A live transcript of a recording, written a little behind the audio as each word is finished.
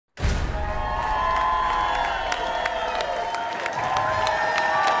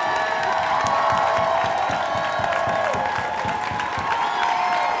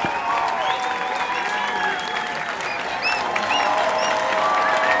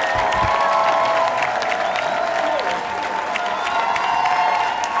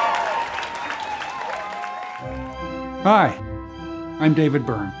Hi, I'm David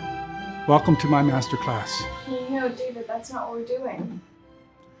Byrne. Welcome to my master class. No, David, that's not what we're doing.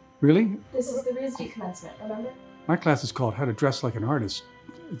 Really? This is the RISD commencement, remember? My class is called How to Dress Like an Artist.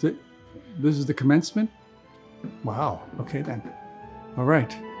 This is the commencement? Wow, okay then. All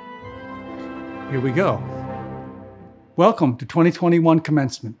right, here we go. Welcome to 2021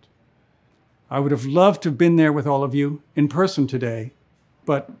 commencement. I would have loved to have been there with all of you in person today,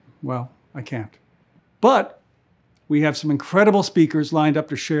 but, well, I can't. But we have some incredible speakers lined up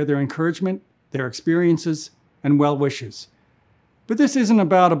to share their encouragement, their experiences, and well wishes. But this isn't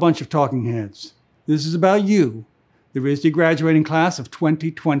about a bunch of talking heads. This is about you, the RISD graduating class of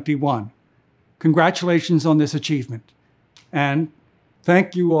 2021. Congratulations on this achievement. And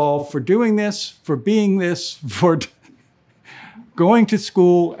thank you all for doing this, for being this, for going to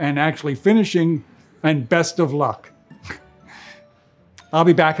school and actually finishing, and best of luck. I'll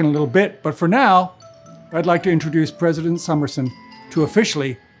be back in a little bit, but for now, I'd like to introduce President Somerson to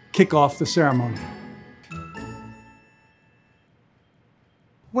officially kick off the ceremony.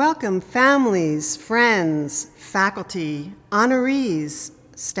 Welcome families, friends, faculty, honorees,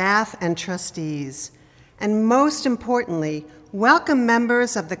 staff, and trustees. And most importantly, welcome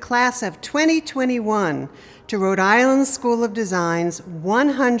members of the class of 2021 to Rhode Island School of Design's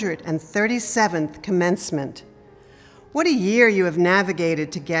 137th commencement. What a year you have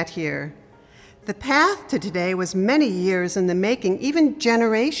navigated to get here. The path to today was many years in the making, even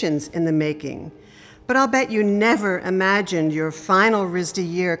generations in the making. But I'll bet you never imagined your final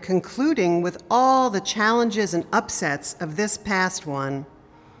RISD year concluding with all the challenges and upsets of this past one,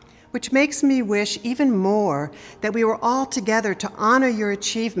 which makes me wish even more that we were all together to honor your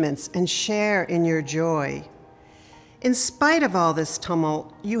achievements and share in your joy. In spite of all this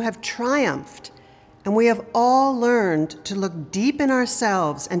tumult, you have triumphed, and we have all learned to look deep in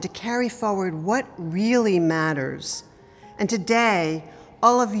ourselves and to carry forward what really matters. And today,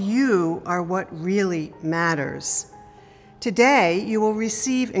 all of you are what really matters. Today, you will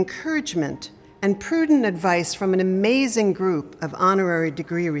receive encouragement and prudent advice from an amazing group of honorary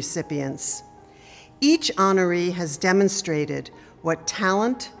degree recipients. Each honoree has demonstrated what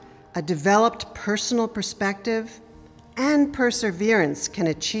talent, a developed personal perspective, and perseverance can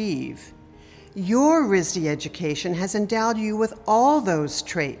achieve. Your RISD education has endowed you with all those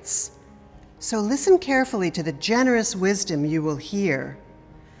traits. So listen carefully to the generous wisdom you will hear.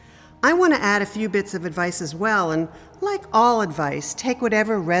 I want to add a few bits of advice as well, and like all advice, take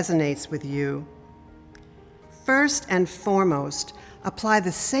whatever resonates with you. First and foremost, apply the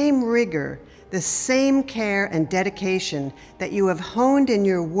same rigor, the same care and dedication that you have honed in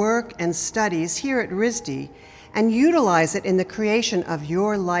your work and studies here at RISD, and utilize it in the creation of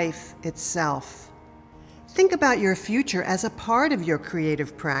your life itself. Think about your future as a part of your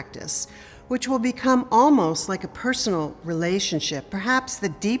creative practice, which will become almost like a personal relationship, perhaps the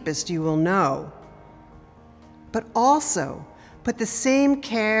deepest you will know. But also, put the same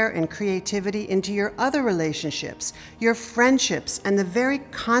care and creativity into your other relationships, your friendships, and the very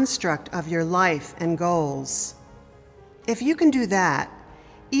construct of your life and goals. If you can do that,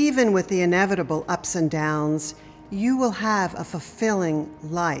 even with the inevitable ups and downs, you will have a fulfilling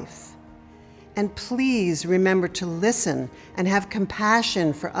life. And please remember to listen and have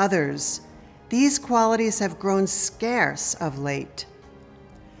compassion for others. These qualities have grown scarce of late.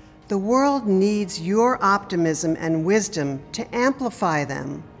 The world needs your optimism and wisdom to amplify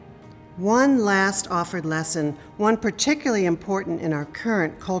them. One last offered lesson, one particularly important in our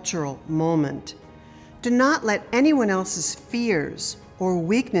current cultural moment. Do not let anyone else's fears or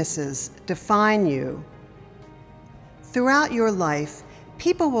weaknesses define you. Throughout your life,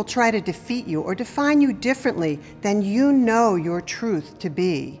 people will try to defeat you or define you differently than you know your truth to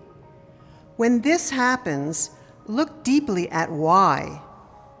be. When this happens, look deeply at why.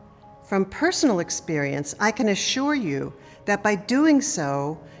 From personal experience, I can assure you that by doing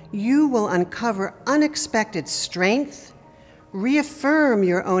so, you will uncover unexpected strength, reaffirm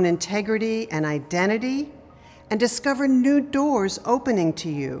your own integrity and identity, and discover new doors opening to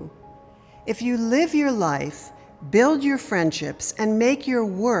you. If you live your life, build your friendships, and make your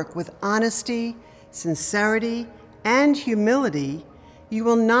work with honesty, sincerity, and humility, you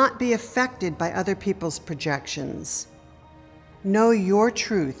will not be affected by other people's projections. Know your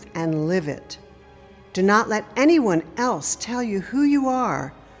truth and live it. Do not let anyone else tell you who you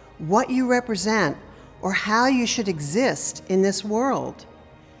are, what you represent, or how you should exist in this world.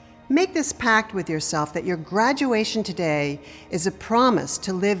 Make this pact with yourself that your graduation today is a promise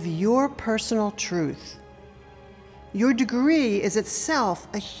to live your personal truth. Your degree is itself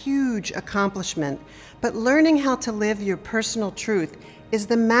a huge accomplishment, but learning how to live your personal truth is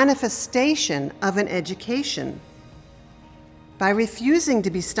the manifestation of an education. By refusing to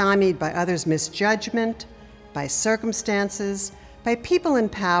be stymied by others' misjudgment, by circumstances, by people in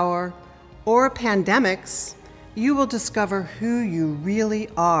power, or pandemics, you will discover who you really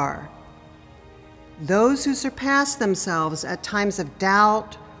are. Those who surpass themselves at times of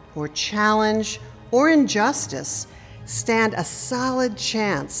doubt or challenge or injustice stand a solid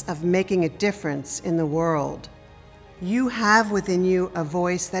chance of making a difference in the world. You have within you a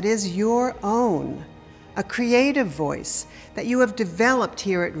voice that is your own, a creative voice that you have developed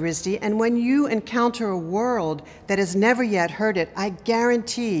here at RISD, and when you encounter a world that has never yet heard it, I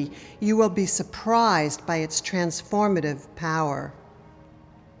guarantee you will be surprised by its transformative power.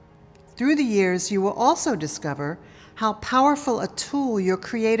 Through the years, you will also discover how powerful a tool your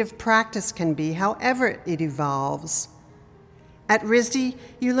creative practice can be, however it evolves. At RISD,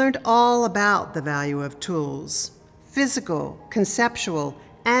 you learned all about the value of tools, physical, conceptual,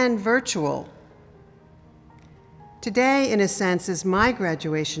 and virtual. Today, in a sense, is my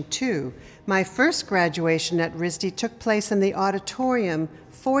graduation too. My first graduation at RISD took place in the auditorium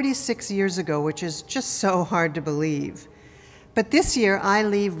 46 years ago, which is just so hard to believe. But this year, I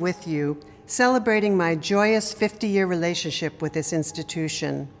leave with you, celebrating my joyous 50-year relationship with this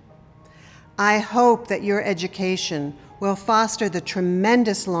institution. I hope that your education will foster the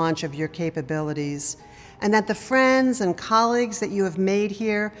tremendous launch of your capabilities, and that the friends and colleagues that you have made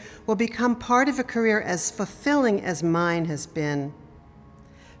here will become part of a career as fulfilling as mine has been.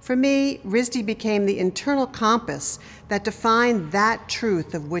 For me, RISD became the internal compass that defined that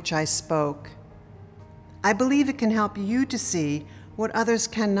truth of which I spoke. I believe it can help you to see what others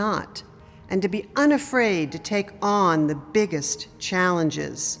cannot, and to be unafraid to take on the biggest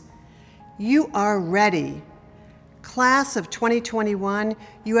challenges. You are ready. Class of 2021,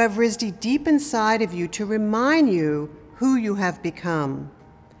 you have RISD deep inside of you to remind you who you have become.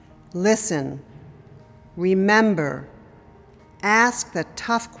 Listen, remember, ask the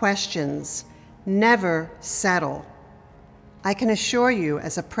tough questions, never settle. I can assure you,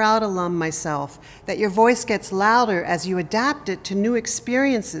 as a proud alum myself, that your voice gets louder as you adapt it to new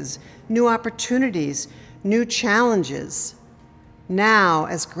experiences, new opportunities, new challenges. Now,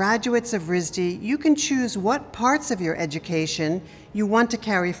 as graduates of RISD, you can choose what parts of your education you want to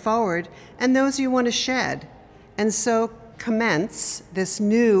carry forward and those you want to shed, and so commence this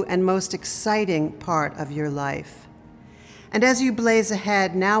new and most exciting part of your life. And as you blaze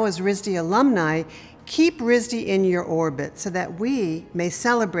ahead, now as RISD alumni, keep RISD in your orbit so that we may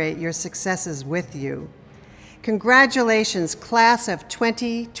celebrate your successes with you. Congratulations, class of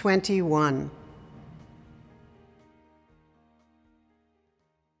 2021.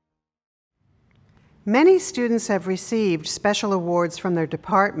 Many students have received special awards from their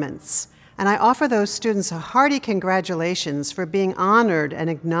departments, and I offer those students a hearty congratulations for being honored and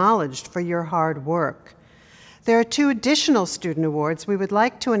acknowledged for your hard work. There are 2 additional student awards we would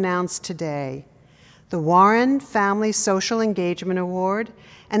like to announce today: the Warren Family Social Engagement Award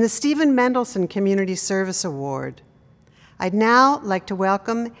and the Stephen Mendelson Community Service Award. I'd now like to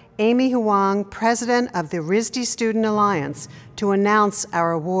welcome Amy Huang, President of the RISD Student Alliance, to announce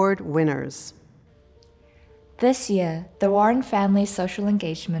our award winners. This year, the Warren Family Social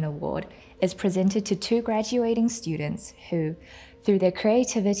Engagement Award is presented to 2 graduating students who, through their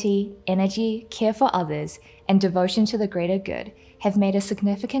creativity, energy, care for others, and devotion to the greater good, have made a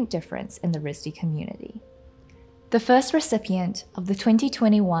significant difference in the RISD community. The first recipient of the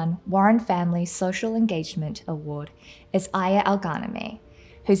 2021 Warren Family Social Engagement Award is Aya Alganame,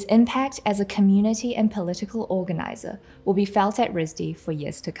 whose impact as a community and political organizer will be felt at RISD for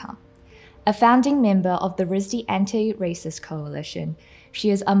years to come. A founding member of the RISD Anti-Racist Coalition,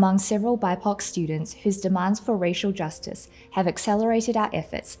 she is among several BIPOC students whose demands for racial justice have accelerated our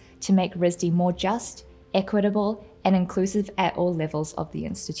efforts to make RISD more just, equitable, and inclusive at all levels of the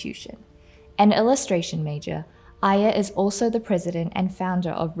institution. An illustration major, Aya is also the president and founder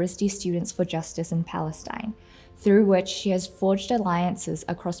of RISD Students for Justice in Palestine, through which she has forged alliances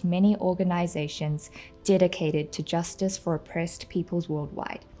across many organizations dedicated to justice for oppressed peoples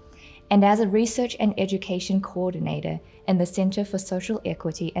worldwide. And as a research and education coordinator in the Center for Social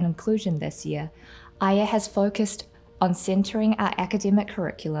Equity and Inclusion this year, Aya has focused on centering our academic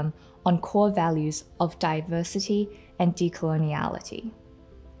curriculum on core values of diversity and decoloniality.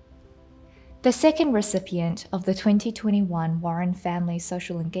 The second recipient of the 2021 Warren Family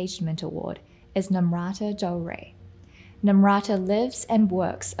Social Engagement Award is Namrata Dore. Namrata lives and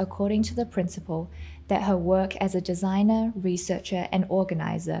works according to the principle that her work as a designer, researcher, and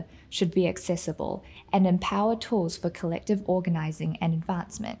organizer should be accessible and empower tools for collective organizing and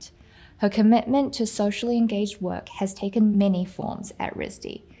advancement. Her commitment to socially engaged work has taken many forms at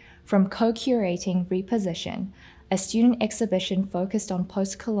RISD, from co-curating Reposition, a student exhibition focused on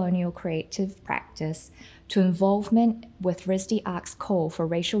post-colonial creative practice, to involvement with RISD ARC's call for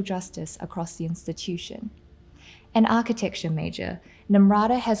racial justice across the institution. An architecture major,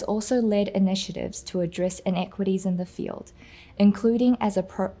 Namrata has also led initiatives to address inequities in the field, including as a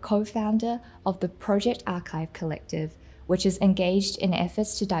co-founder of the Project Archive Collective, which is engaged in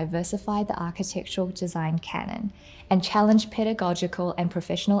efforts to diversify the architectural design canon and challenge pedagogical and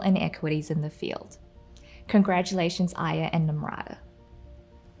professional inequities in the field. Congratulations, Aya and Namrata.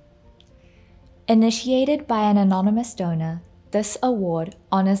 Initiated by an anonymous donor, this award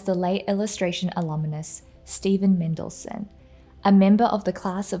honors the late illustration alumnus, Stephen Mendelsohn, a member of the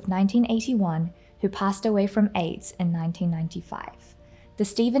class of 1981 who passed away from AIDS in 1995. The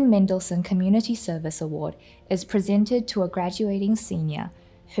Stephen Mendelsohn Community Service Award is presented to a graduating senior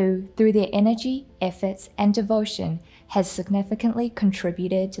who, through their energy, efforts, and devotion, has significantly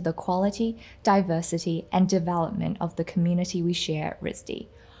contributed to the quality, diversity, and development of the community we share at RISD,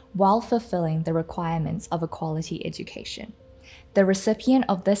 while fulfilling the requirements of a quality education. The recipient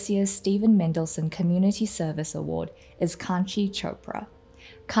of this year's Stephen Mendelsohn Community Service Award is Kanchi Chopra.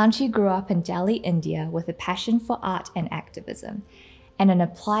 Kanchi grew up in Delhi, India with a passion for art and activism, and an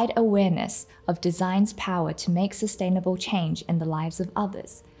applied awareness of design's power to make sustainable change in the lives of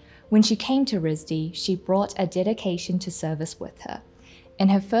others. When she came to RISD, she brought a dedication to service with her. In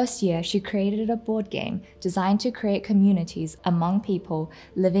her first year, she created a board game designed to create communities among people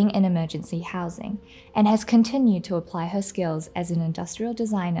living in emergency housing, and has continued to apply her skills as an industrial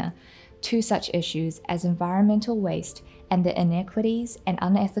designer to such issues as environmental waste and the inequities and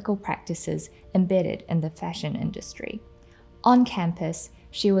unethical practices embedded in the fashion industry. On campus,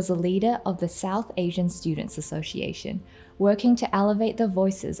 she was a leader of the South Asian Students Association, working to elevate the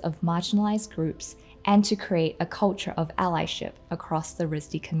voices of marginalized groups and to create a culture of allyship across the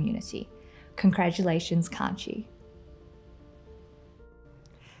RISD community. Congratulations, Kanchi.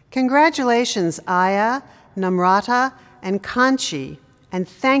 Congratulations, Aya, Namrata, and Kanchi, and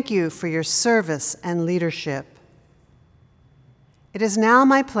thank you for your service and leadership. It is now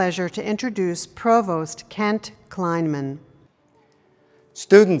my pleasure to introduce Provost Kent Kleinman.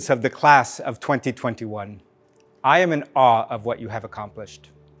 Students of the class of 2021, I am in awe of what you have accomplished.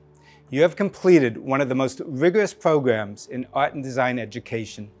 You have completed one of the most rigorous programs in art and design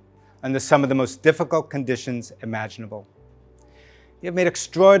education under some of the most difficult conditions imaginable. You have made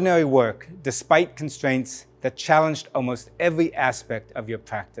extraordinary work despite constraints that challenged almost every aspect of your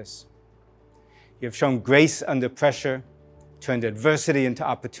practice. You have shown grace under pressure, turned adversity into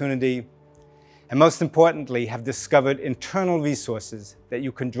opportunity, and most importantly, have discovered internal resources that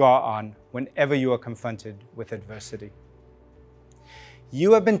you can draw on whenever you are confronted with adversity.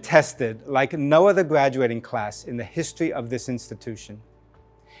 You have been tested like no other graduating class in the history of this institution,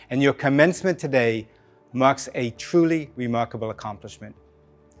 and your commencement today marks a truly remarkable accomplishment.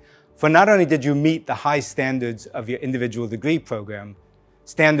 For not only did you meet the high standards of your individual degree program,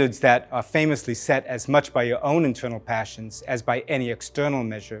 standards that are famously set as much by your own internal passions as by any external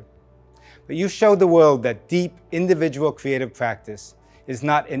measure, but you showed the world that deep individual creative practice is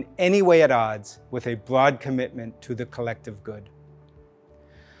not in any way at odds with a broad commitment to the collective good.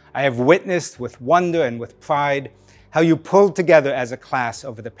 I have witnessed with wonder and with pride how you pulled together as a class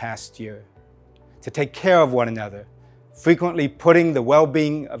over the past year to take care of one another, frequently putting the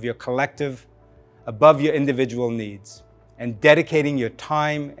well-being of your collective above your individual needs, and dedicating your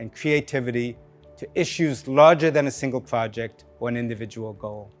time and creativity to issues larger than a single project or an individual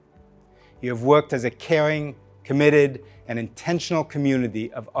goal. You have worked as a caring, committed, and intentional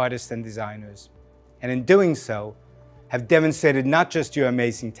community of artists and designers, and in doing so, have demonstrated not just your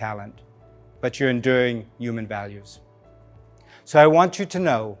amazing talent, but your enduring human values. So I want you to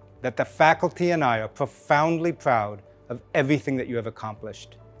know that the faculty and I are profoundly proud of everything that you have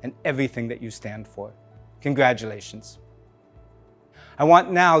accomplished and everything that you stand for. Congratulations. I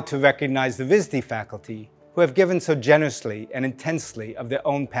want now to recognize the RISD faculty who have given so generously and intensely of their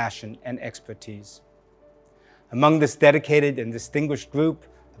own passion and expertise. Among this dedicated and distinguished group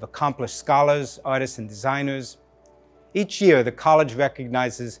of accomplished scholars, artists, and designers, each year the college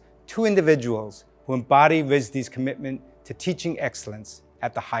recognizes 2 individuals who embody RISD's commitment to teaching excellence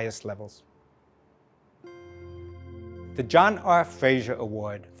at the highest levels. The John R. Frazier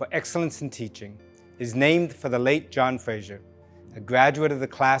Award for Excellence in Teaching is named for the late John Frazier, a graduate of the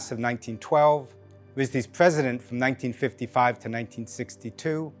class of 1912, RISD's president from 1955 to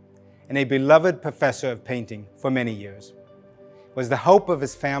 1962, and a beloved professor of painting for many years. It was the hope of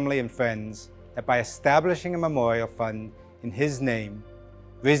his family and friends that by establishing a memorial fund in his name,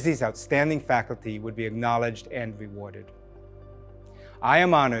 RISD's outstanding faculty would be acknowledged and rewarded. I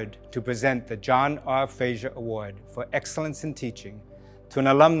am honored to present the John R. Frazier Award for Excellence in Teaching to an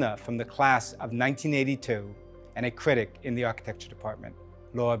alumna from the class of 1982 and a critic in the architecture department,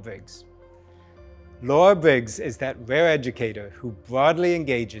 Laura Briggs. Laura Briggs is that rare educator who broadly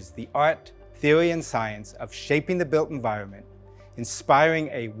engages the art, theory, and science of shaping the built environment, inspiring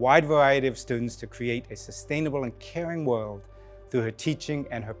a wide variety of students to create a sustainable and caring world through her teaching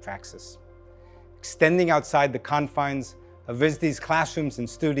and her praxis. Extending outside the confines of RISD's classrooms and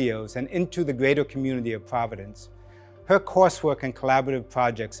studios and into the greater community of Providence, her coursework and collaborative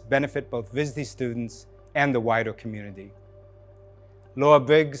projects benefit both RISD students and the wider community. Laura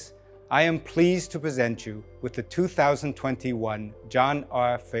Briggs, I am pleased to present you with the 2021 John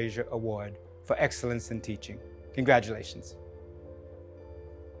R. Frazier Award for Excellence in Teaching. Congratulations.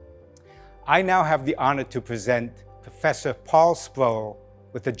 I now have the honor to present Professor Paul Sproul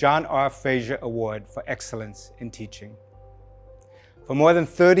with the John R. Frazier Award for Excellence in Teaching. For more than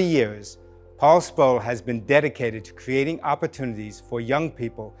 30 years, Paul Sproul has been dedicated to creating opportunities for young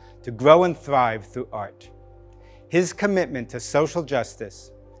people to grow and thrive through art. His commitment to social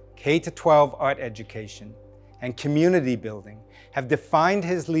justice, K-12 art education, and community building have defined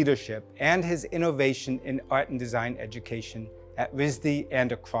his leadership and his innovation in art and design education at RISD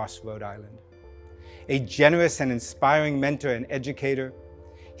and across Rhode Island. A generous and inspiring mentor and educator,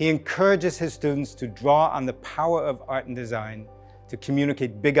 he encourages his students to draw on the power of art and design to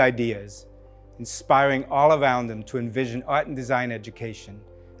communicate big ideas, inspiring all around them to envision art and design education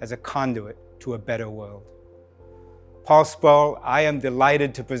as a conduit to a better world. Paul Sproul, I am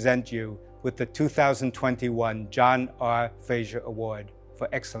delighted to present you with the 2021 John R. Frazier Award for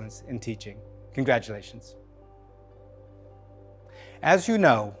Excellence in Teaching. Congratulations. As you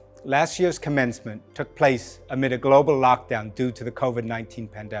know, last year's commencement took place amid a global lockdown due to the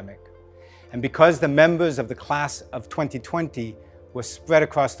COVID-19 pandemic. And because the members of the class of 2020 were spread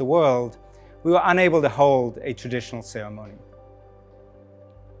across the world, we were unable to hold a traditional ceremony.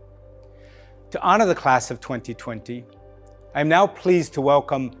 To honor the class of 2020, I am now pleased to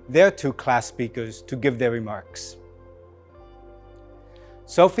welcome their two class speakers to give their remarks.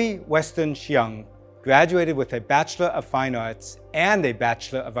 Sophie Weston Huang graduated with a Bachelor of Fine Arts and a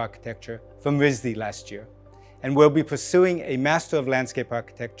Bachelor of Architecture from RISD last year, and will be pursuing a Master of Landscape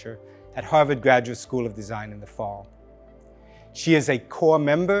Architecture at Harvard Graduate School of Design in the fall. She is a core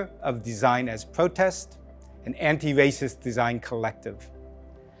member of Design as Protest, an anti-racist design collective.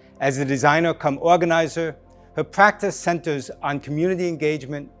 As a designer cum organizer, her practice centers on community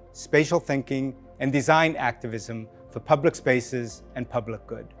engagement, spatial thinking, and design activism for public spaces and public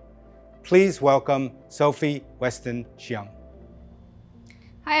good. Please welcome Sophie Weston Huang.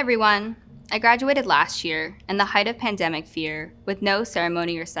 Hi everyone. I graduated last year in the height of pandemic fear with no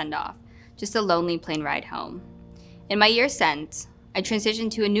ceremony or send-off, just a lonely plane ride home. In my year sent, I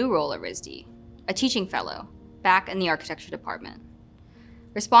transitioned to a new role at RISD, a teaching fellow, back in the architecture department.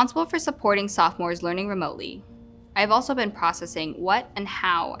 Responsible for supporting sophomores learning remotely, I've also been processing what and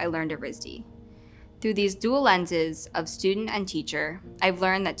how I learned at RISD. Through these dual lenses of student and teacher, I've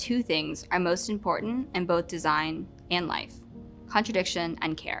learned that two things are most important in both design and life: contradiction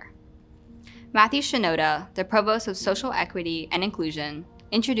and care. Matthew Shinoda, the Provost of Social Equity and Inclusion,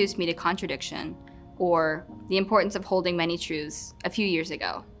 introduced me to contradiction, or the importance of holding many truths, a few years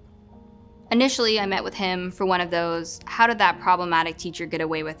ago. Initially, I met with him for one of those, how did that problematic teacher get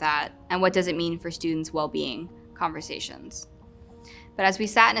away with that, and what does it mean for students' well-being conversations. But as we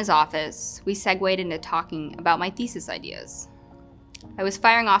sat in his office, we segued into talking about my thesis ideas. I was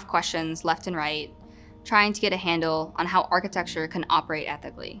firing off questions left and right, trying to get a handle on how architecture can operate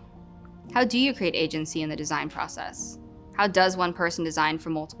ethically. How do you create agency in the design process? How does one person design for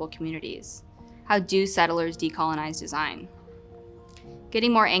multiple communities? How do settlers decolonize design?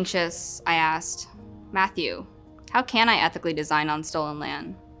 Getting more anxious, I asked, Matthew, how can I ethically design on stolen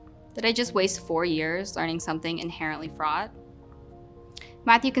land? Did I just waste 4 years learning something inherently fraught?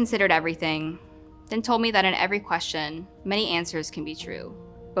 Matthew considered everything, then told me that in every question, many answers can be true,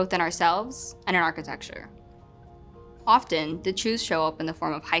 both in ourselves and in architecture. Often, the truths show up in the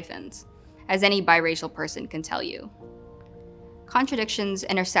form of hyphens, as any biracial person can tell you. Contradictions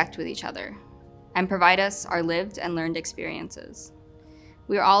intersect with each other and provide us our lived and learned experiences.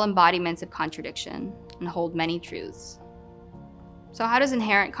 We are all embodiments of contradiction and hold many truths. So how does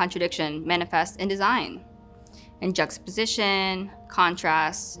inherent contradiction manifest in design? In juxtaposition,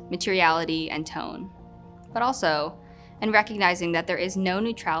 contrast, materiality, and tone, but also in recognizing that there is no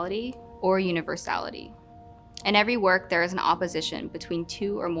neutrality or universality. In every work, there is an opposition between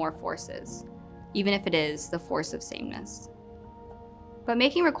two or more forces, even if it is the force of sameness. But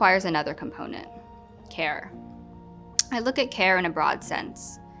making requires another component, care. I look at care in a broad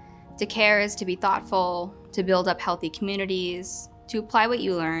sense. To care is to be thoughtful, to build up healthy communities, to apply what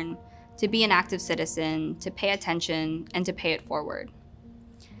you learn, to be an active citizen, to pay attention, and to pay it forward.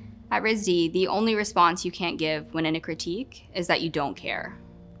 At RISD, the only response you can't give when in a critique is that you don't care.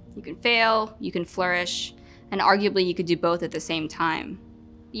 You can fail, you can flourish, and arguably you could do both at the same time.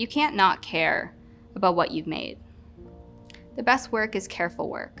 But you can't not care about what you've made. The best work is careful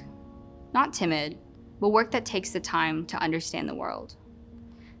work. Not timid, but work that takes the time to understand the world.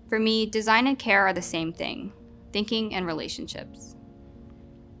 For me, design and care are the same thing, thinking and relationships.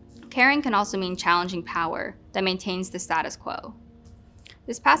 Caring can also mean challenging power that maintains the status quo.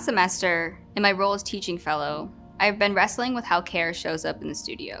 This past semester, in my role as teaching fellow, I have been wrestling with how care shows up in the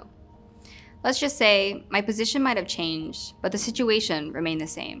studio. Let's just say my position might have changed, but the situation remained the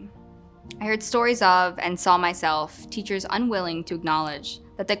same. I heard stories of and saw myself teachers unwilling to acknowledge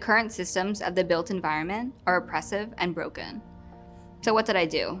that the current systems of the built environment are oppressive and broken. So what did I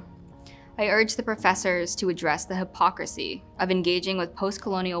do? I urged the professors to address the hypocrisy of engaging with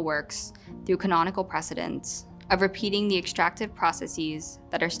post-colonial works through canonical precedents, of repeating the extractive processes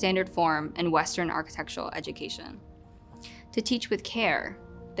that are standard form in Western architectural education. To teach with care,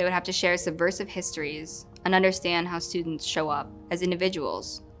 they would have to share subversive histories and understand how students show up as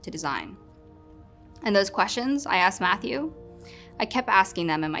individuals to design. And those questions I asked Matthew, I kept asking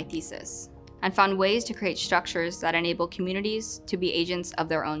them in my thesis and found ways to create structures that enable communities to be agents of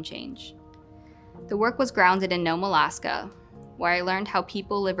their own change. The work was grounded in Nome, Alaska, where I learned how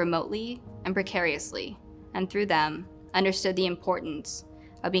people live remotely and precariously, and through them, understood the importance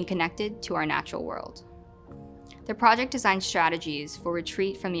of being connected to our natural world. The project designed strategies for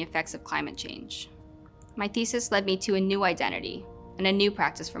retreat from the effects of climate change. My thesis led me to a new identity and a new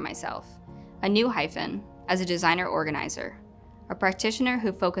practice for myself, a new hyphen as a designer-organizer, a practitioner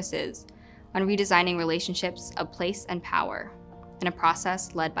who focuses on redesigning relationships of place and power in a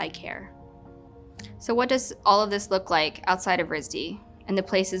process led by care. So what does all of this look like outside of RISD and the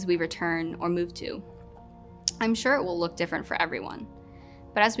places we return or move to? I'm sure it will look different for everyone,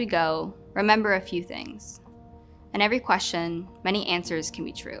 but as we go, remember a few things. In every question, many answers can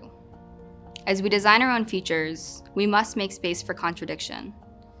be true. As we design our own futures, we must make space for contradiction.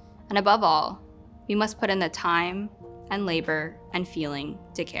 And above all, we must put in the time and labor and feeling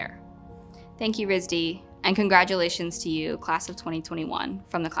to care. Thank you, RISD, and congratulations to you, class of 2021,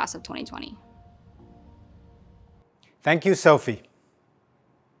 from the class of 2020. Thank you, Sophie.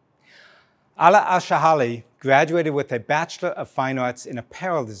 Ala Al-Shahali graduated with a Bachelor of Fine Arts in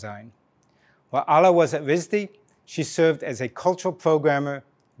Apparel Design. While Ala was at RISD, she served as a cultural programmer,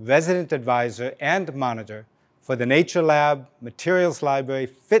 resident advisor, and monitor for the Nature Lab, Materials Library,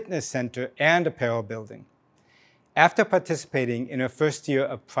 Fitness Center, and Apparel Building. After participating in her first year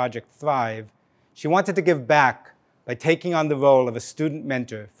of Project Thrive, she wanted to give back by taking on the role of a student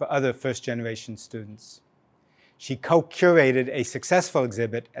mentor for other first-generation students. She co-curated a successful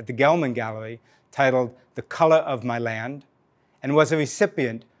exhibit at the Gelman Gallery titled The Color of My Land, and was a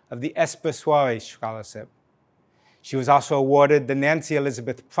recipient of the Esper Soare Scholarship. She was also awarded the Nancy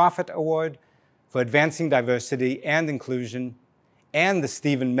Elizabeth Prophet Award for Advancing Diversity and Inclusion, and the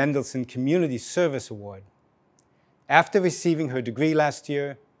Stephen Mendelsohn Community Service Award. After receiving her degree last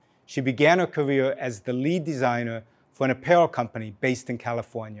year, she began her career as the lead designer for an apparel company based in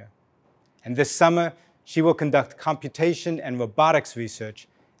California. And this summer, she will conduct computation and robotics research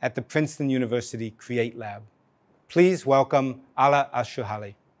at the Princeton University Create Lab. Please welcome Ala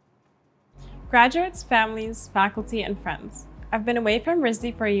Al-Shahali. Graduates, families, faculty, and friends. I've been away from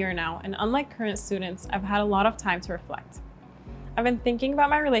RISD for a year now, and unlike current students, I've had a lot of time to reflect. I've been thinking about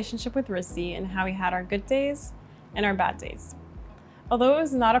my relationship with RISD and how we had our good days and our bad days. Although it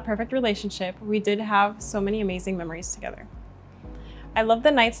was not a perfect relationship, we did have so many amazing memories together. I loved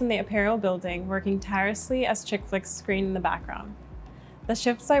the nights in the Apparel Building, working tirelessly as chick flicks screened in the background. The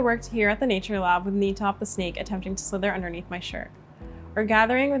shifts I worked here at the Nature Lab with Neetop the snake attempting to slither underneath my shirt, or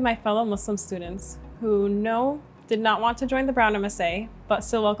gathering with my fellow Muslim students who did not want to join the Brown MSA, but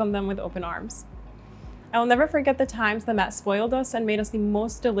still welcomed them with open arms. I will never forget the times the Met spoiled us and made us the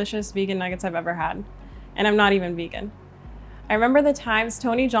most delicious vegan nuggets I've ever had, and I'm not even vegan. I remember the times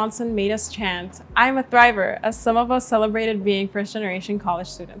Tony Johnson made us chant, "I'm a thriver," as some of us celebrated being first-generation college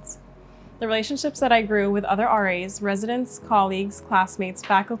students. The relationships that I grew with other RAs, residents, colleagues, classmates,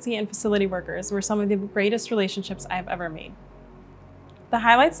 faculty, and facility workers were some of the greatest relationships I have ever made. The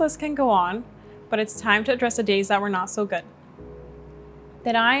highlights list can go on, but it's time to address the days that were not so good,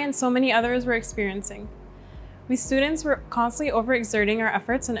 that I and so many others were experiencing. We students were constantly overexerting our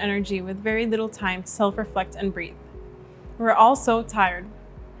efforts and energy with very little time to self-reflect and breathe. We were all so tired.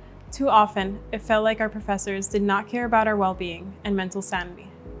 Too often, it felt like our professors did not care about our well-being and mental sanity.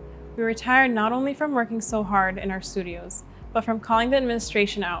 We were tired not only from working so hard in our studios, but from calling the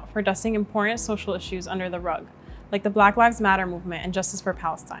administration out for dusting important social issues under the rug, like the Black Lives Matter movement and justice for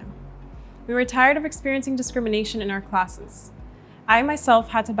Palestine. We were tired of experiencing discrimination in our classes. I myself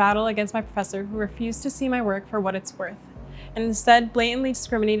had to battle against my professor who refused to see my work for what it's worth, and instead blatantly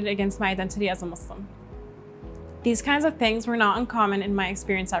discriminated against my identity as a Muslim. These kinds of things were not uncommon in my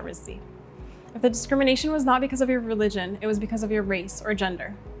experience at RISD. If the discrimination was not because of your religion, it was because of your race or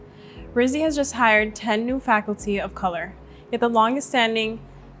gender. RISD has just hired 10 new faculty of color, yet the longest standing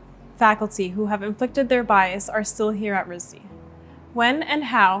faculty who have inflicted their bias are still here at RISD. When and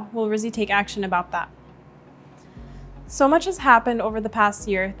how will RISD take action about that? So much has happened over the past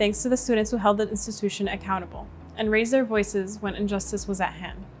year thanks to the students who held the institution accountable and raised their voices when injustice was at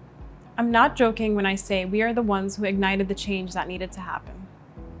hand. I'm not joking when I say we are the ones who ignited the change that needed to happen.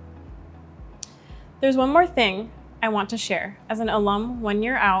 There's one more thing I want to share. As an alum 1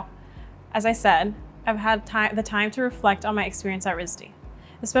 year out, as I said, I've had the time to reflect on my experience at RISD,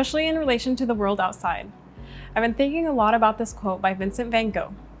 especially in relation to the world outside. I've been thinking a lot about this quote by Vincent van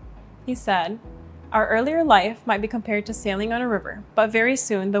Gogh. He said, "Our earlier life might be compared to sailing on a river, but very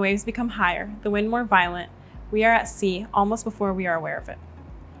soon the waves become higher, the wind more violent. We are at sea almost before we are aware of it."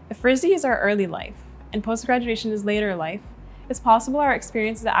 If RISD is our early life and post-graduation is later life, it's possible our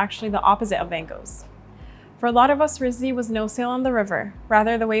experience is actually the opposite of Van Gogh's. For a lot of us, RISD was no sail on the river.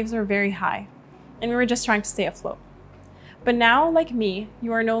 Rather, the waves were very high, and we were just trying to stay afloat. But now, like me,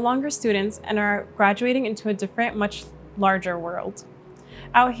 you are no longer students and are graduating into a different, much larger world.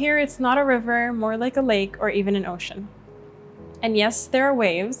 Out here, it's not a river, more like a lake or even an ocean. And yes, there are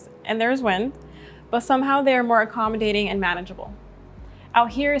waves and there's wind, but somehow they are more accommodating and manageable.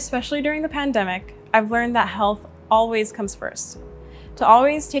 Out here, especially during the pandemic, I've learned that health always comes first, to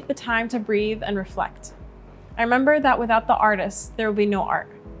always take the time to breathe and reflect. I remember that without the artists, there will be no art.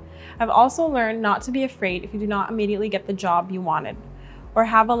 I've also learned not to be afraid if you do not immediately get the job you wanted, or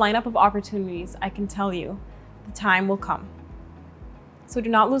have a lineup of opportunities. I can tell you, the time will come. So do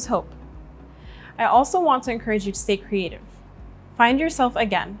not lose hope. I also want to encourage you to stay creative. Find yourself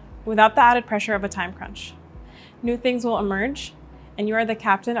again, without the added pressure of a time crunch. New things will emerge, and you are the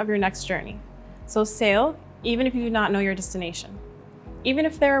captain of your next journey. So sail, even if you do not know your destination. Even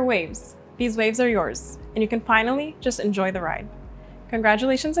if there are waves, these waves are yours, and you can finally just enjoy the ride.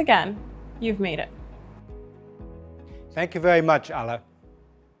 Congratulations again, you've made it. Thank you very much, Ala.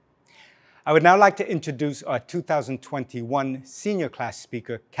 I would now like to introduce our 2021 senior class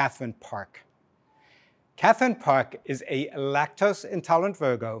speaker, Catherine Park. Catherine Park is a lactose-intolerant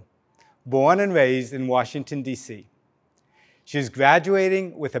Virgo, born and raised in Washington, D.C. She is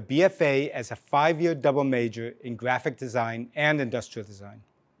graduating with a BFA as a 5-year double major in graphic design and industrial design.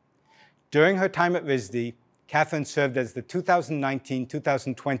 During her time at RISD, Catherine served as the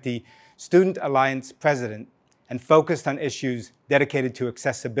 2019-2020 Student Alliance President and focused on issues dedicated to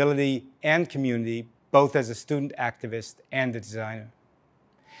accessibility and community, both as a student activist and a designer.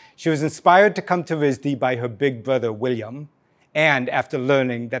 She was inspired to come to RISD by her big brother, William, and after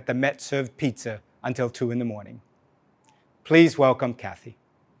learning that the Met served pizza until 2 in the morning. Please welcome Kathy.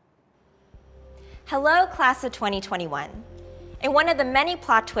 Hello, class of 2021. In one of the many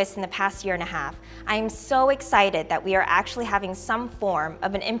plot twists in the past year and a half, I am so excited that we are actually having some form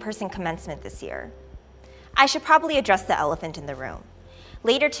of an in-person commencement this year. I should probably address the elephant in the room.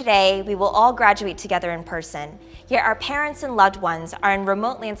 Later today, we will all graduate together in person, yet our parents and loved ones are in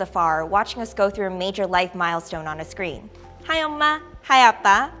remote lands afar watching us go through a major life milestone on a screen. Hi, Oma. Hi,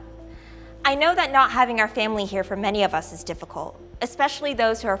 Appa. I know that not having our family here for many of us is difficult, especially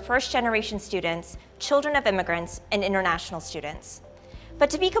those who are first-generation students, children of immigrants, and international students. But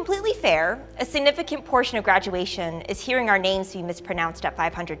to be completely fair, a significant portion of graduation is hearing our names be mispronounced at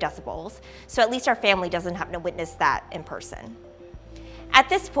 500 decibels, so at least our family doesn't have to witness that in person. At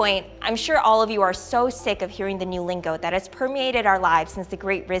this point, I'm sure all of you are so sick of hearing the new lingo that has permeated our lives since the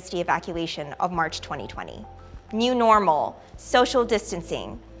great RISD evacuation of March 2020. New normal, social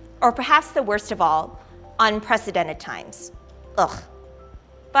distancing, or perhaps the worst of all, unprecedented times. Ugh.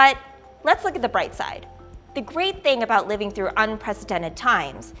 But let's look at the bright side. The great thing about living through unprecedented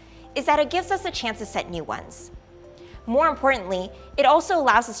times is that it gives us a chance to set new ones. More importantly, it also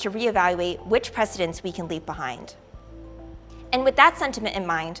allows us to reevaluate which precedents we can leave behind. And with that sentiment in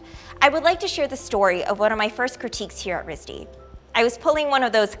mind, I would like to share the story of one of my first critiques here at RISD. I was pulling one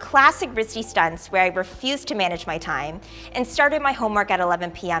of those classic RISD stunts where I refused to manage my time and started my homework at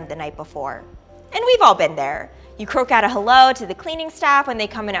 11 p.m. the night before. And we've all been there. You croak out a hello to the cleaning staff when they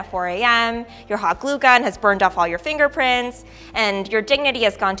come in at 4 a.m., your hot glue gun has burned off all your fingerprints, and your dignity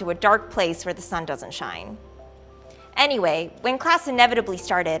has gone to a dark place where the sun doesn't shine. Anyway, when class inevitably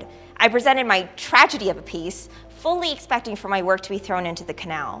started, I presented my tragedy of a piece, fully expecting for my work to be thrown into the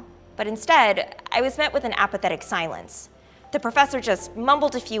canal. But instead, I was met with an apathetic silence. The professor just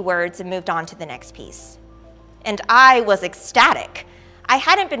mumbled a few words and moved on to the next piece. And I was ecstatic. I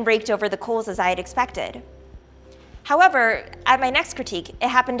hadn't been raked over the coals as I had expected. However, at my next critique, it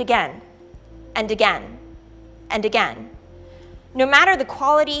happened again, and again, and again. No matter the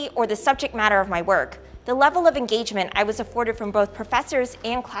quality or the subject matter of my work, the level of engagement I was afforded from both professors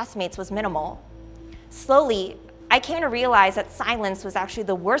and classmates was minimal. Slowly, I came to realize that silence was actually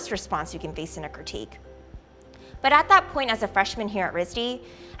the worst response you can face in a critique. But at that point as a freshman here at RISD,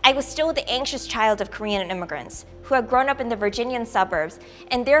 I was still the anxious child of Korean immigrants who had grown up in the Virginian suburbs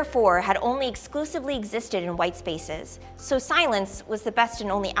and therefore had only exclusively existed in white spaces. So silence was the best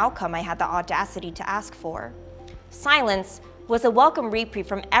and only outcome I had the audacity to ask for. Silence was a welcome reprieve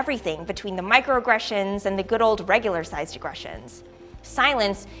from everything between the microaggressions and the good old regular-sized aggressions.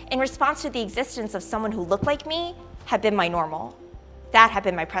 Silence, in response to the existence of someone who looked like me, had been my normal. That had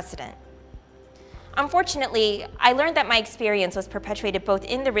been my precedent. Unfortunately, I learned that my experience was perpetuated both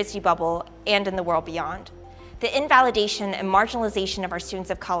in the RISD bubble and in the world beyond. The invalidation and marginalization of our students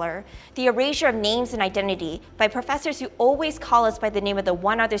of color, the erasure of names and identity by professors who always call us by the name of the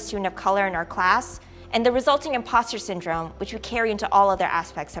one other student of color in our class, and the resulting imposter syndrome, which we carry into all other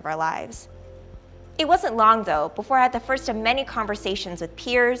aspects of our lives. It wasn't long, though, before I had the first of many conversations with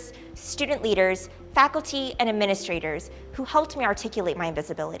peers, student leaders, faculty, and administrators who helped me articulate my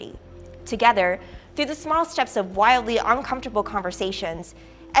invisibility. Together, through the small steps of wildly uncomfortable conversations,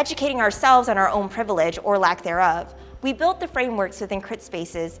 educating ourselves on our own privilege or lack thereof, we built the frameworks within crit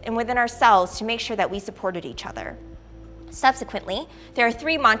spaces and within ourselves to make sure that we supported each other. Subsequently, there are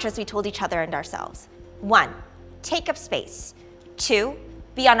 3 mantras we told each other and ourselves. 1, take up space. 2,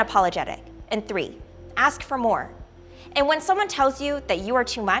 be unapologetic. And 3, ask for more. And when someone tells you that you are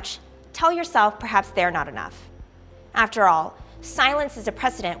too much, tell yourself perhaps they're not enough. After all, silence is a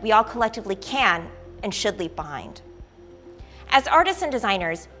precedent we all collectively can and should leave behind. As artists and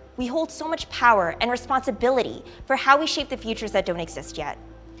designers, we hold so much power and responsibility for how we shape the futures that don't exist yet.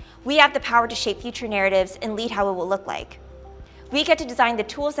 We have the power to shape future narratives and lead how it will look like. We get to design the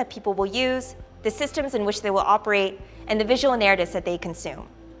tools that people will use, the systems in which they will operate, and the visual narratives that they consume.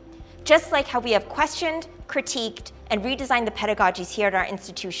 Just like how we have questioned, critiqued, and redesigned the pedagogies here at our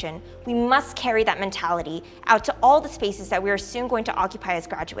institution, we must carry that mentality out to all the spaces that we are soon going to occupy as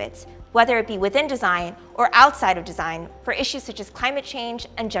graduates, whether it be within design or outside of design, for issues such as climate change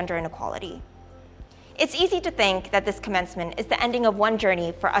and gender inequality. It's easy to think that this commencement is the ending of one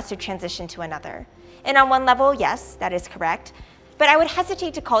journey for us to transition to another. And on one level, yes, that is correct, but I would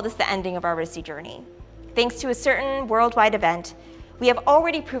hesitate to call this the ending of our RISD journey. Thanks to a certain worldwide event, we have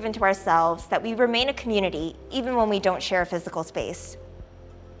already proven to ourselves that we remain a community even when we don't share a physical space.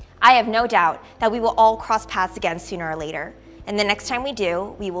 I have no doubt that we will all cross paths again sooner or later. And the next time we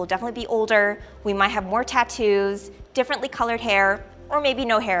do, we will definitely be older, we might have more tattoos, differently colored hair, or maybe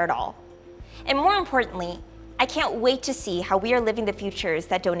no hair at all. And more importantly, I can't wait to see how we are living the futures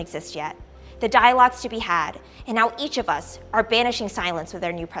that don't exist yet, the dialogues to be had, and how each of us are banishing silence with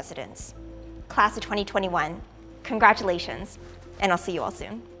our new presidents. Class of 2021, congratulations. And I'll see you all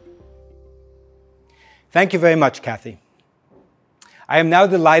soon. Thank you very much, Kathy. I am now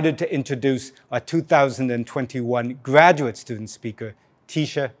delighted to introduce our 2021 graduate student speaker,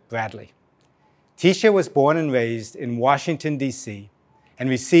 Tisha Bradley. Tisha was born and raised in Washington, D.C., and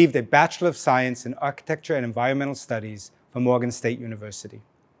received a Bachelor of Science in Architecture and Environmental Studies from Morgan State University.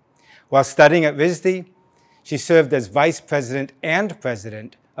 While studying at RISD, she served as Vice President and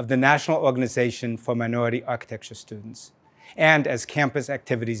President of the National Organization for Minority Architecture Students, and as Campus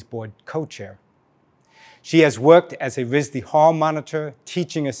Activities Board co-chair. She has worked as a RISD hall monitor,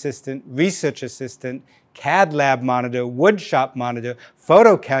 teaching assistant, research assistant, CAD lab monitor, wood shop monitor,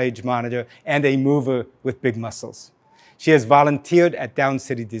 photo carriage monitor, and a mover with big muscles. She has volunteered at Down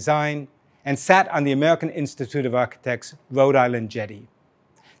City Design and sat on the American Institute of Architects Rhode Island Jetty.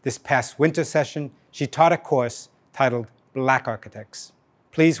 This past winter session, she taught a course titled Black Architects.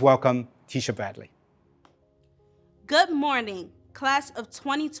 Please welcome Tisha Bradley. Good morning, class of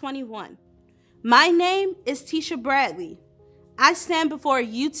 2021. My name is Tisha Bradley. I stand before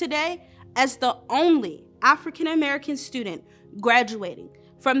you today as the only African-American student graduating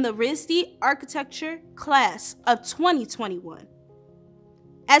from the RISD Architecture class of 2021.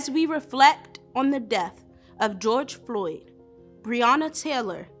 As we reflect on the death of George Floyd, Breonna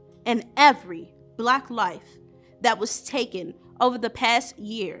Taylor, and every Black life that was taken over the past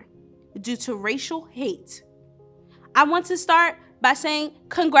year due to racial hate. I want to start by saying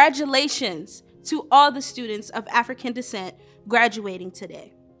congratulations to all the students of African descent graduating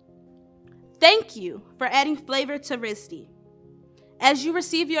today. Thank you for adding flavor to RISD. As you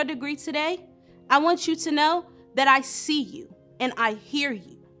receive your degree today, I want you to know that I see you and I hear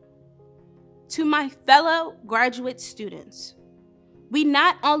you. To my fellow graduate students, we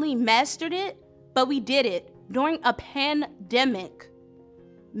not only mastered it, but we did it during a pandemic.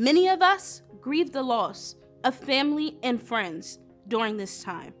 Many of us grieved the loss of family and friends during this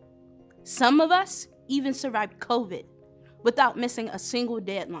time. Some of us even survived COVID without missing a single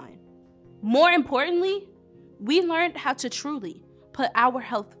deadline. More importantly, we learned how to truly put our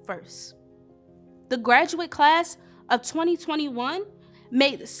health first. The graduate class of 2021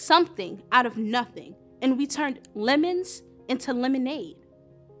 made something out of nothing, and we turned lemons into lemonade.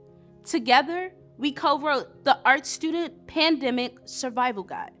 Together, we co-wrote the Art Student Pandemic Survival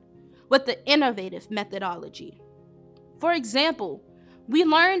Guide with the innovative methodology. For example, we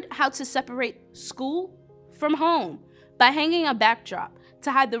learned how to separate school from home by hanging a backdrop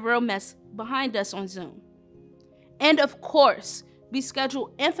to hide the real mess behind us on Zoom. And of course, we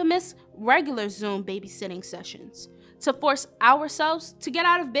scheduled infamous regular Zoom babysitting sessions to force ourselves to get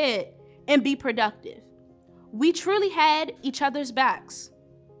out of bed and be productive. We truly had each other's backs.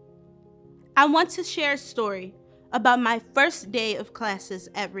 I want to share a story about my first day of classes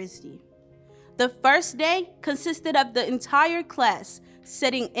at RISD. The first day consisted of the entire class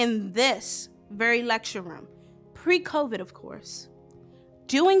sitting in this very lecture room, pre-COVID of course,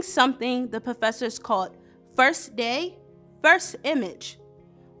 doing something the professors called first day, first image.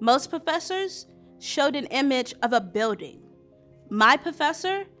 Most professors showed an image of a building. My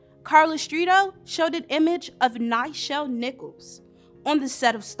professor, Carla Strito, showed an image of Nichelle Nichols on the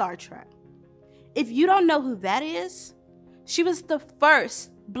set of Star Trek. If you don't know who that is, she was the first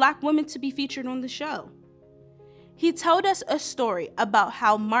Black woman to be featured on the show. He told us a story about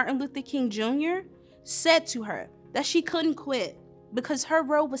how Martin Luther King Jr. said to her that she couldn't quit because her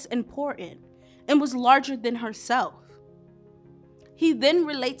role was important and was larger than herself. He then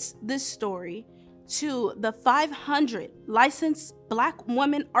relates this story to the 500 licensed Black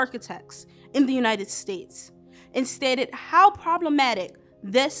women architects in the United States and stated how problematic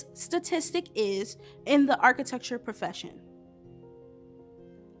this statistic is in the architecture profession.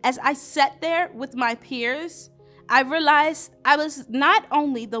 As I sat there with my peers, I realized I was not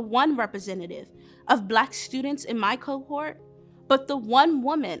only the one representative of Black students in my cohort, but the one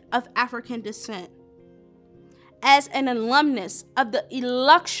woman of African descent. As an alumnus of the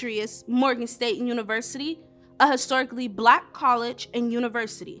illustrious Morgan State University, a historically Black college and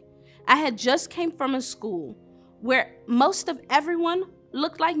university, I had just came from a school where most of everyone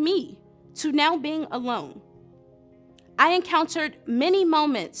looked like me, to now being alone. I encountered many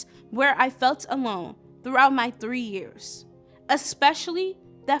moments where I felt alone throughout my 3 years, especially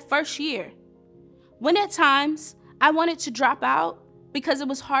that first year, when at times I wanted to drop out because it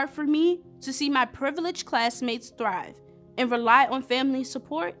was hard for me to see my privileged classmates thrive and rely on family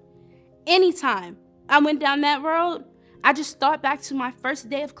support. Anytime I went down that road, I just thought back to my first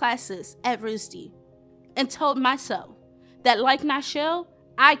day of classes at RISD and told myself that like Nichelle,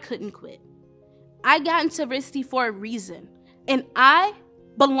 I couldn't quit. I got into RISD for a reason, and I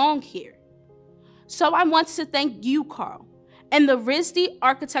belong here. So I want to thank you, Carl, and the RISD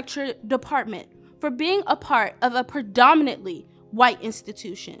Architecture Department for being a part of a predominantly white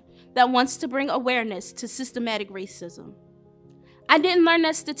institution that wants to bring awareness to systematic racism. I didn't learn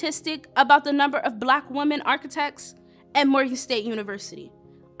that statistic about the number of Black women architects at Morgan State University.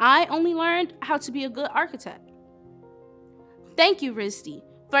 I only learned how to be a good architect. Thank you, RISD,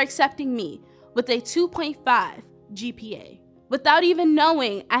 for accepting me with a 2.5 GPA without even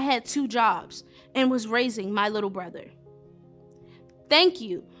knowing I had 2 jobs and was raising my little brother. Thank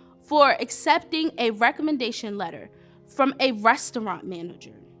you for accepting a recommendation letter from a restaurant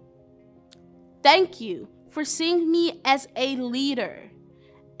manager. Thank you for seeing me as a leader,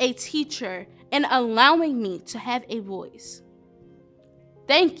 a teacher, and allowing me to have a voice.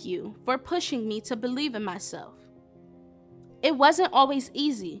 Thank you for pushing me to believe in myself. It wasn't always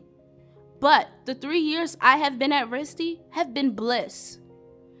easy, but the 3 years I have been at RISD have been bliss.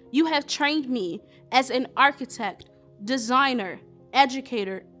 You have trained me as an architect, designer,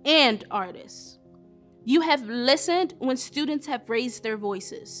 educator, and artist. You have listened when students have raised their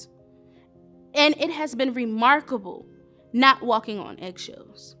voices. And it has been remarkable not walking on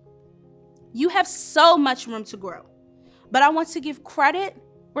eggshells. You have so much room to grow, but I want to give credit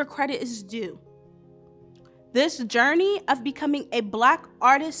where credit is due. This journey of becoming a Black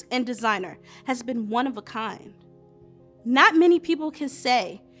artist and designer has been one of a kind. Not many people can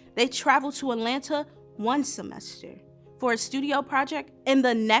say they traveled to Atlanta one semester for a studio project and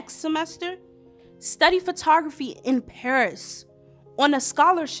the next semester study photography in Paris on a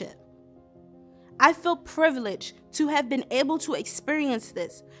scholarship. I feel privileged to have been able to experience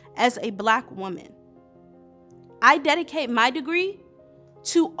this as a Black woman. I dedicate my degree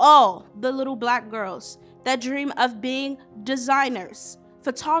to all the little Black girls that dream of being designers,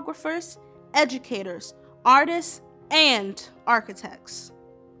 photographers, educators, artists, and architects.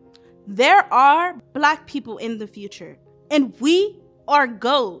 There are Black people in the future, and we are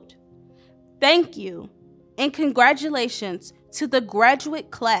gold. Thank you, and congratulations to the graduate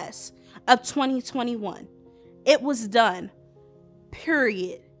class of 2021. It was done,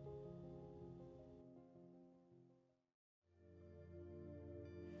 period.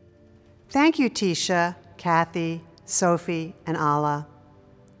 Thank you, Tisha, Kathy, Sophie, and Ala.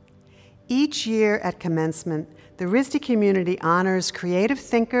 Each year at commencement, the RISD community honors creative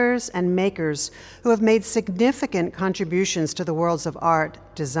thinkers and makers who have made significant contributions to the worlds of art,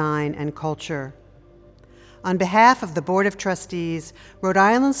 design, and culture. On behalf of the Board of Trustees, Rhode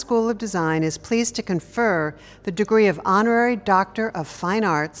Island School of Design is pleased to confer the degree of Honorary Doctor of Fine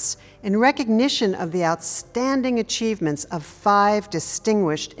Arts in recognition of the outstanding achievements of 5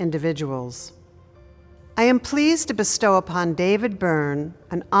 distinguished individuals. I am pleased to bestow upon David Byrne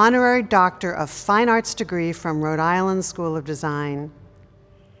an Honorary Doctor of Fine Arts degree from Rhode Island School of Design.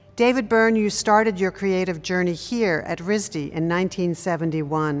 David Byrne, you started your creative journey here at RISD in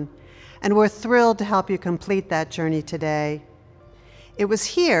 1971, and we're thrilled to help you complete that journey today. It was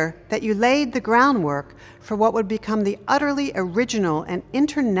here that you laid the groundwork for what would become the utterly original and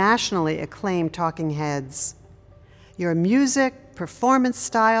internationally acclaimed Talking Heads. Your music, performance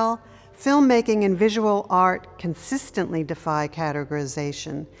style, filmmaking, and visual art consistently defy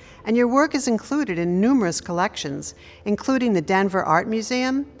categorization, and your work is included in numerous collections, including the Denver Art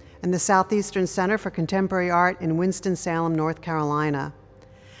Museum and the Southeastern Center for Contemporary Art in Winston-Salem, North Carolina.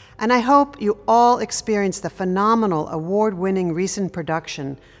 And I hope you all experienced the phenomenal award-winning recent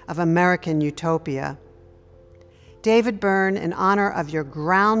production of American Utopia. David Byrne, in honor of your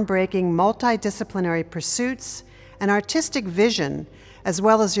groundbreaking multidisciplinary pursuits and artistic vision, as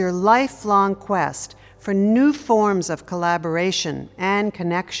well as your lifelong quest for new forms of collaboration and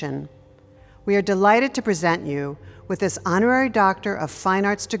connection, we are delighted to present you with this Honorary Doctor of Fine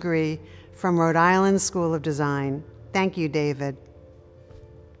Arts degree from Rhode Island School of Design. Thank you, David.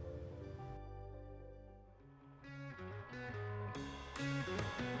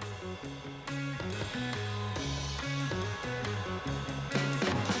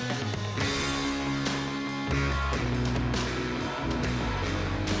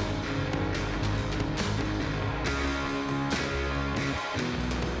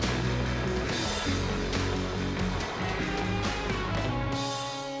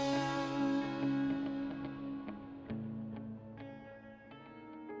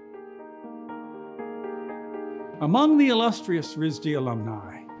 Among the illustrious RISD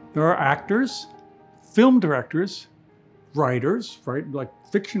alumni, there are actors, film directors, writers, like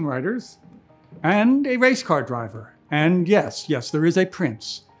fiction writers, and a race car driver. And yes, there is a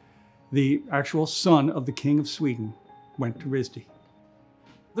prince. The actual son of the King of Sweden went to RISD.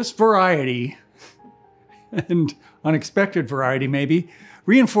 This variety, and unexpected variety maybe,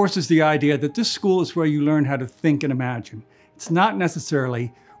 reinforces the idea that this school is where you learn how to think and imagine. It's not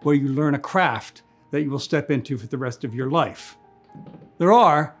necessarily where you learn a craft that you will step into for the rest of your life. There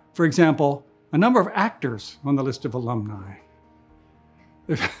are, for example, a number of actors on the list of alumni.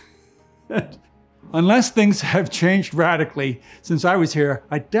 Unless things have changed radically since I was here,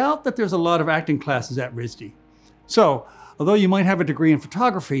 I doubt that there's a lot of acting classes at RISD. So, although you might have a degree in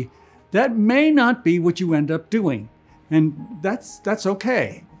photography, that may not be what you end up doing, and that's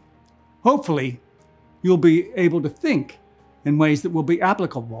okay. Hopefully, you'll be able to think in ways that will be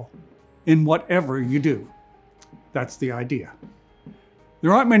applicable in whatever you do. That's the idea.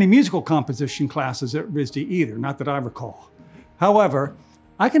 There aren't many musical composition classes at RISD either, not that I recall. However,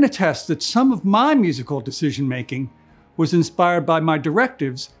 I can attest that some of my musical decision-making was inspired by my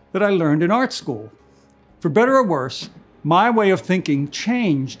directives that I learned in art school. For better or worse, my way of thinking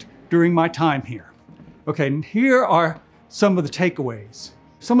changed during my time here. Okay, and here are some of the takeaways.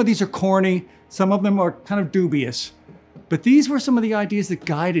 Some of these are corny, some of them are kind of dubious, but these were some of the ideas that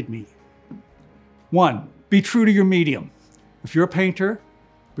guided me. 1, be true to your medium. If you're a painter,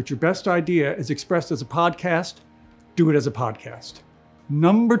 but your best idea is expressed as a podcast, do it as a podcast.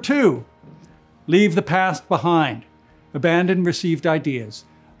 Number 2, leave the past behind. Abandon received ideas.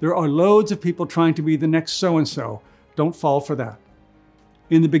 There are loads of people trying to be the next so-and-so. Don't fall for that.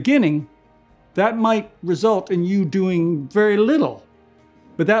 In the beginning, that might result in you doing very little,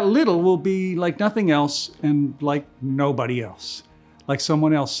 but that little will be like nothing else and like nobody else. Like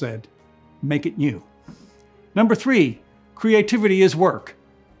someone else said, make it new. Number 3, creativity is work.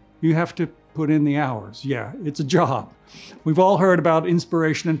 You have to put in the hours. Yeah, it's a job. We've all heard about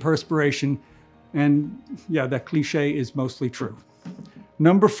inspiration and perspiration, and yeah, that cliche is mostly true.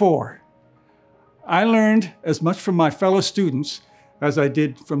 Number 4, I learned as much from my fellow students as I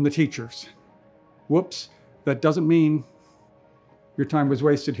did from the teachers. Whoops, that doesn't mean your time was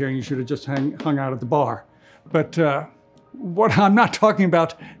wasted here and you should have just hung out at the bar. But I'm not talking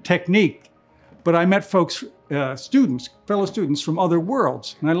about technique, but I met folks, fellow students from other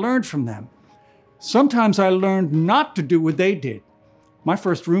worlds, and I learned from them. Sometimes I learned not to do what they did. My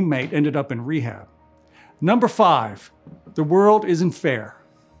first roommate ended up in rehab. Number 5, the world isn't fair.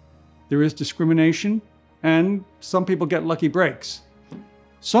 There is discrimination, and some people get lucky breaks.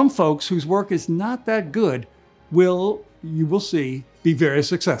 Some folks whose work is not that good will, you will see, be very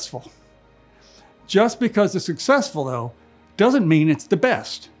successful. Just because they're successful, though, doesn't mean it's the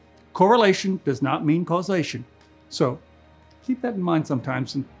best. Correlation does not mean causation. So keep that in mind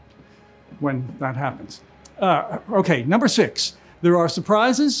sometimes when that happens. Okay, number 6, there are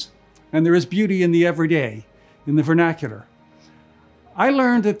surprises and there is beauty in the everyday, in the vernacular. I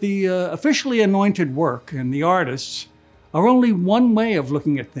learned that the officially anointed work and the artists are only one way of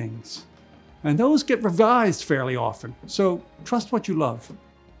looking at things, and those get revised fairly often, so trust what you love.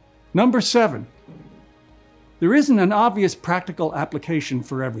 Number 7, there isn't an obvious practical application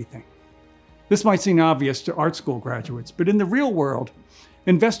for everything. This might seem obvious to art school graduates, but in the real world,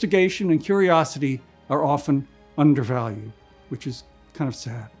 investigation and curiosity are often undervalued, which is kind of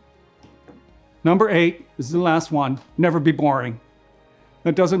sad. Number 8, this is the last one, never be boring.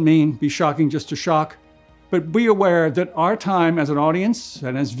 That doesn't mean be shocking just to shock, but be aware that our time as an audience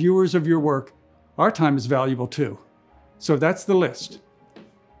and as viewers of your work, our time is valuable too. So that's the list.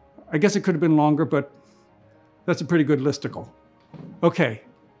 I guess it could have been longer, but that's a pretty good listicle. Okay,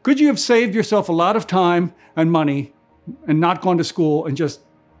 could you have saved yourself a lot of time and money and not gone to school and just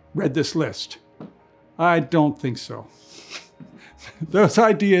read this list? I don't think so. Those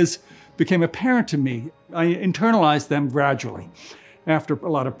ideas became apparent to me. I internalized them gradually after a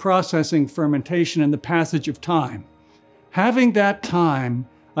lot of processing, fermentation, and the passage of time. Having that time,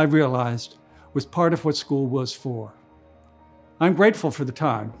 I realized, was part of what school was for. I'm grateful for the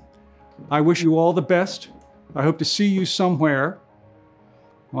time. I wish you all the best. I hope to see you somewhere,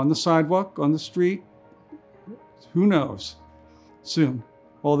 on the sidewalk, on the street, who knows, soon.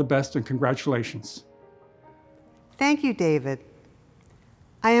 All the best and congratulations. Thank you, David.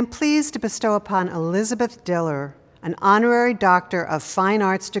 I am pleased to bestow upon Elizabeth Diller an honorary Doctor of Fine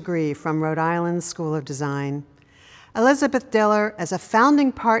Arts degree from Rhode Island School of Design. Elizabeth Diller, as a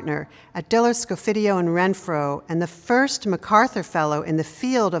founding partner at Diller, Scofidio, and Renfro, and the first MacArthur Fellow in the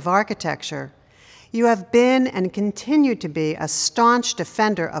field of architecture, you have been and continue to be a staunch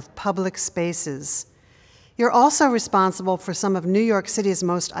defender of public spaces. You're also responsible for some of New York City's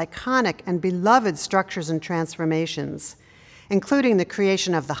most iconic and beloved structures and transformations, including the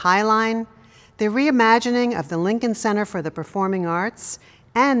creation of the High Line, the reimagining of the Lincoln Center for the Performing Arts,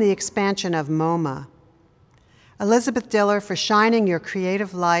 and the expansion of MoMA. Elizabeth Diller, for shining your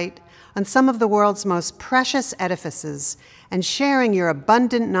creative light on some of the world's most precious edifices and sharing your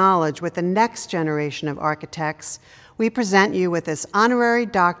abundant knowledge with the next generation of architects, we present you with this honorary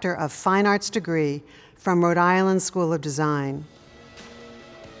Doctor of Fine Arts degree from Rhode Island School of Design.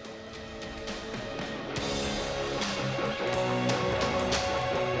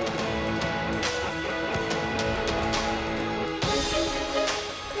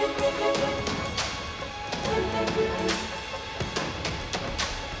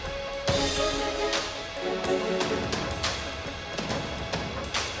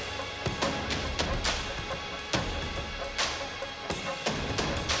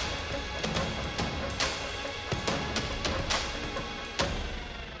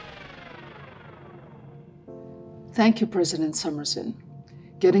 Thank you, President Somerson.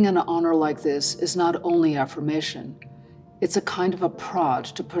 Getting an honor like this is not only affirmation, it's a kind of a prod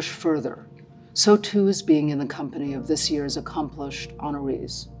to push further. So too is being in the company of this year's accomplished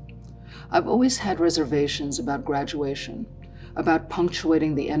honorees. I've always had reservations about graduation, about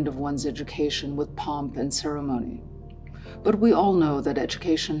punctuating the end of one's education with pomp and ceremony. But we all know that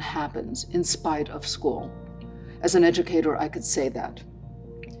education happens in spite of school. As an educator, I could say that.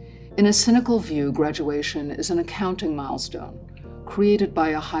 In a cynical view, graduation is an accounting milestone, created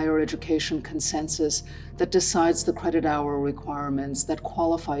by a higher education consensus that decides the credit hour requirements that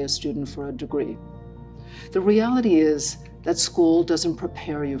qualify a student for a degree. The reality is that school doesn't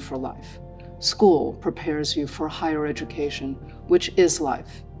prepare you for life. School prepares you for higher education, which is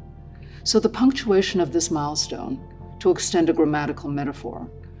life. So the punctuation of this milestone, to extend a grammatical metaphor,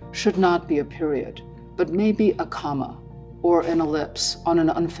 should not be a period, but maybe a comma or an ellipse on an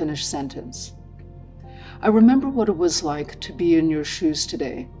unfinished sentence. I remember what it was like to be in your shoes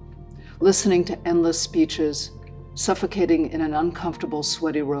today, listening to endless speeches, suffocating in an uncomfortable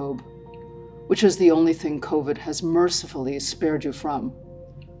sweaty robe, which is the only thing COVID has mercifully spared you from.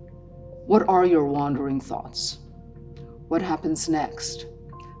 What are your wandering thoughts? What happens next?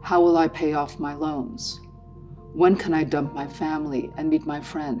 How will I pay off my loans? When can I dump my family and meet my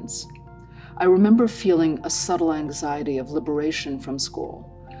friends? I remember feeling a subtle anxiety of liberation from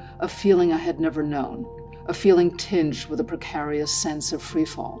school, a feeling I had never known, a feeling tinged with a precarious sense of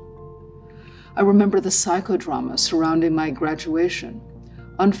freefall. I remember the psychodrama surrounding my graduation,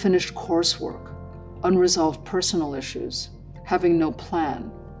 unfinished coursework, unresolved personal issues, having no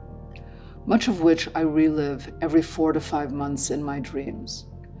plan, much of which I relive every 4 to 5 months in my dreams.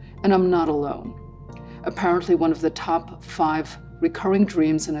 And I'm not alone. Apparently one of the top 5 recurring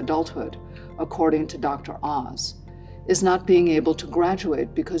dreams in adulthood, according to Dr. Oz, is not being able to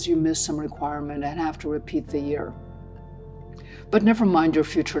graduate because you missed some requirement and have to repeat the year. But never mind your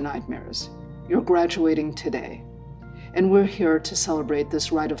future nightmares. You're graduating today, and we're here to celebrate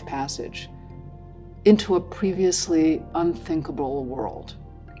this rite of passage into a previously unthinkable world.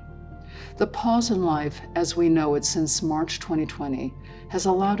 The pause in life, as we know it since March 2020, has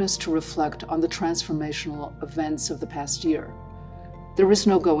allowed us to reflect on the transformational events of the past year. There is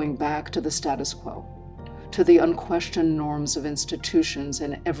no going back to the status quo, to the unquestioned norms of institutions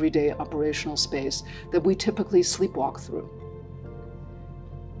and everyday operational space that we typically sleepwalk through.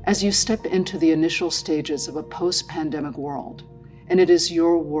 As you step into the initial stages of a post-pandemic world, and it is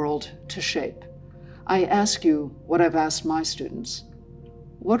your world to shape, I ask you what I've asked my students.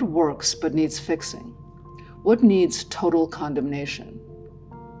 What works but needs fixing? What needs total condemnation?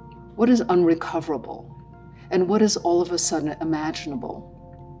 What is unrecoverable? And what is all of a sudden imaginable?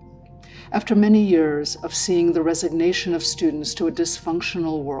 After many years of seeing the resignation of students to a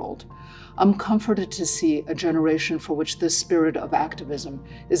dysfunctional world, I'm comforted to see a generation for which this spirit of activism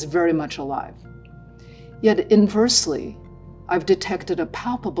is very much alive. Yet inversely, I've detected a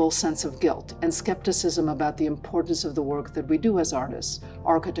palpable sense of guilt and skepticism about the importance of the work that we do as artists,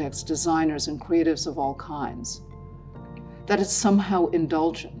 architects, designers, and creatives of all kinds. That it's somehow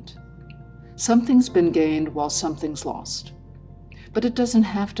indulgent. Something's been gained while something's lost. But it doesn't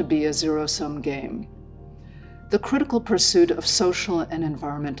have to be a zero-sum game. The critical pursuit of social and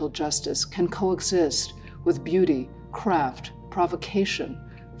environmental justice can coexist with beauty, craft, provocation,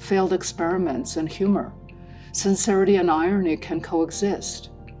 failed experiments, and humor. Sincerity and irony can coexist.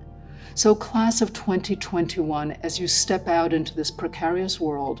 So class of 2021, as you step out into this precarious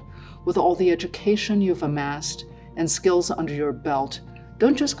world with all the education you've amassed and skills under your belt,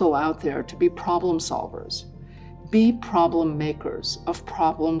 don't just go out there to be problem solvers. Be problem makers of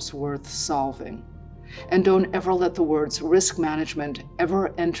problems worth solving. And don't ever let the words risk management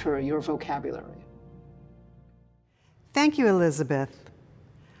ever enter your vocabulary. Thank you, Elizabeth.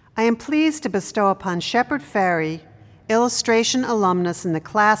 I am pleased to bestow upon Shepard Fairey, illustration alumnus in the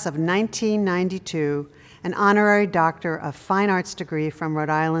class of 1992, an honorary Doctor of Fine Arts degree from Rhode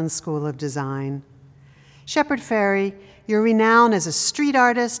Island School of Design. Shepard Fairey, your renown as a street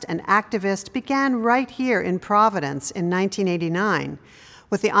artist and activist began right here in Providence in 1989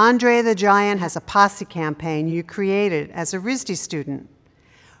 with the Andre the Giant Has a Posse campaign you created as a RISD student,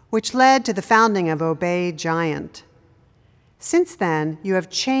 which led to the founding of Obey Giant. Since then, you have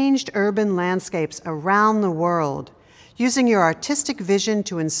changed urban landscapes around the world, using your artistic vision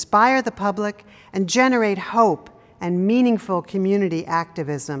to inspire the public and generate hope and meaningful community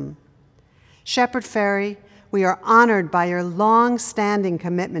activism. Shepard Fairey, we are honored by your long-standing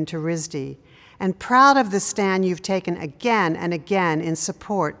commitment to RISD and proud of the stand you've taken again and again in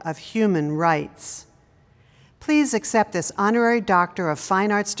support of human rights. Please accept this honorary Doctor of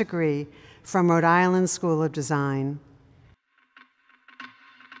Fine Arts degree from Rhode Island School of Design.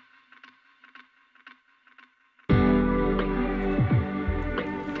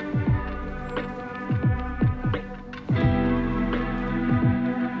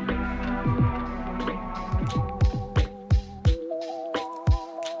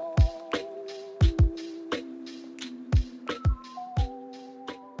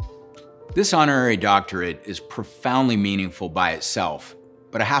 This honorary doctorate is profoundly meaningful by itself,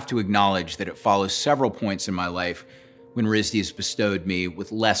 but I have to acknowledge that it follows several points in my life when RISD has bestowed me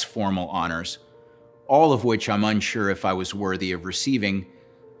with less formal honors, all of which I'm unsure if I was worthy of receiving,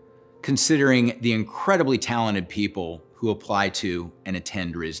 considering the incredibly talented people who apply to and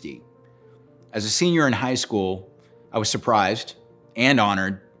attend RISD. As a senior in high school, I was surprised and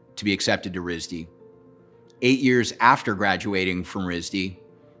honored to be accepted to RISD. 8 years after graduating from RISD,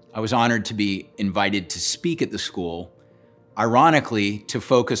 I was honored to be invited to speak at the school, ironically to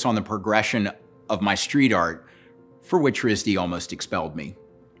focus on the progression of my street art, for which RISD almost expelled me.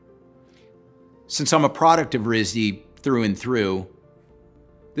 Since I'm a product of RISD through and through,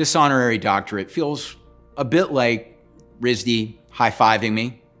 this honorary doctorate feels a bit like RISD high-fiving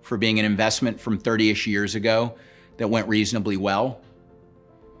me for being an investment from 30-ish years ago that went reasonably well.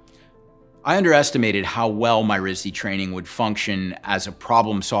 I underestimated how well my RISD training would function as a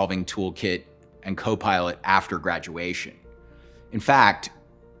problem-solving toolkit and co-pilot after graduation. In fact,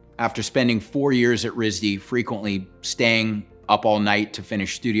 after spending 4 years at RISD, frequently staying up all night to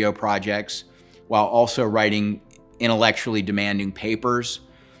finish studio projects, while also writing intellectually demanding papers,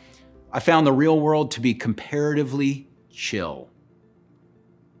 I found the real world to be comparatively chill.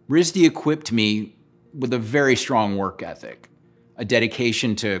 RISD equipped me with a very strong work ethic, a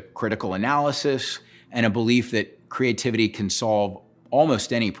dedication to critical analysis, and a belief that creativity can solve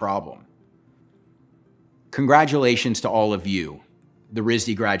almost any problem. Congratulations to all of you, the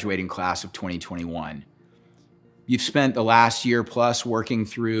RISD graduating class of 2021. You've spent the last year plus working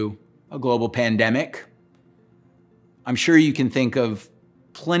through a global pandemic. I'm sure you can think of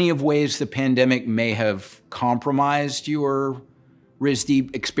plenty of ways the pandemic may have compromised your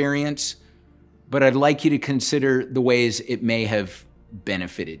RISD experience, but I'd like you to consider the ways it may have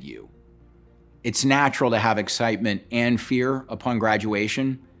benefited you. It's natural to have excitement and fear upon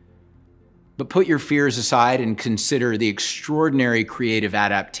graduation, but put your fears aside and consider the extraordinary creative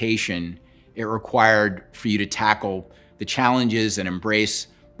adaptation it required for you to tackle the challenges and embrace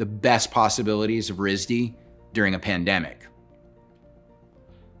the best possibilities of RISD during a pandemic.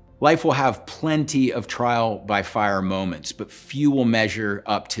 Life will have plenty of trial by fire moments, but few will measure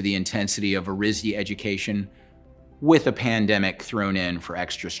up to the intensity of a RISD education with a pandemic thrown in for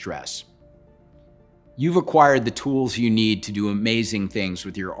extra stress. You've acquired the tools you need to do amazing things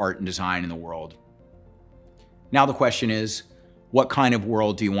with your art and design in the world. Now the question is, what kind of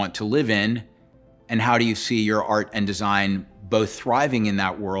world do you want to live in, and how do you see your art and design both thriving in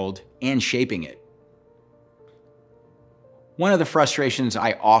that world and shaping it? One of the frustrations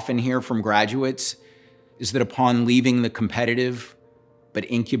I often hear from graduates is that upon leaving the competitive but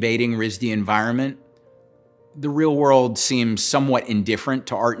incubating RISD environment, the real world seems somewhat indifferent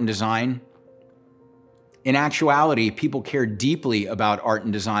to art and design. In actuality, people care deeply about art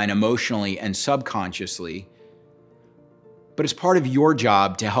and design emotionally and subconsciously, but it's part of your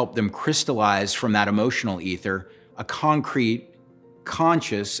job to help them crystallize from that emotional ether a concrete,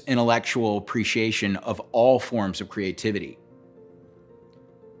 conscious, intellectual appreciation of all forms of creativity.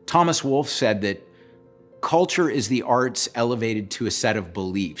 Thomas Wolfe said that culture is the arts elevated to a set of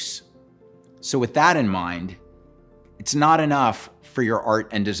beliefs. So with that in mind, it's not enough for your art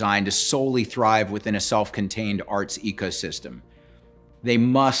and design to solely thrive within a self-contained arts ecosystem. They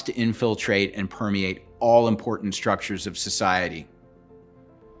must infiltrate and permeate all important structures of society.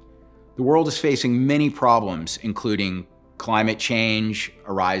 The world is facing many problems, including climate change,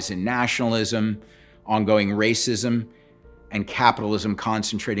 a rise in nationalism, ongoing racism, and capitalism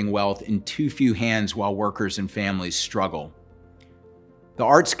concentrating wealth in too few hands while workers and families struggle. The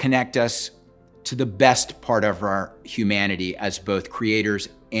arts connect us to the best part of our humanity as both creators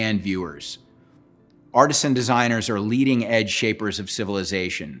and viewers. Artists and designers are leading edge shapers of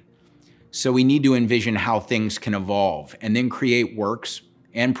civilization. So we need to envision how things can evolve and then create works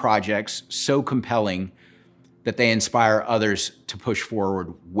and projects so compelling that they inspire others to push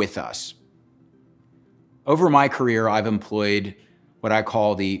forward with us. Over my career, I've employed what I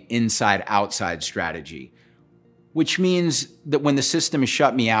call the inside-outside strategy, which means that when the system has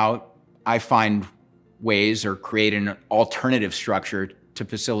shut me out, I find ways or create an alternative structure to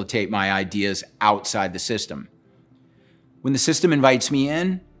facilitate my ideas outside the system. When the system invites me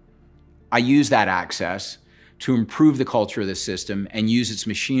in, I use that access to improve the culture of the system and use its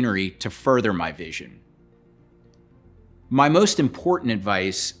machinery to further my vision. My most important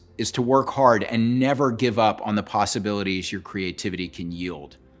advice is to work hard and never give up on the possibilities your creativity can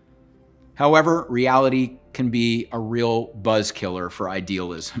yield. However, reality can be a real buzzkiller for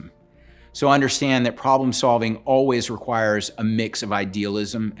idealism. So understand that problem solving always requires a mix of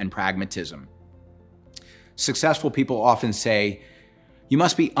idealism and pragmatism. Successful people often say, you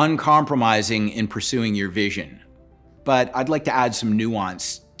must be uncompromising in pursuing your vision. But I'd like to add some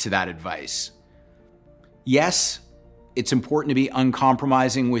nuance to that advice. Yes, it's important to be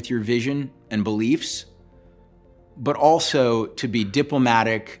uncompromising with your vision and beliefs, but also to be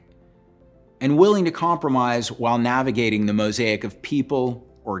diplomatic and willing to compromise while navigating the mosaic of people,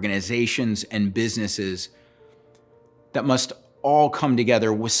 organizations, and businesses that must all come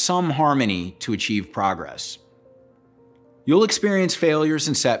together with some harmony to achieve progress. You'll experience failures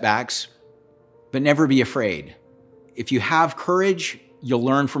and setbacks, but never be afraid. If you have courage, you'll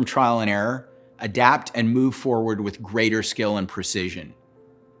learn from trial and error, adapt, and move forward with greater skill and precision.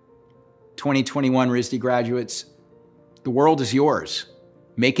 2021 RISD graduates, the world is yours.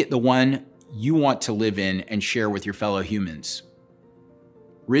 Make it the one you want to live in and share with your fellow humans.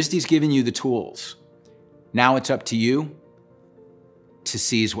 RISD's given you the tools. Now it's up to you to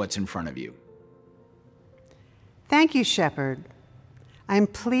seize what's in front of you. Thank you, Shepard. I'm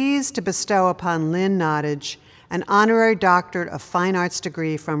pleased to bestow upon Lynn Nottage an honorary doctorate of fine arts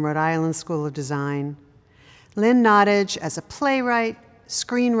degree from Rhode Island School of Design. Lynn Nottage, as a playwright,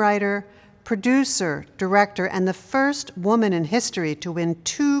 screenwriter, producer, director, and the first woman in history to win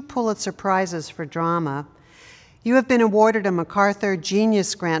 2 Pulitzer Prizes for drama, you have been awarded a MacArthur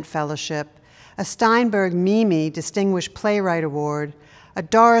Genius Grant Fellowship, a Steinberg Mimi Distinguished Playwright Award, a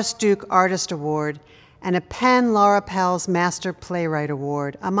Doris Duke Artist Award, and a Penn Laura Pell's Master Playwright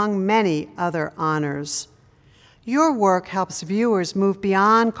Award, among many other honors. Your work helps viewers move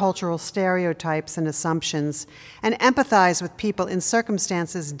beyond cultural stereotypes and assumptions and empathize with people in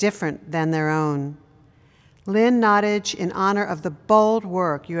circumstances different than their own. Lynn Nottage, in honor of the bold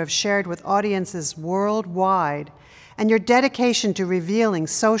work you have shared with audiences worldwide and your dedication to revealing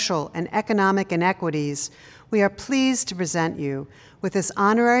social and economic inequities, we are pleased to present you with this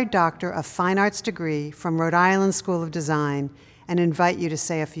honorary Doctor of Fine Arts degree from Rhode Island School of Design and invite you to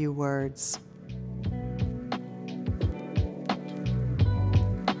say a few words.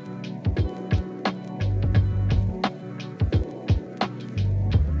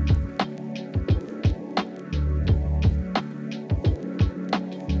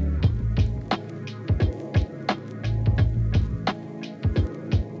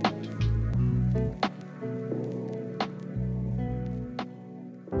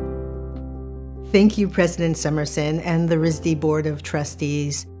 Thank you, President Somerson and the RISD Board of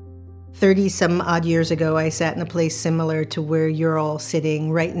Trustees. 30-some-odd years ago, I sat in a place similar to where you're all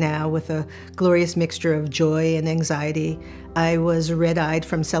sitting right now with a glorious mixture of joy and anxiety. I was red-eyed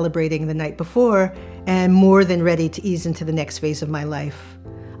from celebrating the night before and more than ready to ease into the next phase of my life.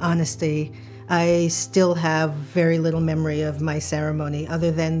 Honestly, I still have very little memory of my ceremony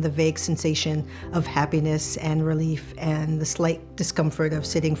other than the vague sensation of happiness and relief and the slight discomfort of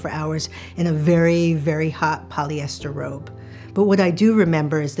sitting for hours in a very, very hot polyester robe. But what I do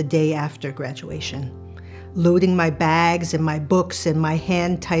remember is the day after graduation. Loading my bags and my books and my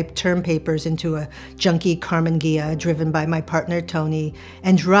hand-typed term papers into a junky Carmen Ghia driven by my partner Tony,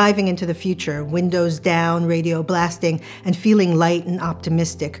 and driving into the future, windows down, radio blasting, and feeling light and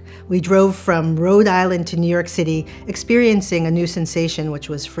optimistic. We drove from Rhode Island to New York City, experiencing a new sensation, which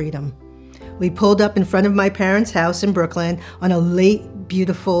was freedom. We pulled up in front of my parents' house in Brooklyn on a late,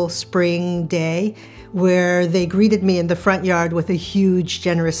 beautiful spring day, where they greeted me in the front yard with a huge,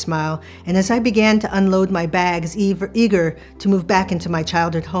 generous smile. And as I began to unload my bags, eager to move back into my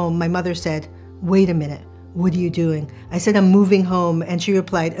childhood home, my mother said, "Wait a minute, what are you doing?" I said, "I'm moving home." And she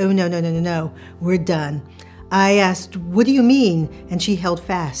replied, "Oh, no, we're done." I asked, "What do you mean?" And she held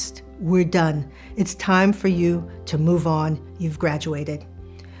fast. "We're done. It's time for you to move on. You've graduated."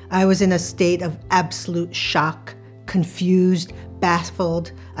 I was in a state of absolute shock, confused,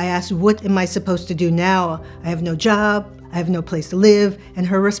 baffled. I asked, "What am I supposed to do now? I have no job, I have no place to live." And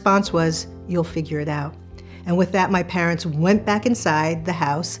her response was, "You'll figure it out." And with that, my parents went back inside the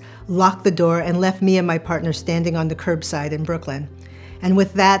house, locked the door, and left me and my partner standing on the curbside in Brooklyn. And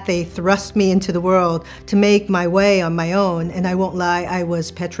with that, they thrust me into the world to make my way on my own, and I won't lie, I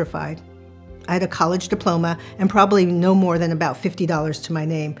was petrified. I had a college diploma and probably no more than about $50 to my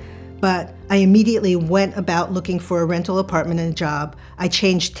name. But I immediately went about looking for a rental apartment and a job. I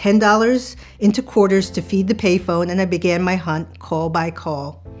changed $10 into quarters to feed the payphone, and I began my hunt call by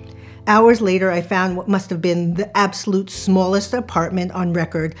call. Hours later, I found what must have been the absolute smallest apartment on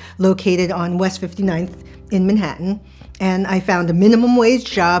record, located on West 59th in Manhattan. And I found a minimum wage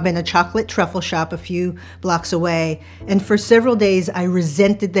job in a chocolate truffle shop a few blocks away. And for several days, I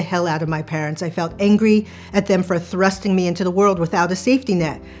resented the hell out of my parents. I felt angry at them for thrusting me into the world without a safety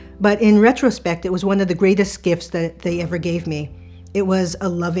net. But in retrospect, it was one of the greatest gifts that they ever gave me. It was a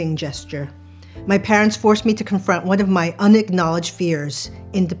loving gesture. My parents forced me to confront one of my unacknowledged fears,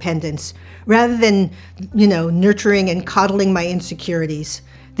 independence, rather than, nurturing and coddling my insecurities.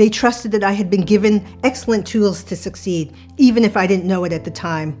 They trusted that I had been given excellent tools to succeed, even if I didn't know it at the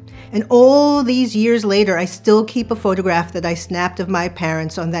time. And all these years later, I still keep a photograph that I snapped of my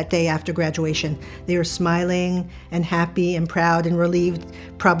parents on that day after graduation. They were smiling and happy and proud and relieved,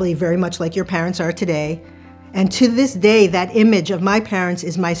 probably very much like your parents are today. And to this day, that image of my parents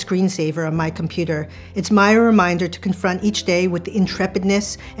is my screensaver on my computer. It's my reminder to confront each day with the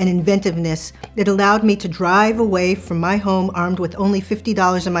intrepidness and inventiveness that allowed me to drive away from my home armed with only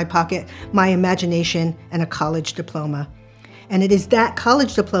 $50 in my pocket, my imagination, and a college diploma. And it is that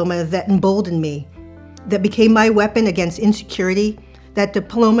college diploma that emboldened me, that became my weapon against insecurity. That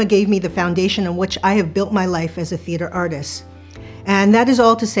diploma gave me the foundation on which I have built my life as a theater artist. And that is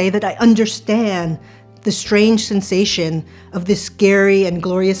all to say that I understand the strange sensation of this scary and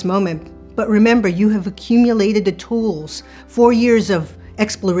glorious moment. But remember, you have accumulated the tools, 4 years of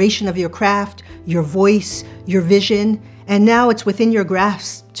exploration of your craft, your voice, your vision, and now it's within your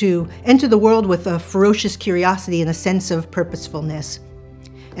grasp to enter the world with a ferocious curiosity and a sense of purposefulness.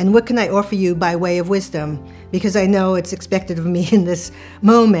 And what can I offer you by way of wisdom? Because I know it's expected of me in this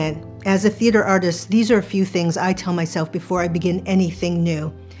moment. As a theater artist, these are a few things I tell myself before I begin anything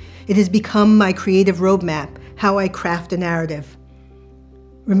new. It has become my creative roadmap, how I craft a narrative.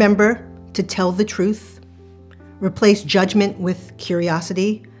 Remember to tell the truth. Replace judgment with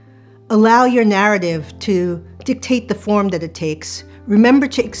curiosity. Allow your narrative to dictate the form that it takes. Remember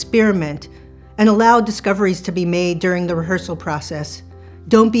to experiment and allow discoveries to be made during the rehearsal process.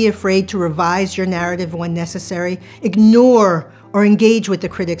 Don't be afraid to revise your narrative when necessary. Ignore or engage with the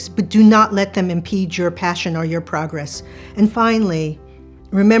critics, but do not let them impede your passion or your progress. And finally,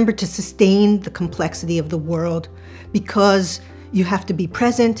 remember to sustain the complexity of the world, because you have to be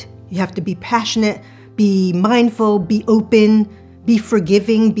present, you have to be passionate, be mindful, be open, be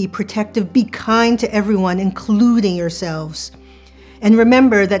forgiving, be protective, be kind to everyone, including yourselves. And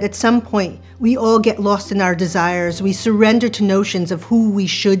remember that at some point, we all get lost in our desires. We surrender to notions of who we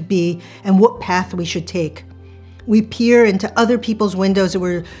should be and what path we should take. We peer into other people's windows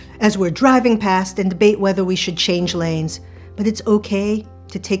as we're driving past and debate whether we should change lanes. But it's okay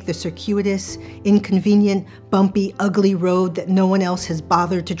to take the circuitous, inconvenient, bumpy, ugly road that no one else has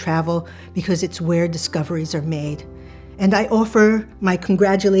bothered to travel, because it's where discoveries are made. And I offer my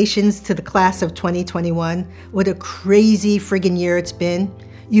congratulations to the class of 2021. What a crazy friggin' year it's been.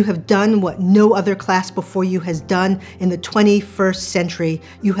 You have done what no other class before you has done in the 21st century.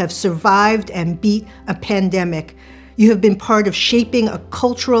 You have survived and beat a pandemic. You have been part of shaping a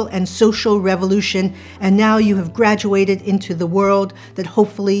cultural and social revolution, and now you have graduated into the world that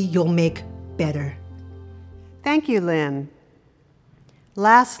hopefully you'll make better. Thank you, Lynn.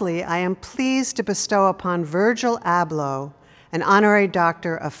 Lastly, I am pleased to bestow upon Virgil Abloh an honorary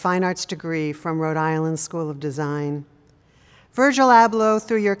Doctor of Fine Arts degree from Rhode Island School of Design. Virgil Abloh,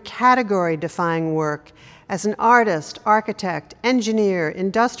 through your category-defying work as an artist, architect, engineer,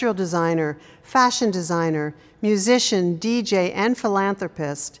 industrial designer, fashion designer, musician, DJ, and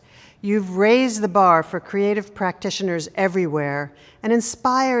philanthropist, you've raised the bar for creative practitioners everywhere and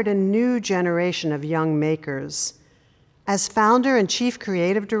inspired a new generation of young makers. As founder and chief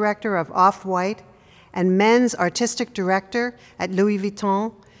creative director of Off-White and men's artistic director at Louis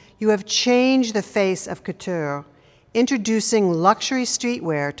Vuitton, you have changed the face of couture, introducing luxury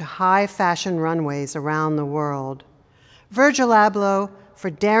streetwear to high fashion runways around the world. Virgil Abloh, for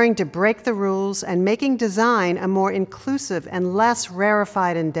daring to break the rules and making design a more inclusive and less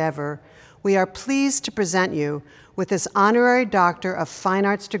rarefied endeavor, we are pleased to present you with this honorary Doctor of Fine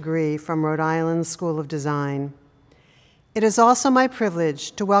Arts degree from Rhode Island School of Design. It is also my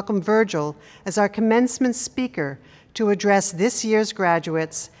privilege to welcome Virgil as our commencement speaker to address this year's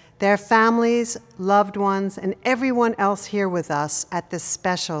graduates, their families, loved ones, and everyone else here with us at this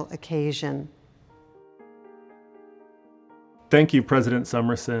special occasion. Thank you, President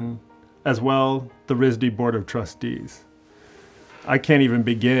Somerson, as well the RISD Board of Trustees. I can't even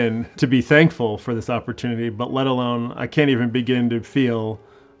begin to be thankful for this opportunity, but let alone I can't even begin to feel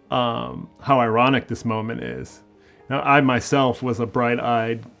how ironic this moment is. Now, I myself was a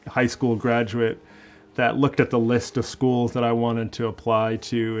bright-eyed high school graduate that looked at the list of schools that I wanted to apply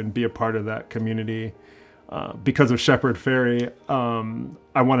to and be a part of that community. Because of Shepard Fairey,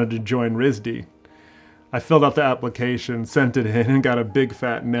 I wanted to join RISD. I filled out the application, sent it in, and got a big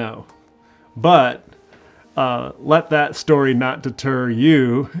fat no. But let that story not deter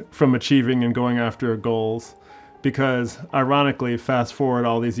you from achieving and going after your goals, because ironically, fast forward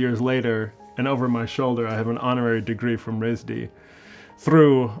all these years later, and over my shoulder, I have an honorary degree from RISD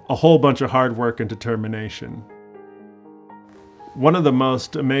through a whole bunch of hard work and determination. One of the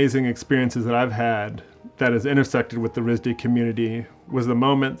most amazing experiences that I've had that has intersected with the RISD community was the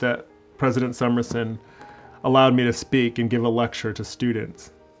moment that President Somerson allowed me to speak and give a lecture to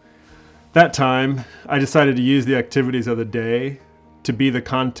students. That time, I decided to use the activities of the day to be the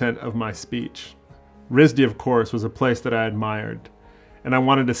content of my speech. RISD, of course, was a place that I admired, and I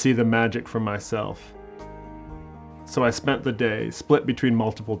wanted to see the magic for myself. So I spent the day split between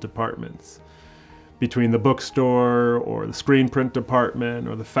multiple departments, between the bookstore or the screen print department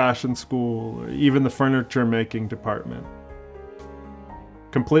or the fashion school or even the furniture making department.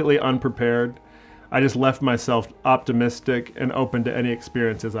 Completely unprepared, I just left myself optimistic and open to any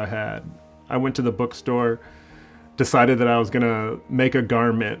experiences I had. I went to the bookstore, decided that I was going to make a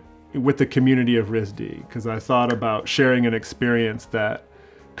garment with the community of RISD because I thought about sharing an experience that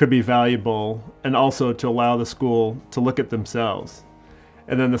could be valuable and also to allow the school to look at themselves.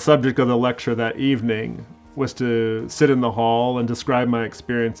 And then the subject of the lecture that evening was to sit in the hall and describe my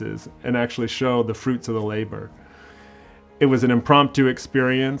experiences and actually show the fruits of the labor. It was an impromptu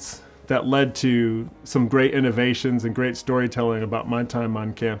experience that led to some great innovations and great storytelling about my time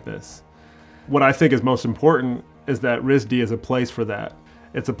on campus. What I think is most important is that RISD is a place for that.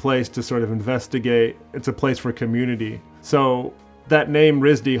 It's a place to sort of investigate. It's a place for community. So that name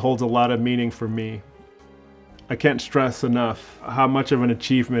RISD holds a lot of meaning for me. I can't stress enough how much of an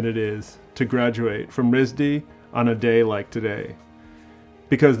achievement it is to graduate from RISD on a day like today,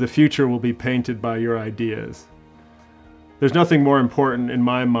 because the future will be painted by your ideas. There's nothing more important in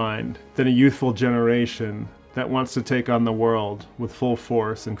my mind than a youthful generation that wants to take on the world with full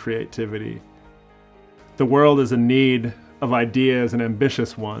force and creativity. The world is in need of ideas and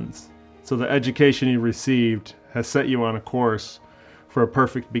ambitious ones, so the education you received has set you on a course for a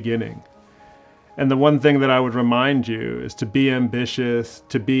perfect beginning. And the one thing that I would remind you is to be ambitious,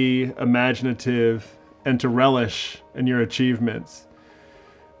 to be imaginative, and to relish in your achievements,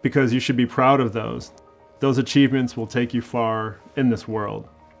 because you should be proud of those. Those achievements will take you far in this world.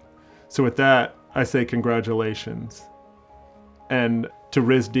 So with that, I say congratulations. And to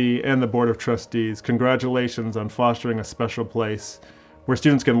RISD and the Board of Trustees, congratulations on fostering a special place where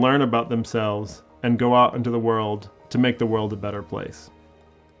students can learn about themselves and go out into the world to make the world a better place.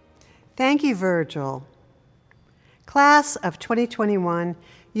 Thank you, Virgil. Class of 2021,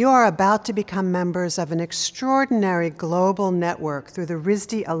 you are about to become members of an extraordinary global network through the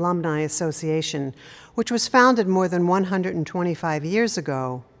RISD Alumni Association, which was founded more than 125 years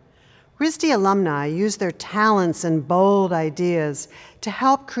ago. RISD alumni use their talents and bold ideas to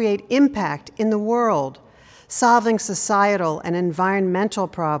help create impact in the world, solving societal and environmental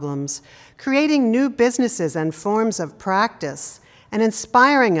problems, creating new businesses and forms of practice, and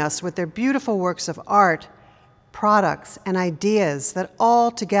inspiring us with their beautiful works of art, products, and ideas that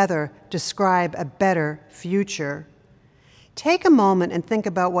all together describe a better future. Take a moment and think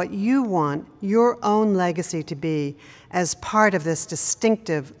about what you want your own legacy to be as part of this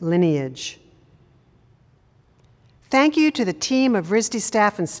distinctive lineage. Thank you to the team of RISD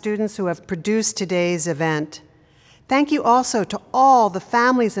staff and students who have produced today's event. Thank you also to all the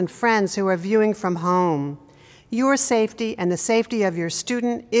families and friends who are viewing from home. Your safety and the safety of your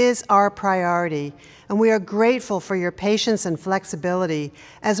student is our priority, and we are grateful for your patience and flexibility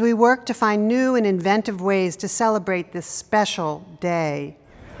as we work to find new and inventive ways to celebrate this special day.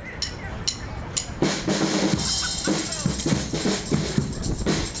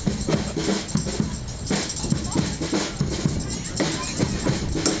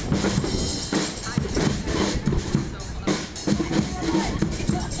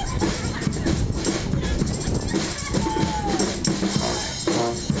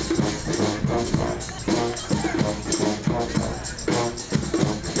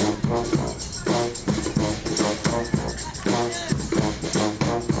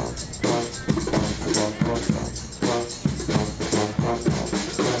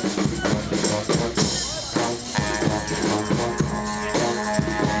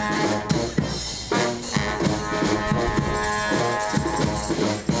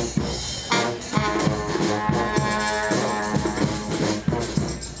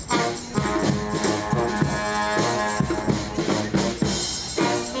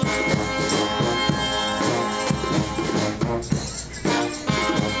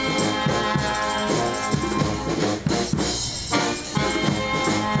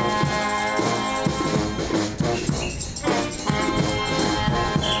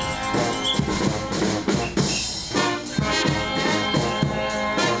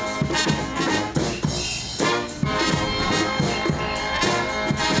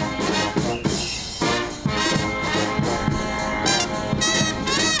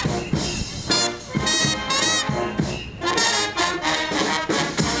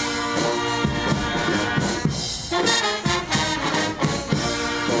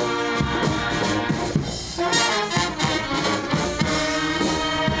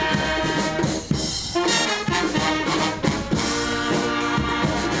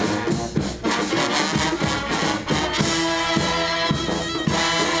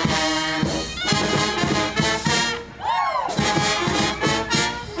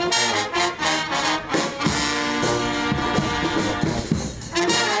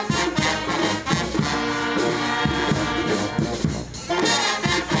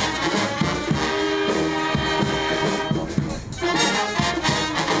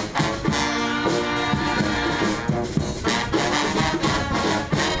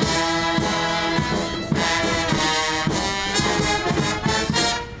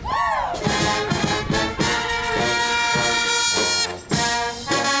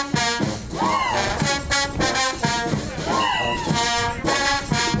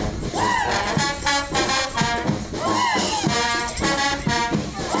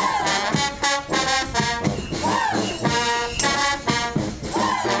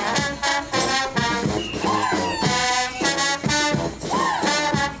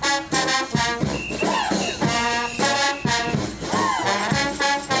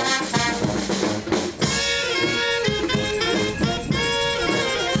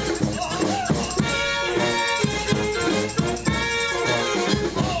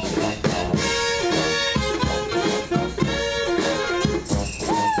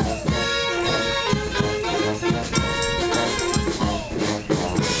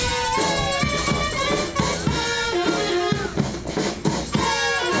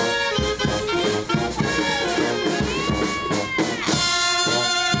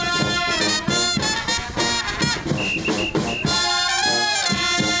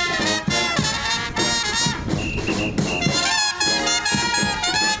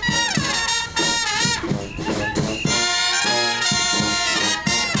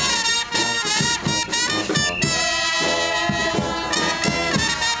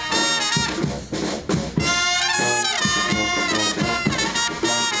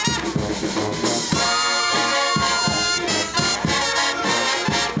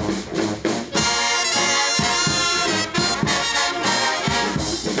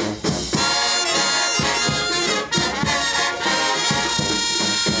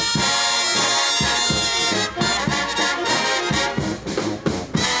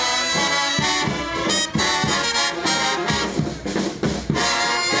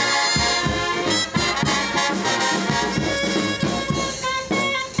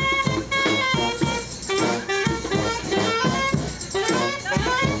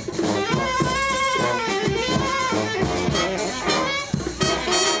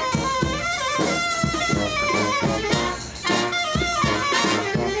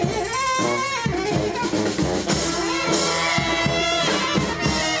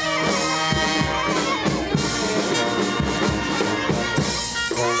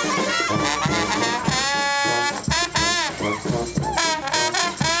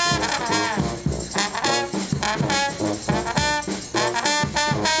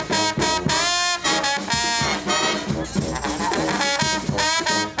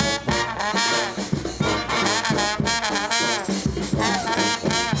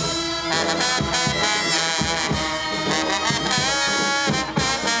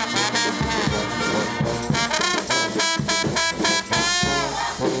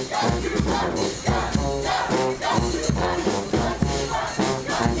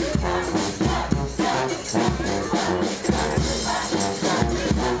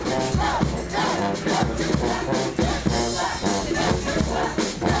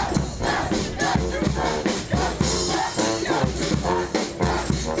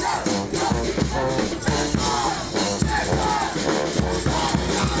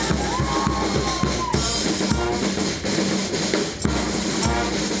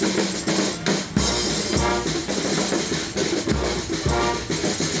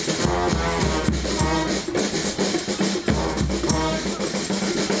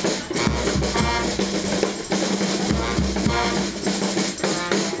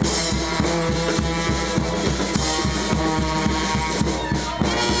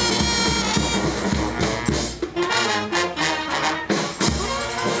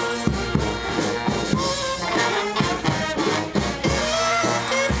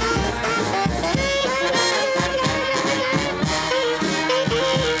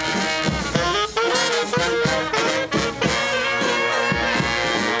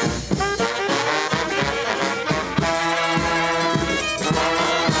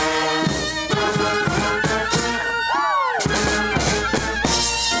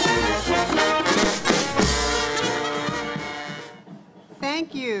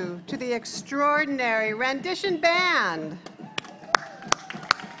 the extraordinary rendition band.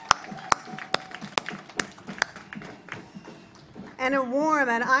 And a warm,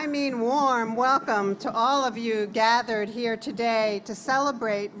 and I mean warm, welcome to all of you gathered here today to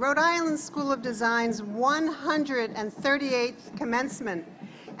celebrate Rhode Island School of Design's 138th commencement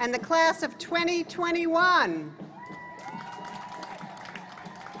and the class of 2021.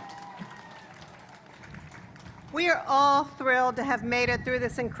 We are all thrilled to have made it through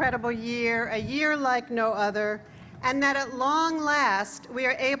this incredible year, a year like no other, and that at long last we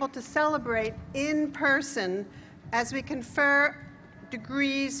are able to celebrate in person as we confer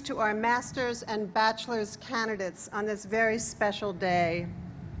degrees to our master's and bachelor's candidates on this very special day.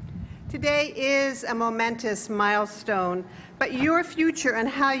 Today is a momentous milestone, but your future and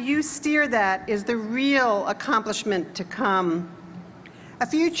how you steer that is the real accomplishment to come. A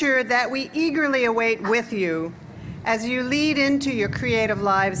future that we eagerly await with you as you lead into your creative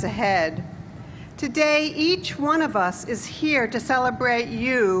lives ahead. Today, each one of us is here to celebrate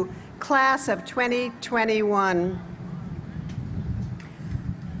you, class of 2021.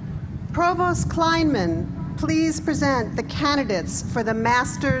 Provost Kleinman, please present the candidates for the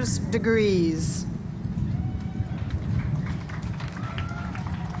master's degrees.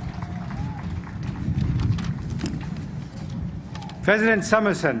 President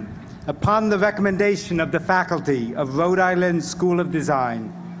Somerson, upon the recommendation of the faculty of Rhode Island School of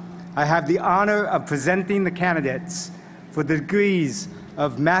Design, I have the honor of presenting the candidates for the degrees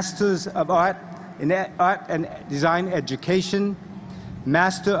of Masters of Art in Art and Design Education,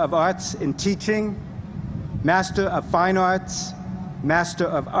 Master of Arts in Teaching, Master of Fine Arts, Master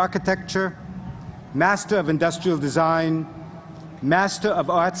of Architecture, Master of Industrial Design, Master of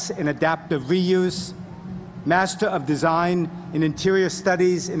Arts in Adaptive Reuse, Master of Design in Interior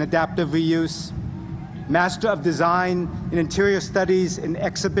Studies in Adaptive Reuse, Master of Design in Interior Studies in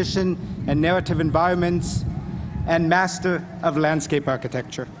Exhibition and Narrative Environments, and Master of Landscape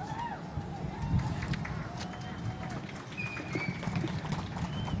Architecture.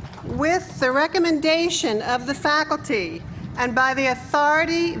 With the recommendation of the faculty and by the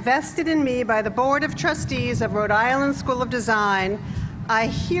authority vested in me by the Board of Trustees of Rhode Island School of Design, I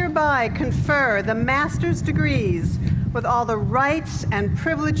hereby confer the master's degrees with all the rights and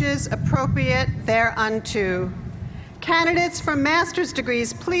privileges appropriate thereunto. Candidates for master's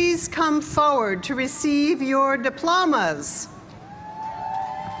degrees, please come forward to receive your diplomas.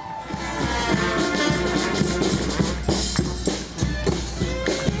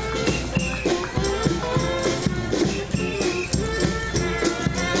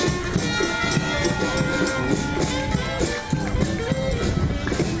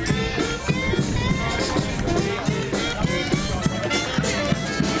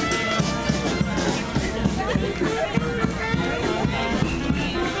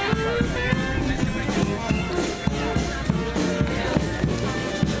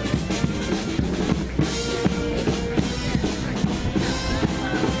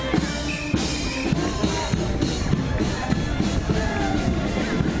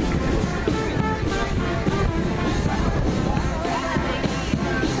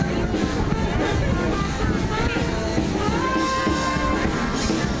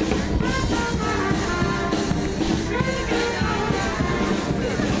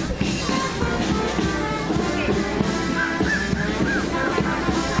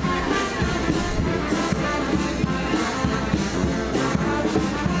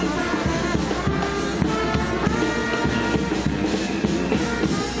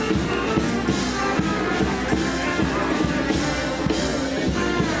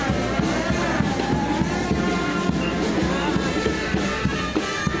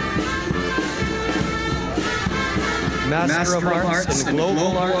 Master of Arts in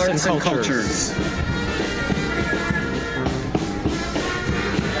Global Arts and Cultures.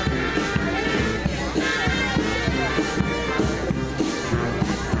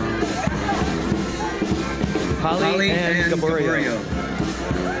 Holly and Gaborio.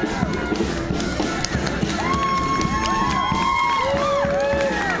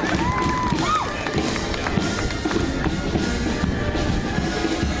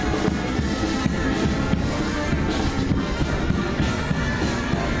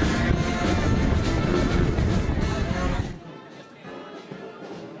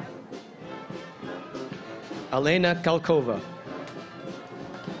 Elena Kalkova.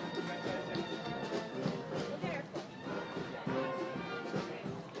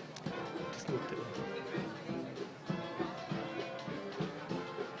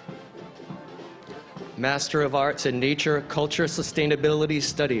 Master of Arts in Nature, Culture, Sustainability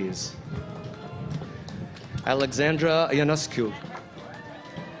Studies. Alexandra Ionescu.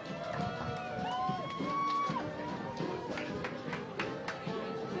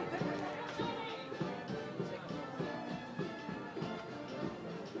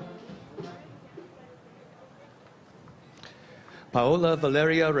 Paola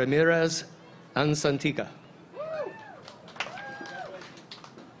Valeria Ramirez Ansantica.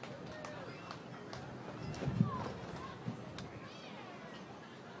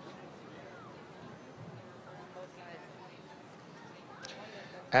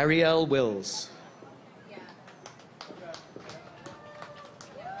 Ariel Wills.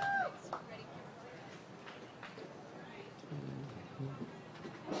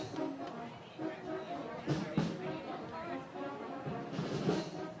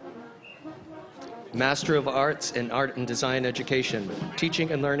 Master of Arts in Art and Design Education,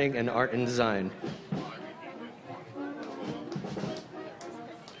 Teaching and Learning in Art and Design.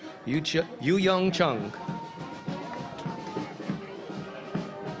 Yu Young Chung.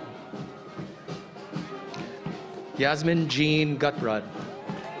 Yasmin Jean Gutrud.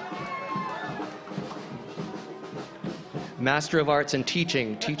 Master of Arts in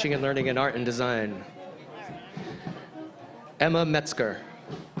Teaching, Teaching and Learning in Art and Design. Emma Metzger.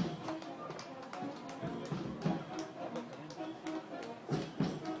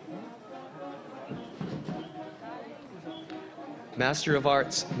 Master of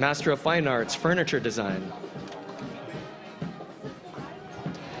Arts, Master of Fine Arts, Furniture Design.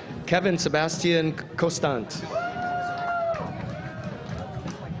 Kevin Sebastian Costant.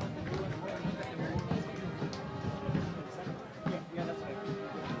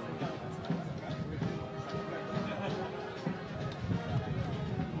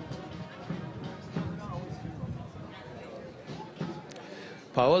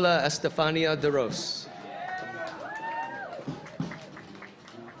 Paola Estefania de Ros.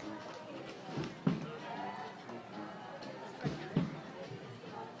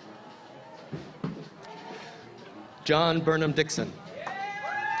 John Burnham Dixon.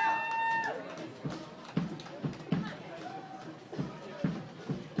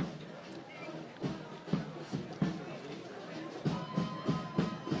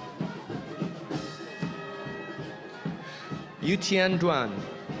 Yu Tian Duan.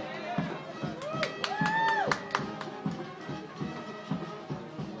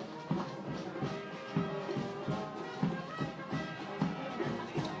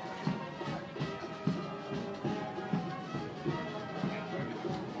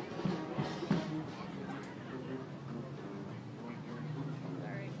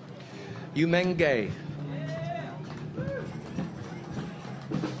 Yu Meng Gay.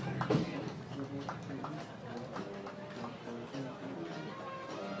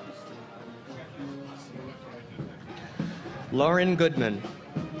 Lauren Goodman.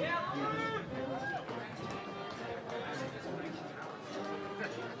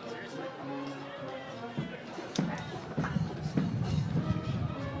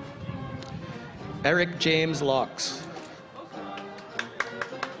 Eric James Locks.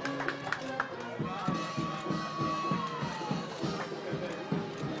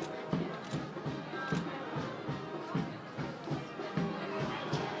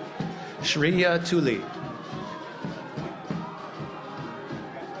 Shreya Tuli.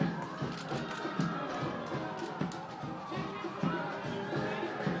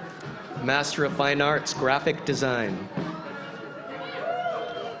 Master of Fine Arts, Graphic Design.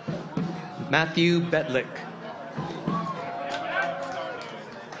 Matthew Betlick.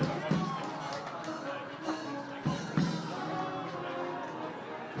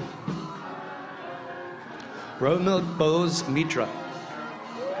 Romil Bose Mitra.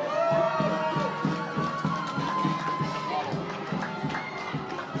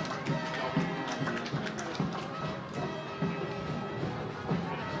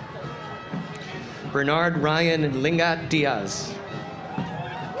 Bernard Ryan Lingat Diaz.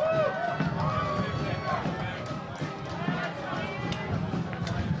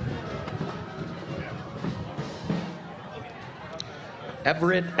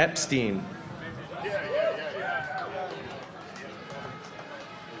 Everett Epstein.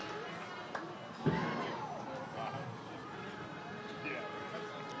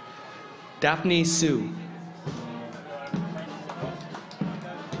 Daphne Sue.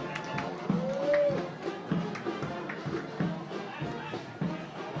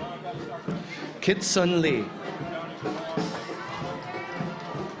 Kit Sun Lee.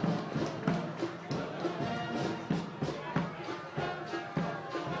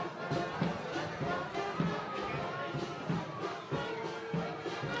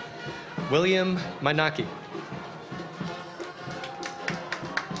 William Manaki.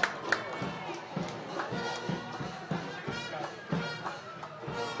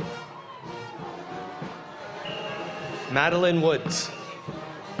 Madeline Woods.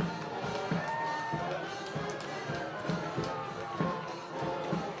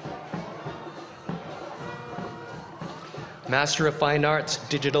 Master of Fine Arts,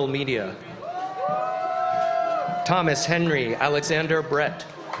 Digital Media. Thomas Henry Alexander Brett.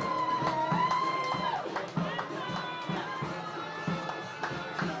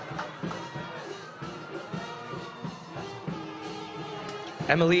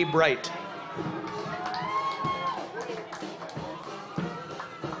 Emily Bright.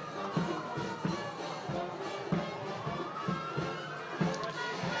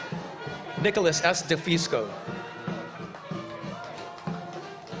 Nicholas S. DeFisco.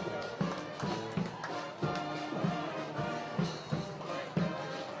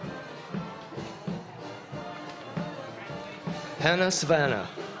 Hannah Savannah.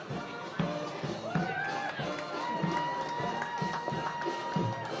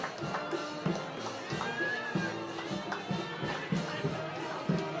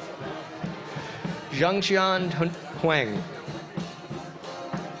 Zhangxian Huang.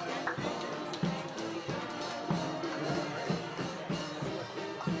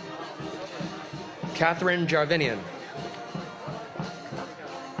 Catherine Jarvinian.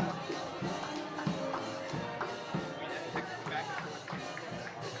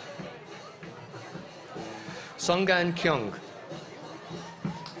 Sunggan Kyung.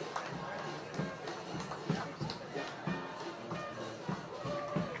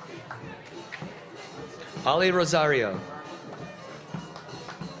 Ali Rosario.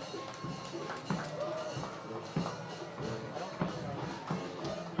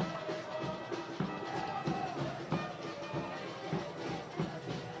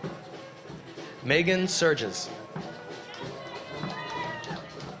 Megan Surges.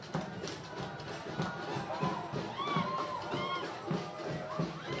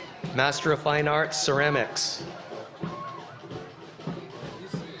 Master of Fine Arts, Ceramics.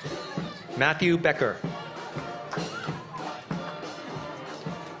 Matthew Becker.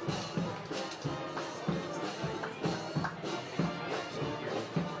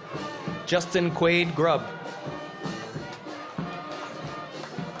 Justin Quaid Grubb.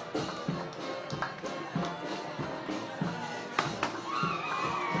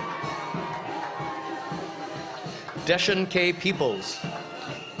 Deshaun K. Peoples.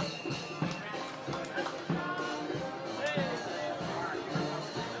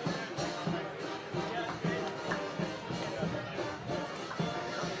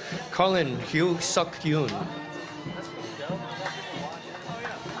 Colin Hugh Suk Yoon.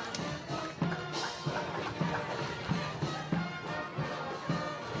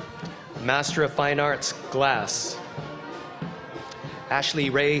 Master of Fine Arts, Glass.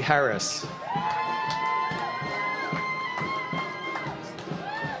 Ashley Ray Harris.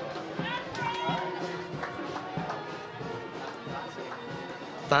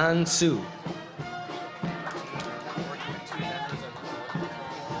 Fan Su.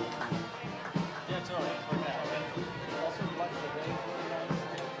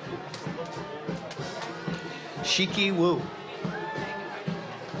 Shiki Wu.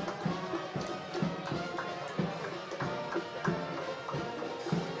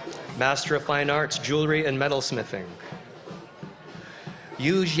 Master of Fine Arts, Jewelry and Metalsmithing.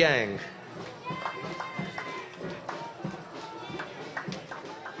 Yu Jiang.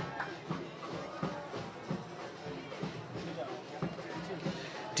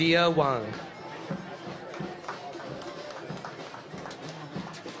 Dia Wang.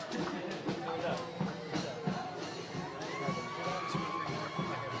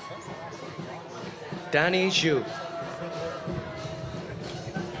 Danny Zhu.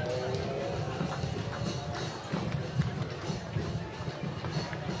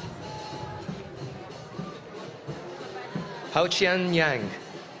 Haoqian Yang.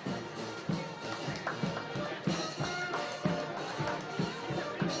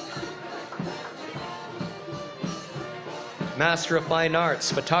 Master of Fine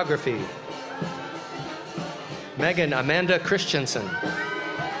Arts, Photography. Megan Amanda Christensen.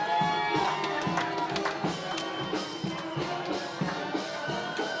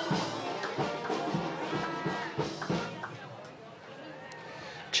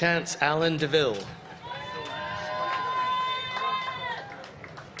 Chance Allen DeVille.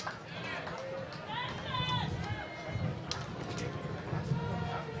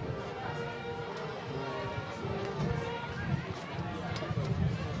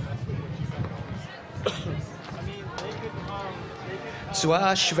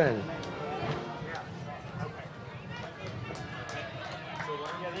 Sua Shven.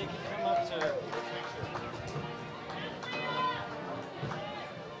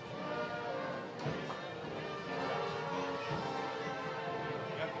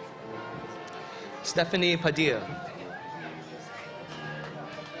 Stephanie Padilla.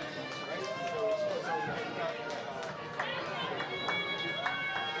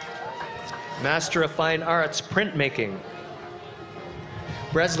 Master of Fine Arts, Printmaking,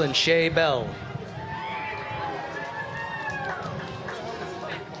 Breslin Shea Bell.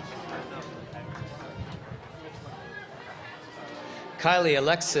 Kylie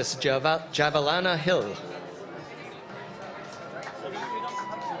Alexis Javelana Hill.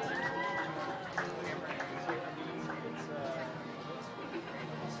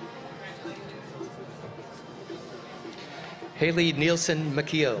 Haley Nielsen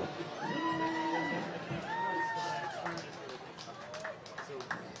McKeel.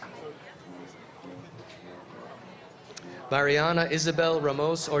 Mariana Isabel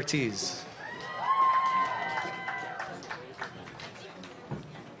Ramos Ortiz.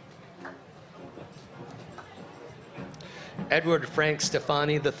 Edward Frank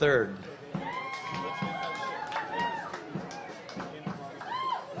Stefani III.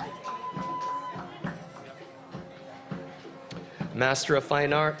 Master of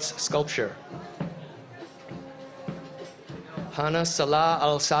Fine Arts, Sculpture. Hana Salah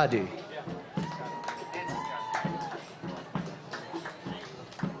Al-Sadi.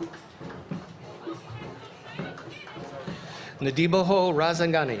 Nadiboho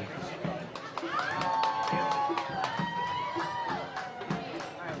Razangani.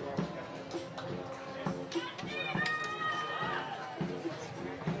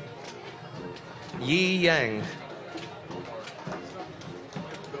 Yi Yang.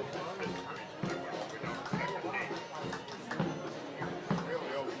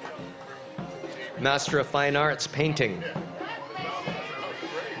 Master of Fine Arts, Painting.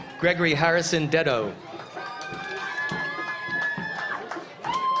 Gregory Harrison Dedo.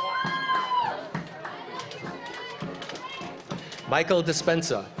 Michael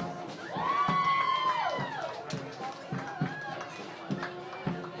Dispenza.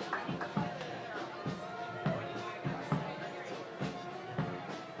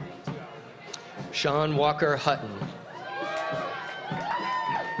 Sean Walker Hutton.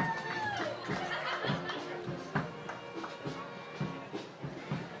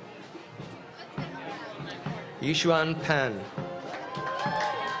 Yishuan Pan.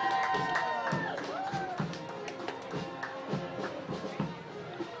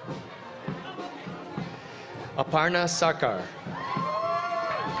 Aparna Sarkar.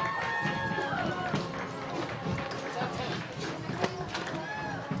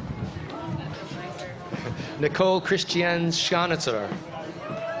 Nicole Christiane Schanitzer.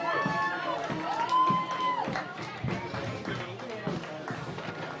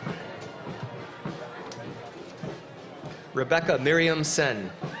 Rebecca Miriam Sen.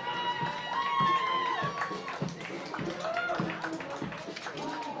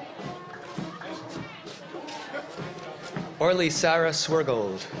 Orly Sarah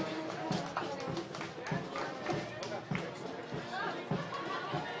Swergold.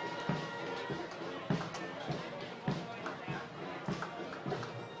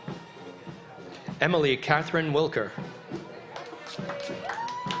 Emily Catherine Wilker.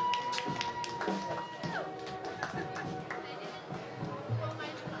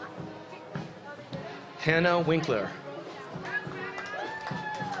 Hannah Winkler.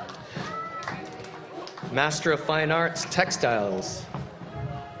 Master of Fine Arts, Textiles.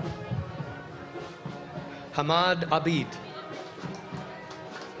 Hamad Abid.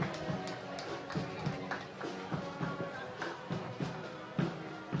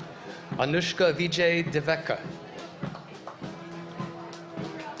 Anushka Vijay Deveka.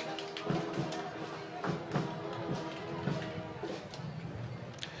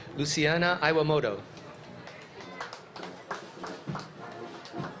 Luciana Iwamoto.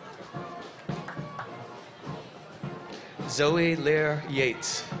 Zoe Lear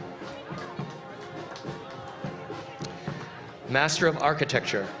Yates. Master of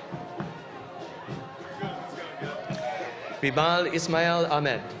Architecture. Bimal Ismail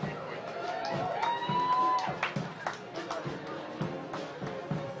Ahmed.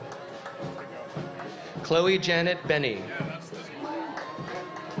 Chloe Janet Benny.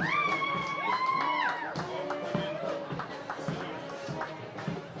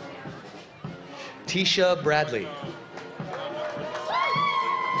 Tisha Bradley.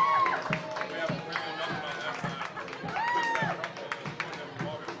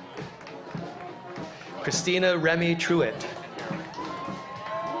 Christina Remy Truitt.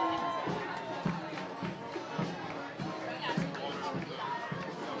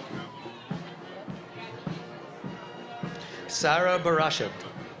 Sarah Barashad.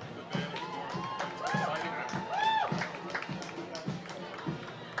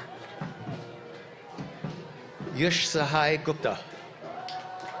 Yush Sahai Gupta.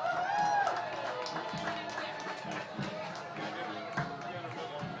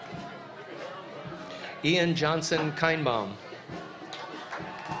 Ian Johnson Kinebaum.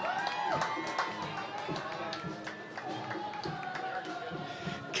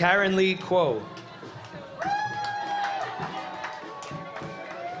 Karen Lee Kuo.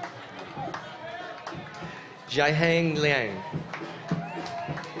 Jiahang Liang.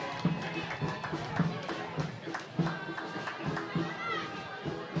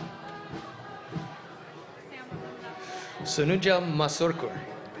 Sunuja Masurkur.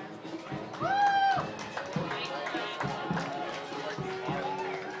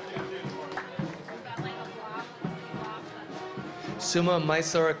 Suma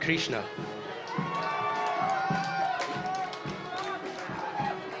Mysore Krishna.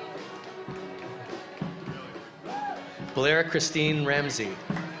 Blair Christine Ramsey.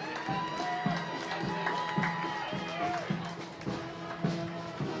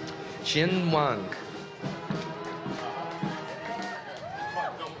 Jin Wang.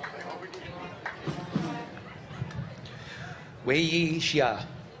 Wei Yi Xia.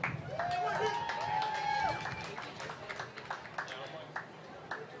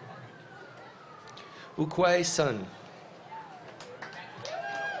 Ukwai Sun.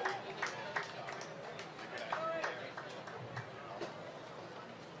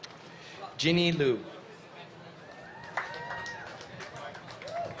 Ginny Liu.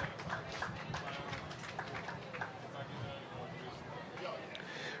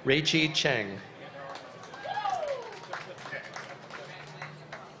 Reichi Cheng.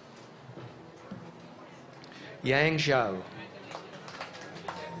 Yang Zhao.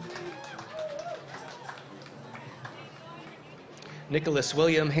 Nicholas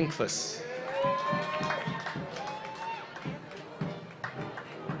William Hinkfuss.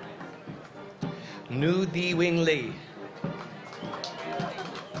 Nu Di Wing Lee.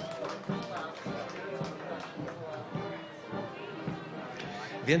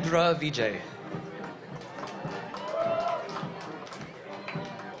 Vindra Vijay.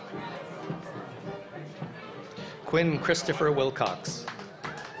 Quinn Christopher Wilcox.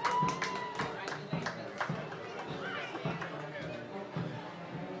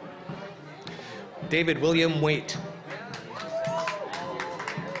 David William Waite.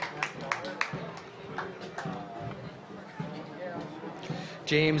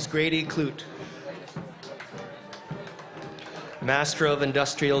 James Grady Clute. Master of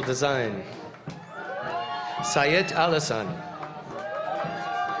Industrial Design. Syed Alasan.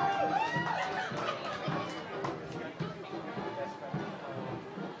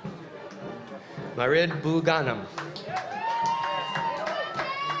 Marid Buganam.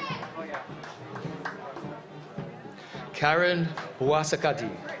 Karen Huasakati.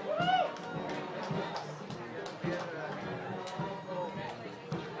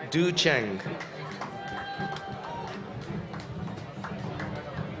 Du Cheng.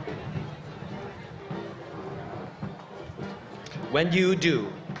 When you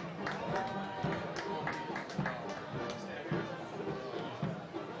do.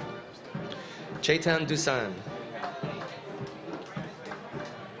 Chetan Dusan.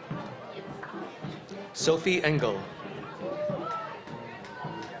 Sophie Engel.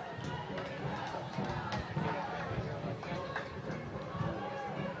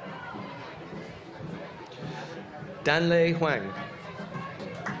 Danlei Huang.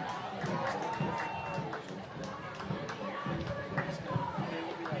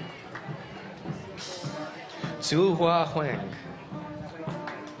 Zuhua Huang.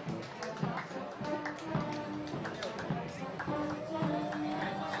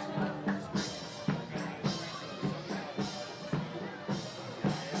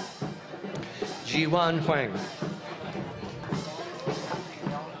 Jiwan Huang.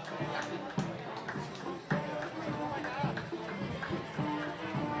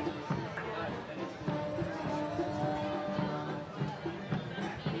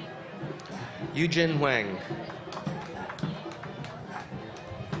 Eugene Wang.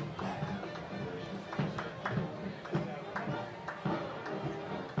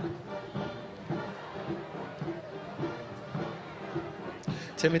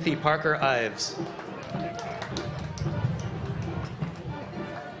 Timothy Parker Ives.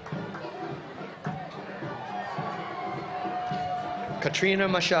 Katrina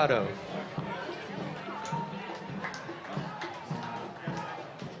Machado.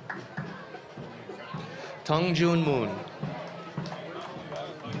 Tong Jun Moon.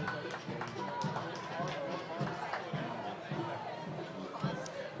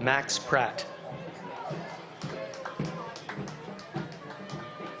 Max Pratt.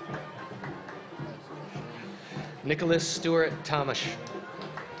 Nicholas Stewart Thomas.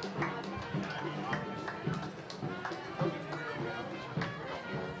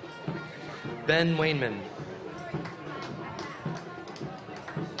 Ben Wainman.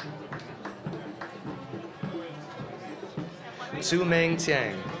 Su Meng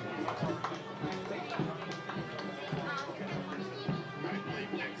Tiang.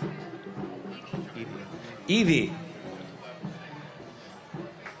 Evie.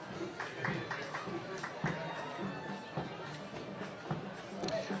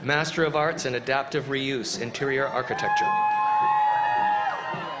 Master of Arts in Adaptive Reuse, Interior Architecture.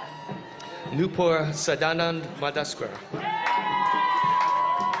 Nupur Sadanand Madaskar.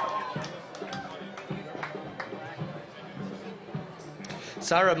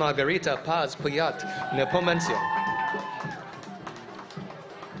 Sara Margarita Paz Puyat, Nepomencia.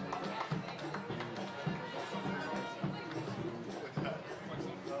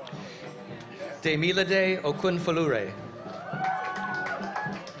 Demilade Okunfalure.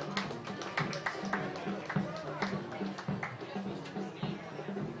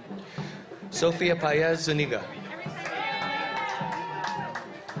 Sofia Paez Zuniga.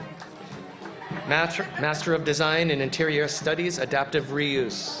 Master of Design in Interior Studies, Adaptive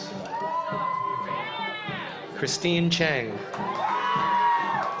Reuse. Christine Chang.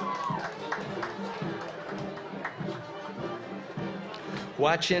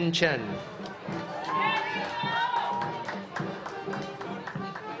 Huachin Chen.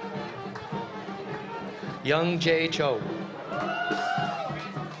 Young Jae Cho.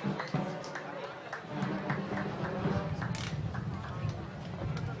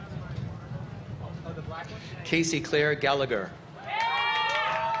 Casey Claire Gallagher.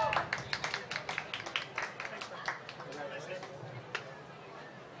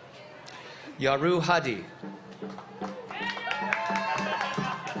 Yaru Hadi.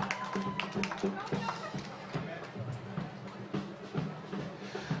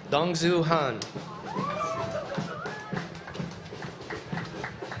 Dongzu Han.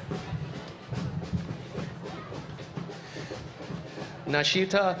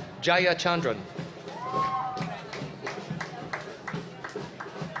 Nashita Jayachandran.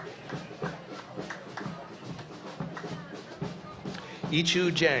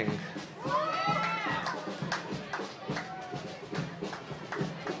 Ichu Zhang.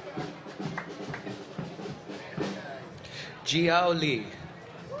 Jiao Li.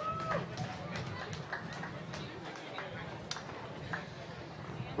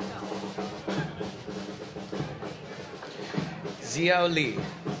 Xiao Li.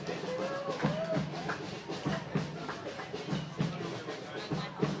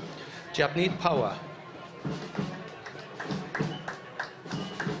 Japneet Pawa.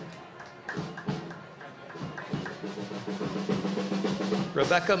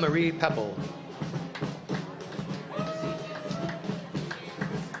 Rebecca Marie Pepple.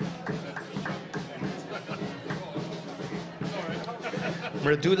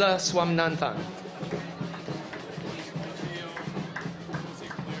 Mridula Swamnanthan.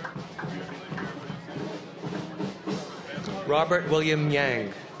 Robert William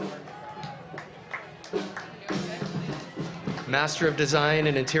Yang. Master of Design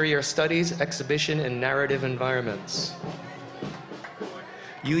in Interior Studies, Exhibition and Narrative Environments.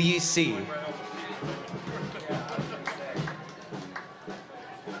 Yu Yi Si.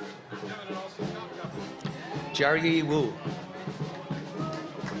 Jiayi Wu.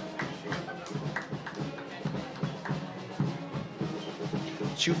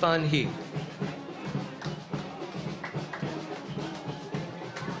 Chufan He.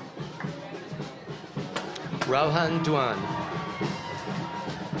 Rauhan Duan.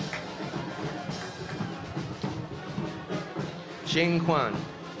 Xing Huan.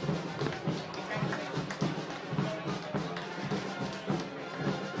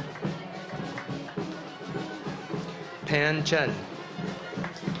 Pan Chen.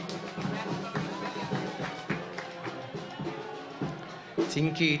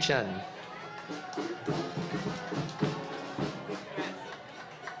 Tinky Chen.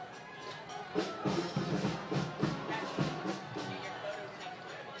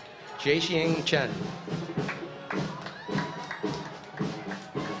 Jiexing Chen.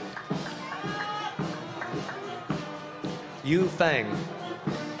 Yu Feng.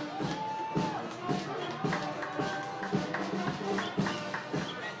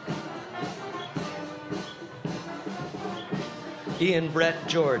 Ian Brett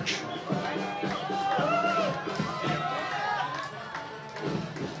George.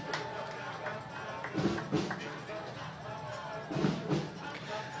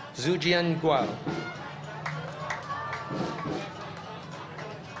 Zhujian Guo.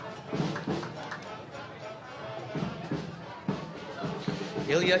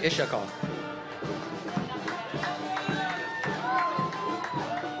 Ilya Ishakov.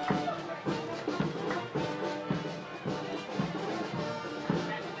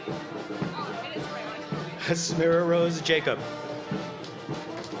 Kasmira Rose Jacob.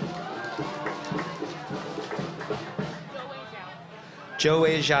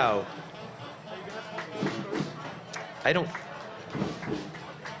 Joey Zhao. I don't.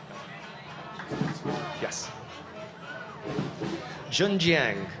 Yes. Jun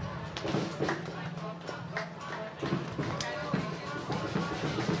Jiang.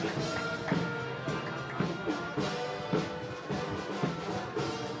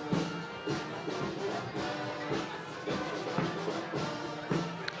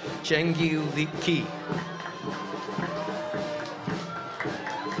 Zhengyu Li Qi.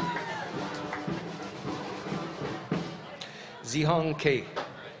 Zihong Ke.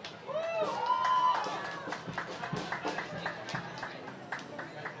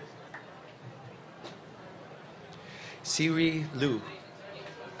 Siri Lu.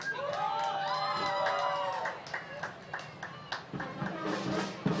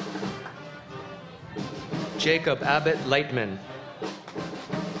 Jacob Abbott Lightman.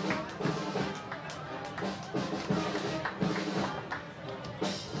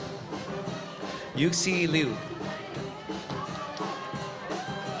 Yuxi Liu.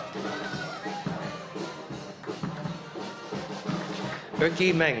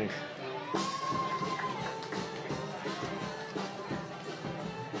 Erki Meng.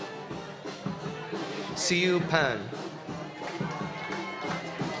 Siu Pan.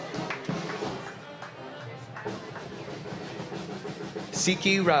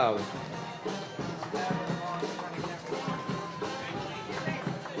 Siki Rao.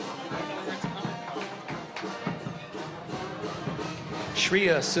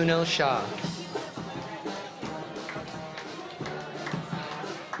 Shriya Sunil Shah.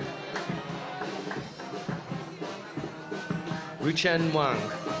 Ruchen Huang.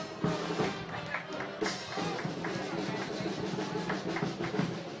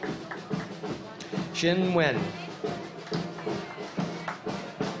 Jin Wen.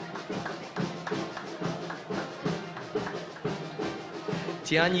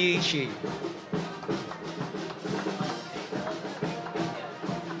 Tianyi Shi.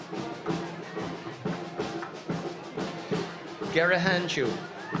 Garahan Chu.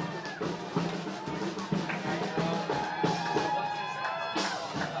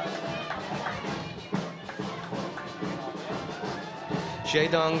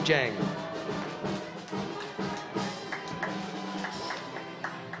 Zhedong Zhang.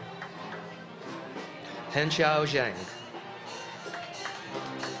 Henxiao Zhang.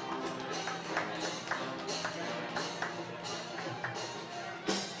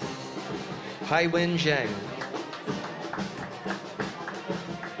 Haiwen Zhang.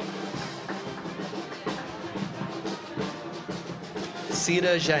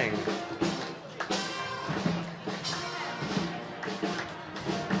 Sita Zhang.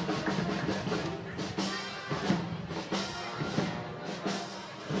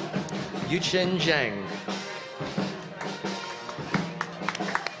 Yuchen Zhang.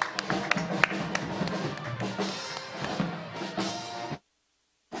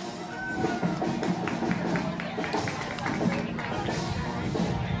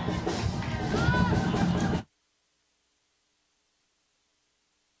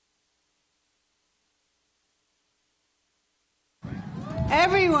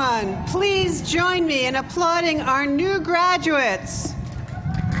 Everyone, please join me in applauding our new graduates.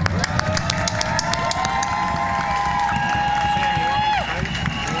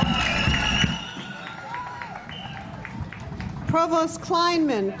 Provost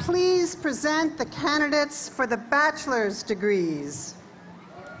Kleinman, please present the candidates for the bachelor's degrees.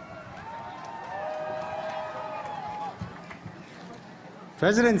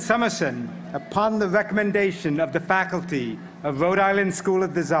 President Somerson, upon the recommendation of the faculty of Rhode Island School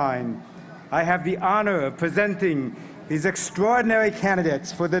of Design, I have the honor of presenting these extraordinary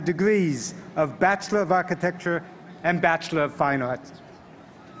candidates for the degrees of Bachelor of Architecture and Bachelor of Fine Arts.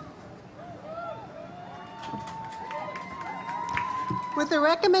 With the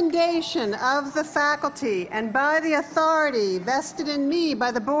recommendation of the faculty and by the authority vested in me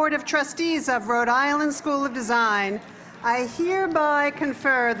by the Board of Trustees of Rhode Island School of Design, I hereby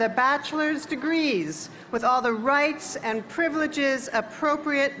confer the bachelor's degrees with all the rights and privileges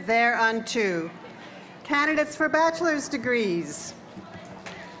appropriate thereunto. Candidates for bachelor's degrees.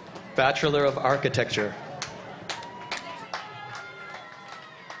 Bachelor of Architecture.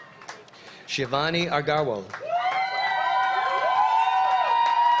 Shivani Agarwal.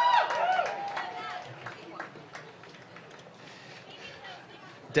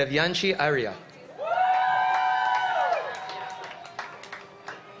 Devyanshi Arya.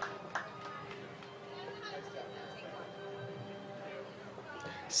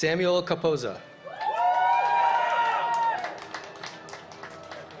 Samuel Capoza.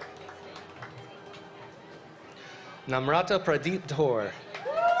 Namrata Pradeep Dhor.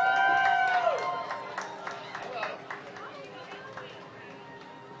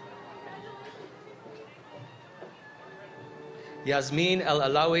 Yasmin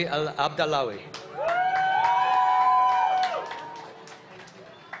Al-Alawi Al-Abdallawi.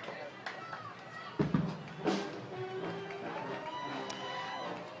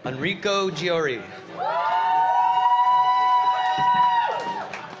 Enrico Giori.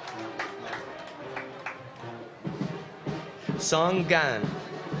 Song Gan.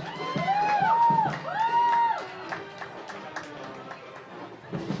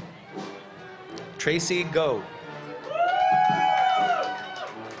 Tracy Go.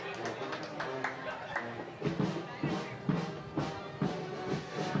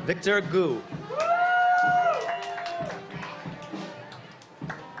 Victor Gu.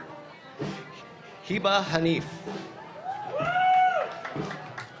 Hiba Hanif.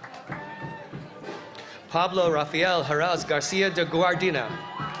 Pablo Rafael Haraz Garcia de Guardina.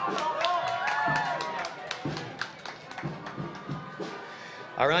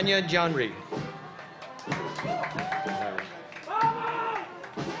 Aranya Janri.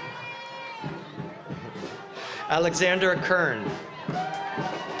 Alexander Kern.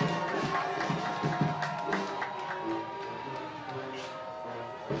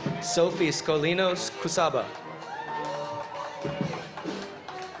 Sophie Scolinos Kusaba.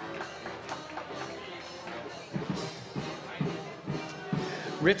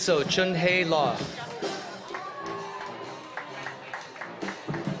 Ritso Chunhei Law.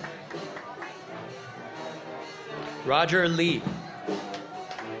 Roger Lee.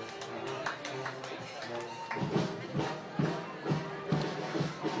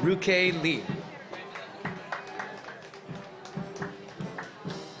 Ruke Lee.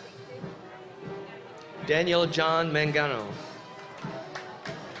 Daniel John Mangano.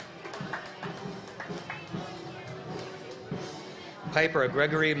 Piper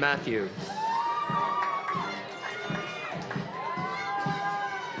Gregory Matthew.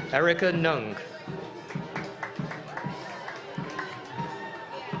 Erica Nung.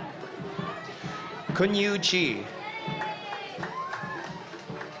 Kunyu Chi.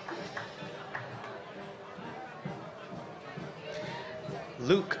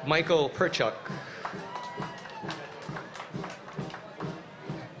 Luke Michael Perchuk.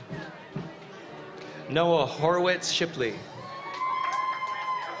 Noah Horowitz Shipley.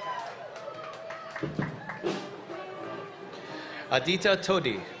 Adita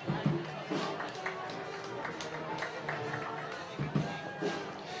Todi.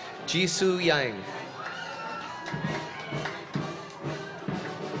 Jisoo Yang.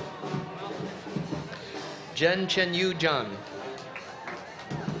 Jen Chen Yu John.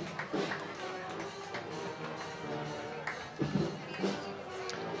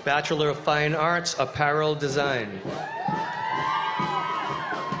 Bachelor of Fine Arts, Apparel Design.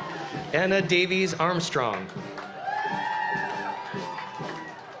 Anna Davies Armstrong.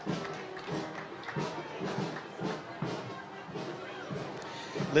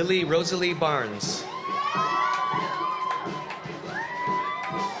 Lily Rosalie Barnes.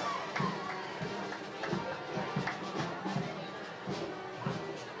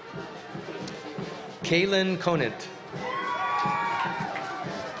 Kaylin Conant.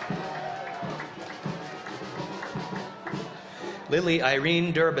 Lily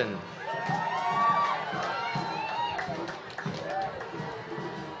Irene Durbin.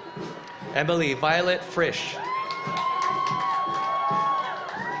 Emily Violet Frisch.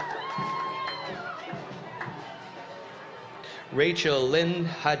 Rachel Lynn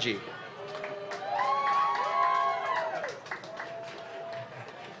Haji.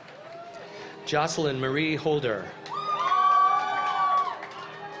 Jocelyn Marie Holder.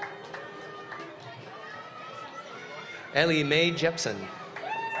 Ellie Mae Jepson.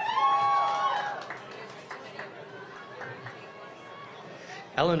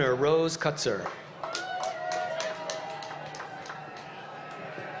 Eleanor Rose Kutzer.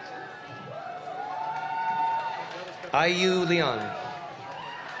 Ayu Leon.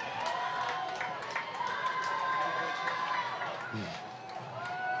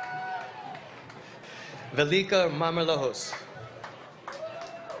 Velika Mamerlojos.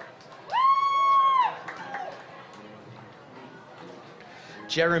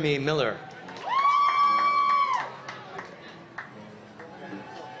 Jeremy Miller.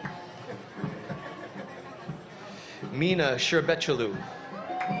 Mina Sherbetchalu.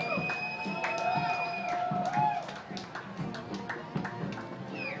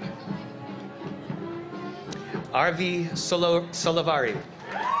 Arvi Solavari.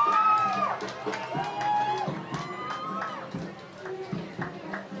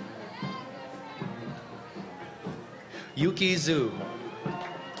 Yuki Zhu.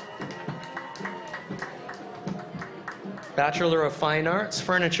 Bachelor of Fine Arts,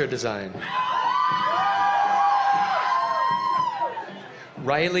 Furniture Design.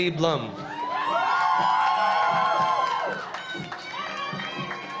 Riley Blum.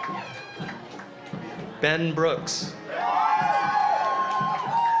 Ben Brooks.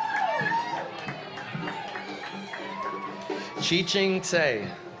 Chi-Ching Tsai.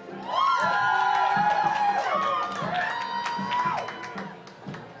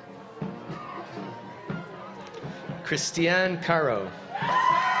 Christiane Caro.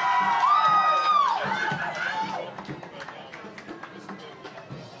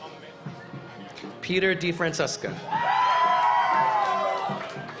 Peter DeFrancesca.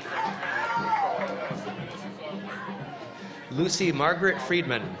 Lucy Margaret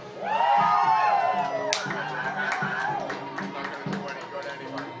Friedman.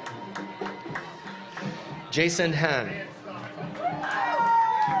 Jason Han.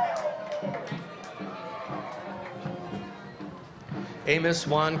 Amos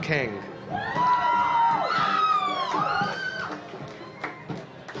Wan Kang.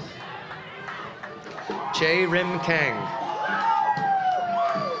 Che Rim Kang.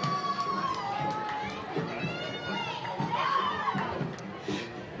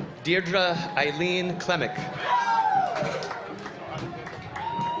 Deirdre Eileen Klemick.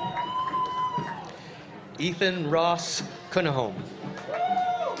 Ethan Ross Cunningham.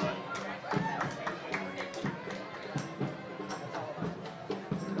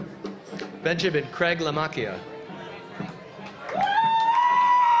 Benjamin Craig Lamacchia.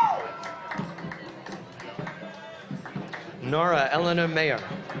 Nora Eleanor Mayer.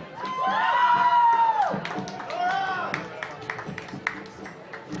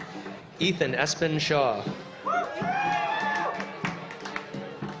 Ethan Espen Shaw.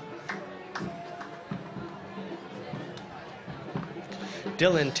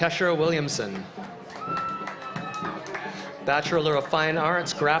 Dylan Tesher Williamson. Bachelor of Fine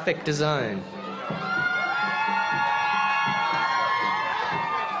Arts, Graphic Design.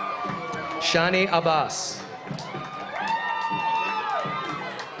 Shani Abbas.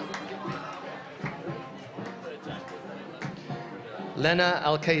 Lena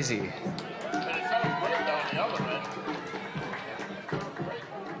Alkazi.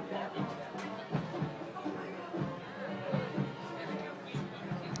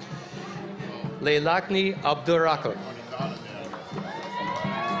 Leilakni Abdurakot.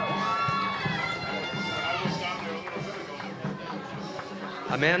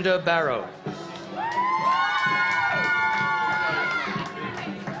 Amanda Barrow.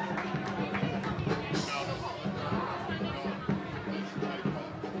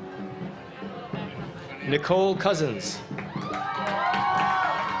 Nicole Cousins.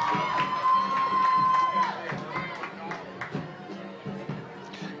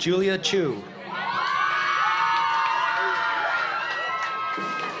 Julia Chu.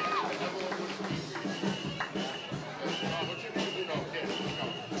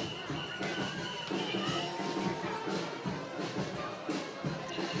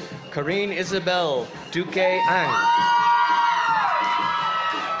 Karine Isabel Duque Ang.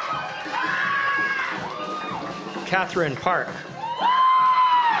 Catherine Park.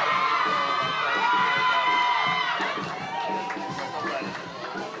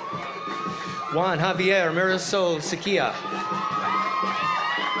 Juan Javier Mirasol Siquia.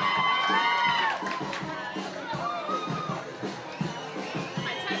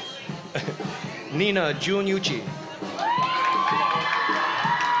 Nina Juniuchi.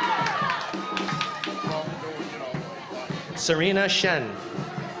 Serena Shen.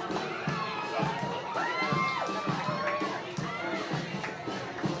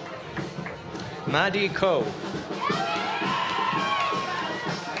 Maddie Ko.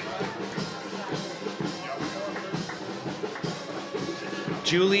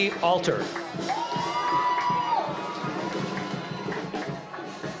 Julie Alter.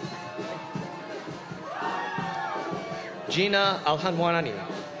 Gina Alhanwanani.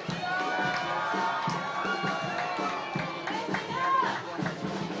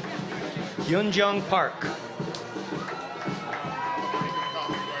 Yunjong Park.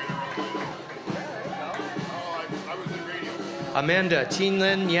 Amanda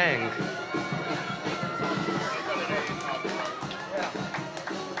Tinlin Yang.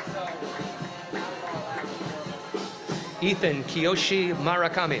 Ethan Kiyoshi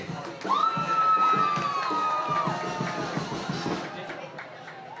Murakami.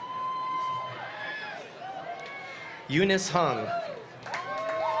 Eunice Hung.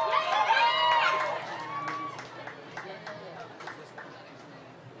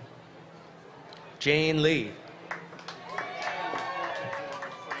 Jane Lee.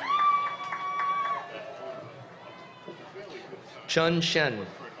 Chun Shen.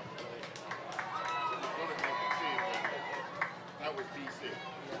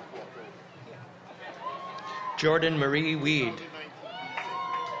 Jordan Marie Weed.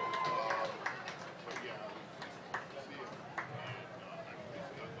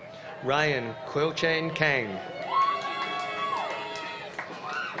 Ryan Quilchain Kang.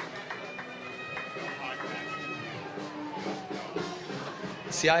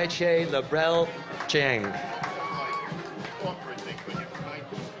 Xiaiche Labrel Chang.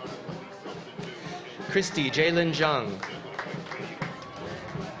 Christy Jalen Zhang.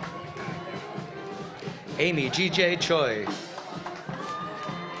 Amy G.J. Choi.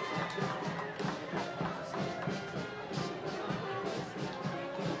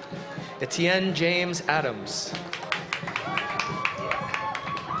 Etienne James Adams.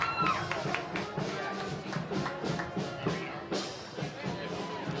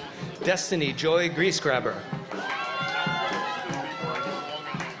 Destiny Joy Greasegrabber.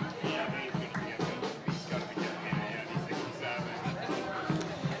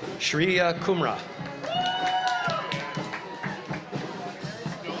 Shreya Kumra.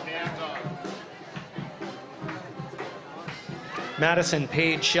 Madison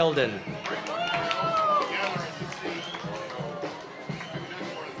Page Sheldon.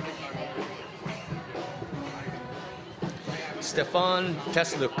 Stefan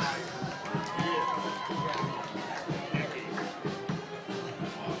Tesluk.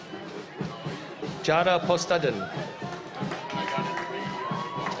 Jada Postadin.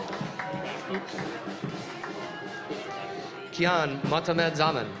 Kian Matamed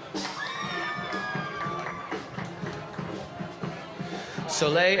Zaman.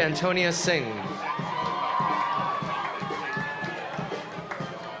 Soleil Antonia Singh.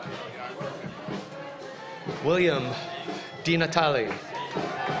 William Di Natale.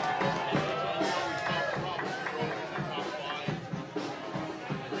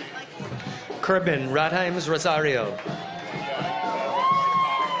 Kerbin Radheims Rosario.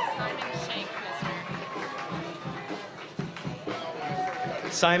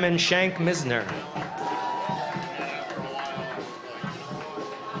 Simon Shank Misner.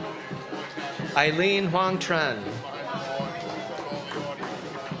 Eileen Huang Tran.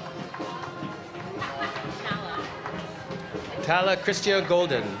 Tala Christia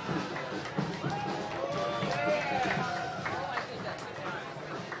Golden.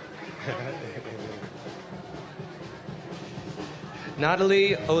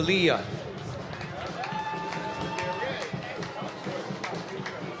 Natalie Olia.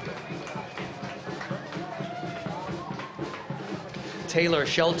 Taylor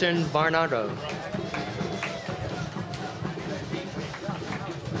Shelton Barnardo.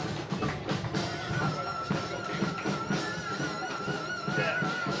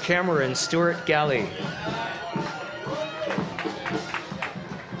 Cameron Stewart Galley.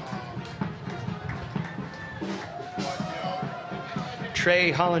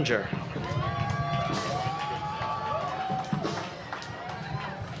 Trey Hollinger.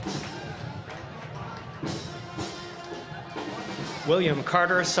 William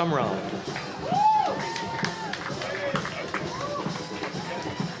Carter Sumrall.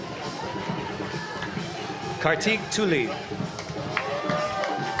 Kartik Tuli.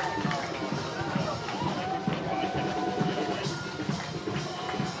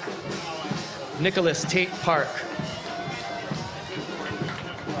 Nicholas Tate Park.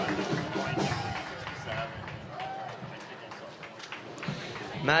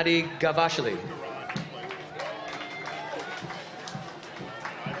 Maddie Gavashli.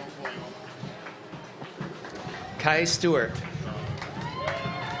 Kai Stewart.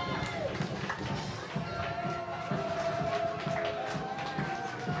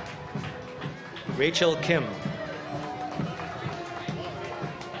 Rachel Kim.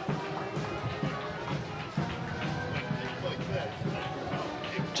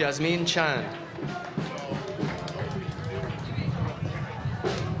 Jasmine Chan.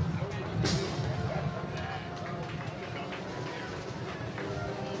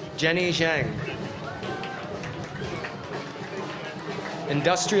 Jenny Zhang.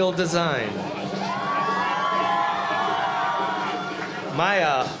 Industrial Design.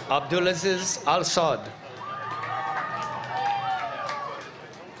 Maya Abdulaziz Al-Saud.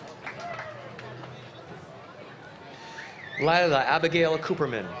 Lila Abigail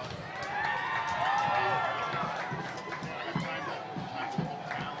Cooperman.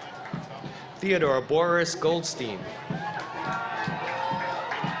 Theodore Boris Goldstein.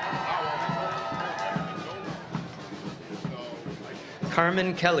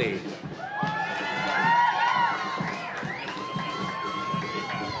 Carmen Kelly.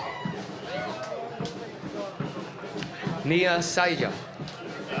 Nia Saya.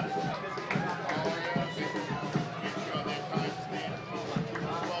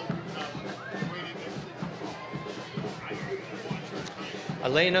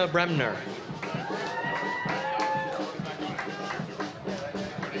 Elena Bremner.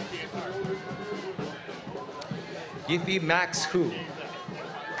 Yiffy Max Hu.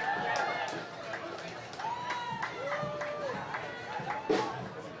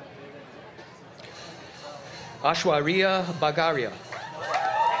 Ashwarya Bagaria.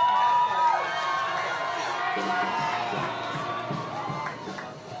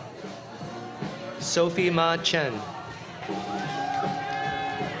 Sophie Ma Chen.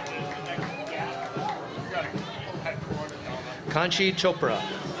 Kanchi Chopra.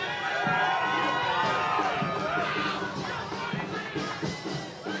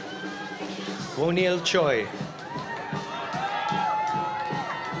 Woniel Choi.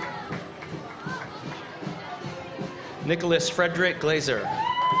 Nicholas Frederick Glazer.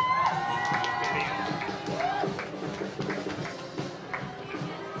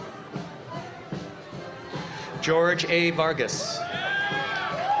 George A. Vargas.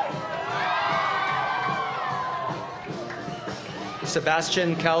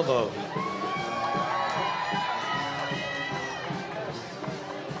 Sebastian Calvo.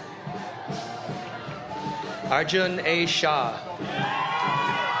 Arjun A. Shah.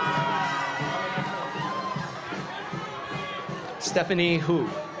 Stephanie Hu.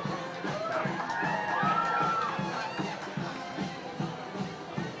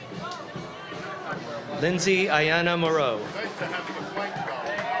 Lindsay Ayana Moreau.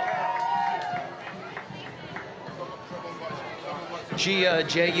 Jia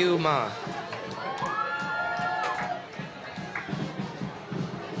J.U. Ma.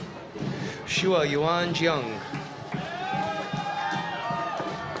 Shua Yuan Jiang.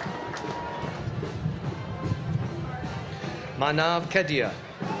 Manav Kedia.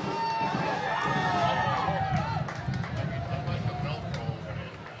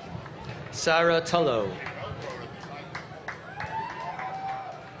 Sarah Tullo.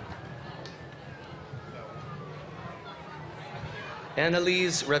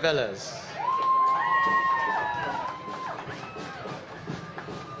 Annalise Reveles.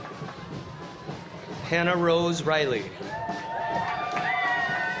 Hannah Rose Riley.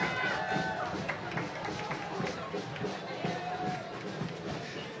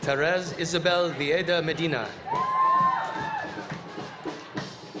 Therese Isabel Vieda Medina.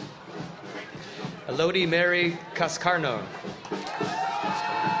 Elodie Mary Cascarno.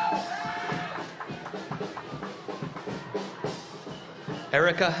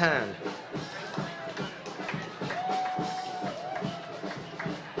 Erica Han.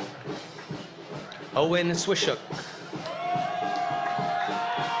 Owen Swishuk.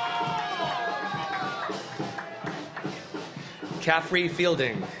 Caffrey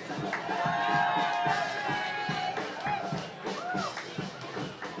Fielding.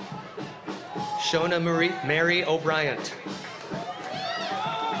 Shona Mary O'Brien.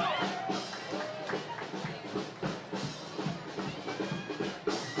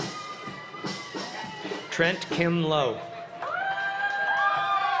 Trent Kim Lowe.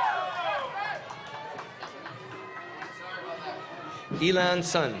 Elan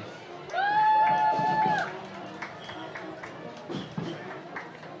Sun.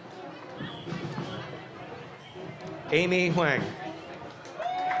 Amy Huang.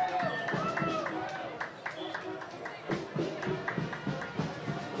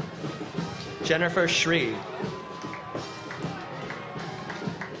 Jennifer Shree.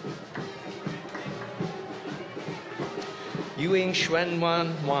 Yuing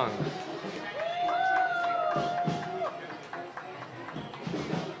Xuanwan Wang.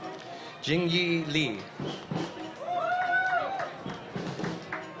 Jingyi Li.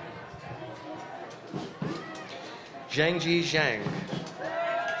 Zhangji Zhang.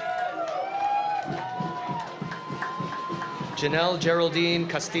 Janelle Geraldine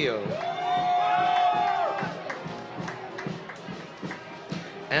Castillo.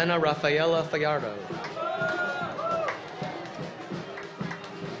 Anna Rafaela Fallardo.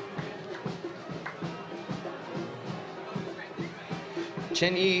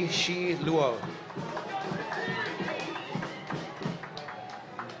 Chenyi Shi Luo.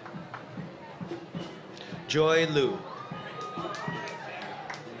 Joy Liu.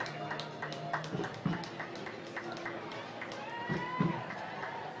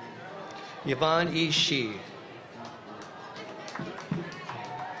 Yvonne E. Shi.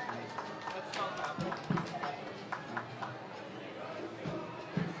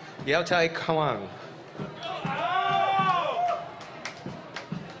 Yaotai Huang.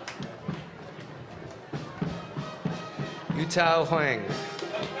 Yutao Huang.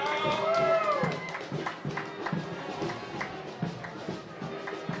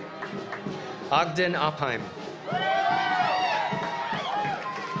 Ogden Opheim.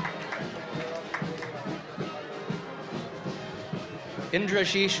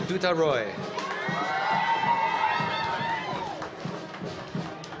 Indrashish Dutta-Roy.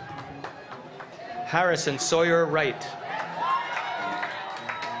 Harrison Sawyer Wright.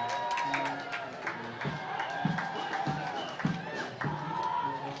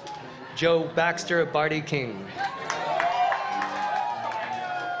 Joe Baxter Barty King.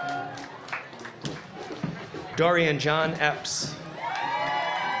 Dorian John Epps.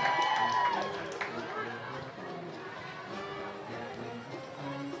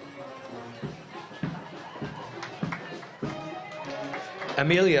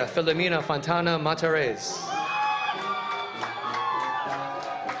 Amelia Filomena Fontana Matarez.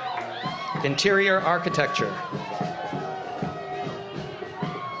 Interior Architecture.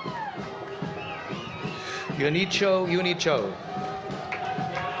 Unicho.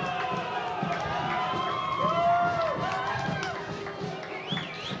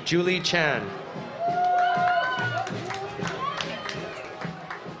 Julie Chan.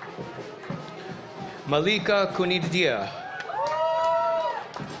 Malika Kunidia.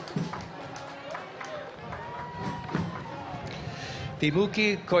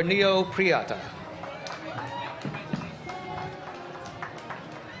 Timuki Corneo Priata.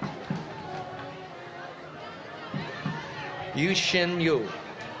 Yushin Yu.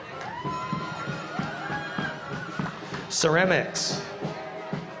 Ceramics.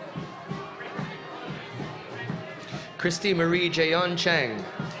 Christy Marie Jayon Chang.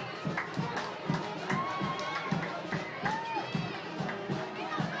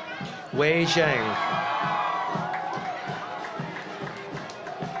 Wei Zhang.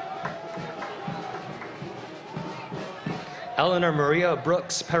 Eleanor Maria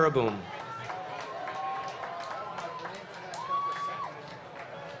Brooks Paraboom.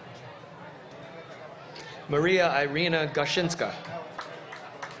 Maria Irina Goshinska.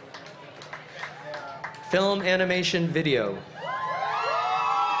 Film, animation, video.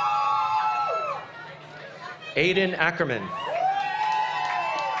 Aiden Ackerman.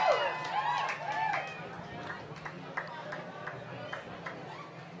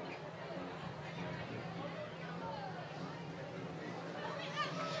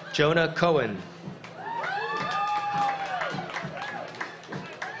 Jonah Cohen.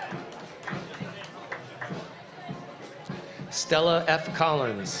 Stella F.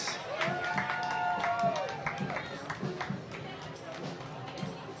 Collins.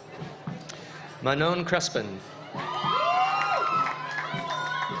 Manon Crespin.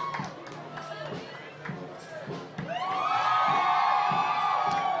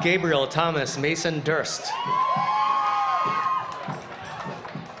 Gabriel Thomas Mason Durst.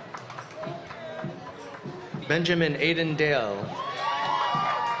 Benjamin Aiden Dale.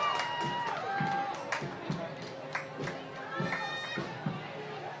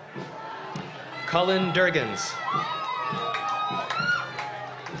 Cullen Durgans.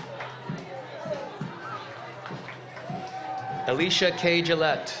 Alicia K.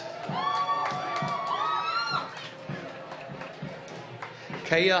 Gillette.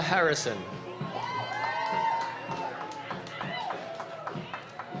 Kaya Harrison.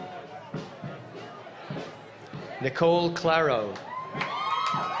 Nicole Claro.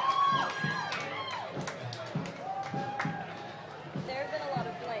 There have been a lot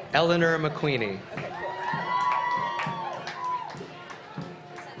of blanks. Eleanor McQueenie.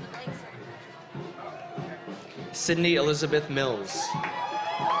 Okay, cool. Sydney Elizabeth Mills.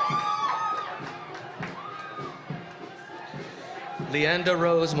 Leanda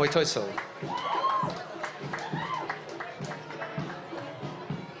Rose Moitoso.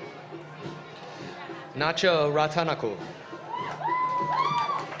 Nacho Ratanaku.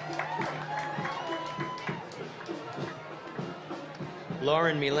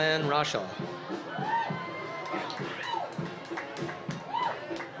 Lauren Milan Rashaw.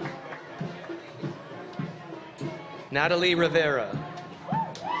 Natalie Rivera.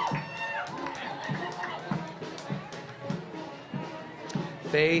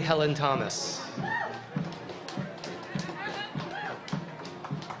 Faye Helen Thomas.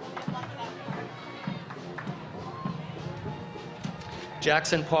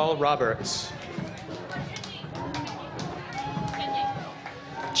 Jackson Paul Roberts.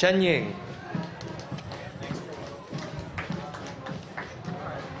 Chen Ying.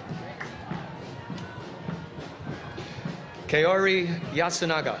 Kaori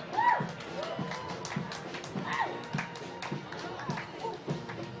Yasunaga.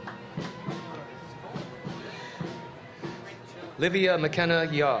 Livia McKenna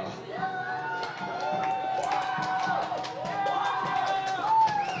Yaw.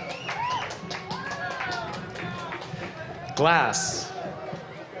 Glass.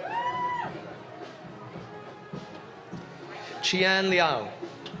 Qian Liao.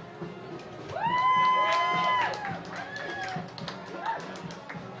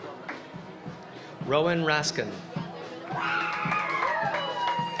 Rowan Raskin.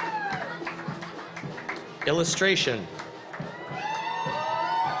 Illustration.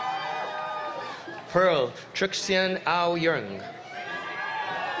 Pearl Trixian Ao Yung.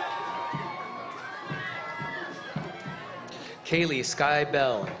 Kaylee Sky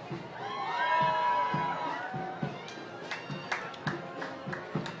Bell.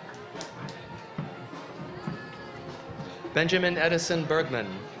 Benjamin Edison Bergman.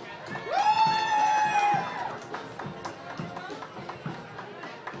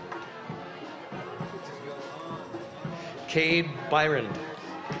 Cade Byron.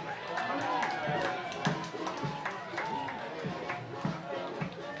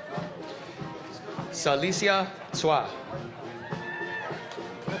 Salicia Tsua.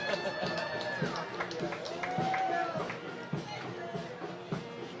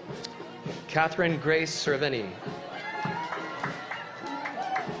 Catherine Grace Cervini.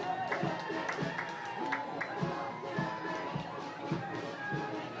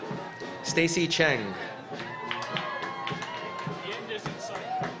 Stacy Cheng.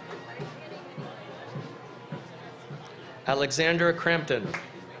 Alexander Crampton.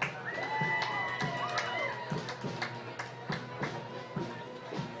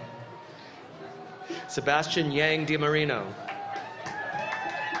 Sebastian Yang DiMarino.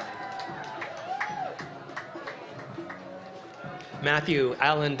 Matthew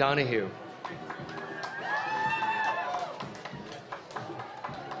Allen Donahue.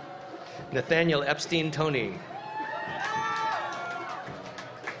 Nathaniel Epstein Toney.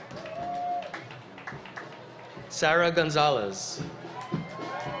 Sarah Gonzalez.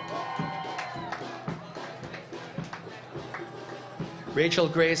 Rachel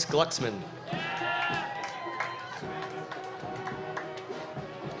Grace Glucksman.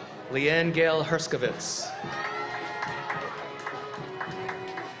 Leanne Gail Herskovitz.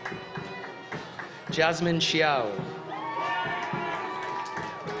 Jasmine Xiao.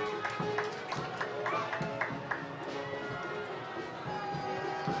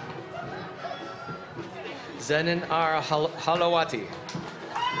 Zenon R. Halawati.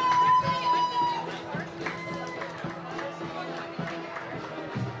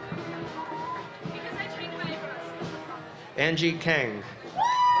 Angie Kang.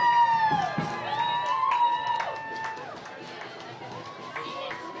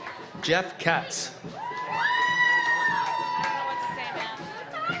 Jeff Katz.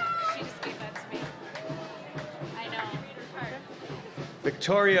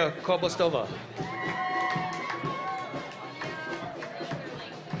 Victoria Kobostova.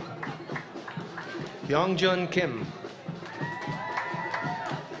 Youngjun Kim.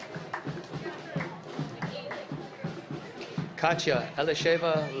 Katya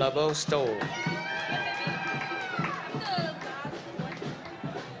Elisheva Labo Stoll.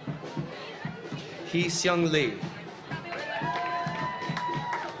 Hee Seung Lee.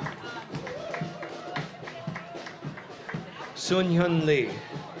 Sun Hyun Lee.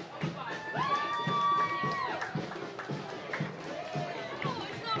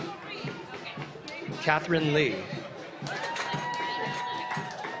 Catherine Lee.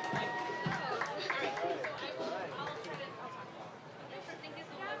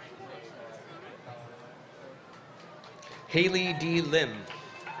 Haley D. Lim.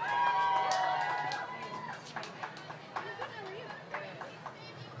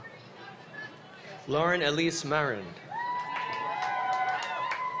 Lauren Elise Marin.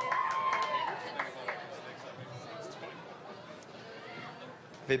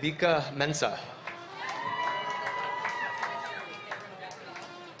 Vibika Mensa.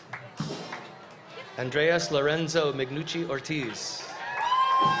 Andreas Lorenzo Mignucci Ortiz.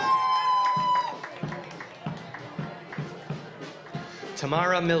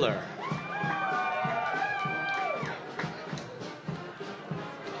 Tamara Miller.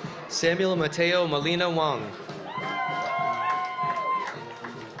 Samuel Mateo Molina Wang.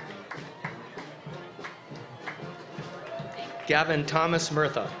 Gavin Thomas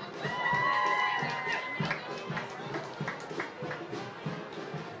Murtha.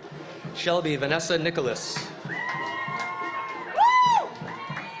 Shelby Vanessa Nicholas.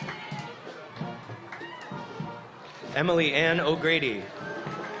 Emily Ann O'Grady.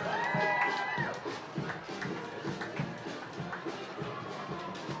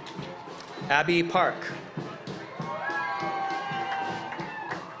 Abby Park.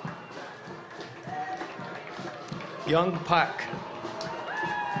 Young Park.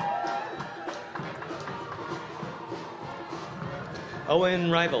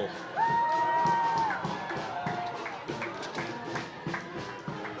 Owen Rival.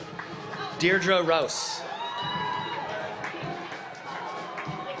 Deirdre Rouse.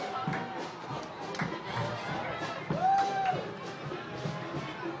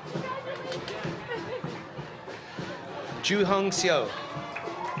 Ju Hong Seo.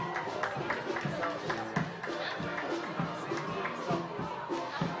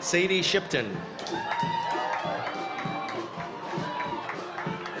 Sadie Shipton.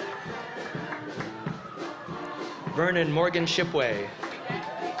 Vernon Morgan Shipway.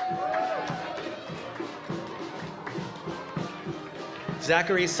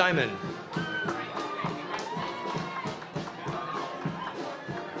 Zachary Simon.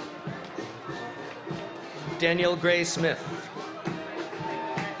 Daniel Gray Smith.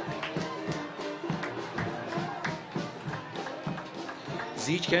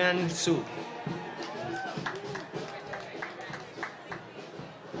 Zichen Su.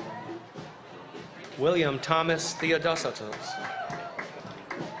 William Thomas Theodosatos.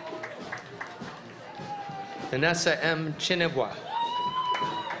 Vanessa M. Chinebwa.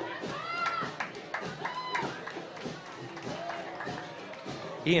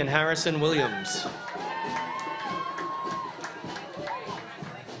 Ian Harrison Williams.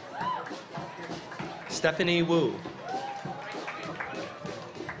 Stephanie Wu.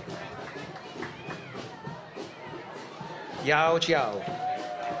 Yao Jiao.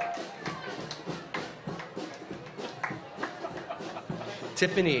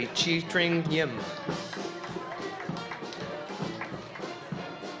 Tiffany Chi-Tring Yim.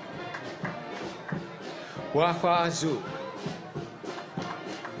 Hua Hua Zhu.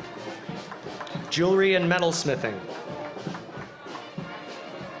 Jewelry and metalsmithing.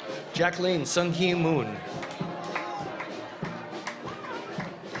 Jacqueline Sung Hee Moon.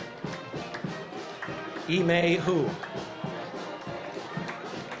 Yi Mei Hu.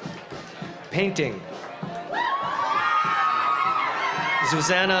 Painting.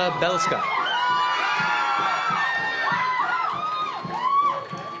 Zuzana Belska.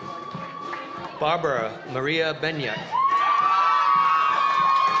 Barbara Maria Benyak.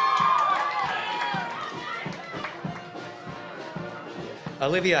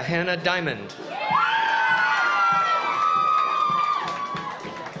 Olivia Hannah Diamond.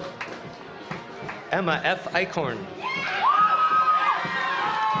 Emma F. Eichhorn.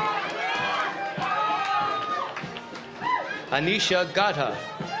 Anisha Gata.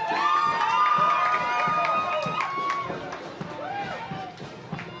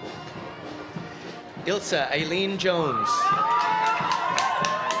 Ilsa Aileen Jones.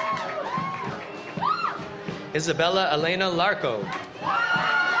 Isabella Elena Larco.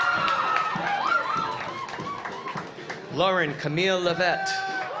 Lauren Camille Levette.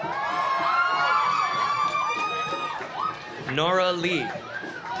 Nora Lee.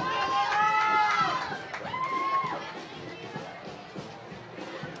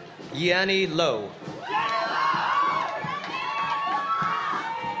 Yanni Lowe.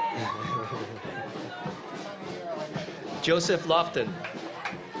 Joseph Lofton.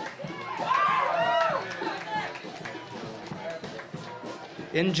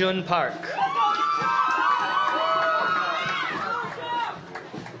 Injun Park.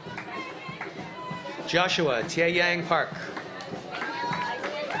 Joshua Tieyang Park.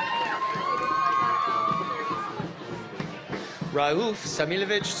 Rauf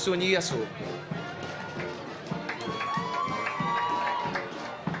Samilovich Sunyasu.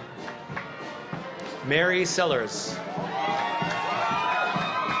 Mary Sellers.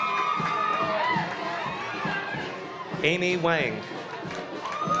 Amy Wang.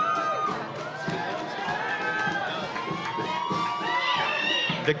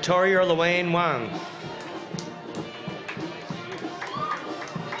 Victoria Luane Huang.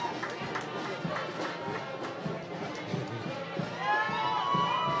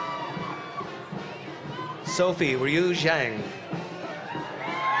 Sophie Ryu Zhang.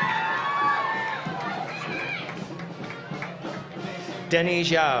 Denny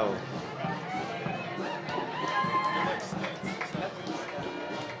Zhao.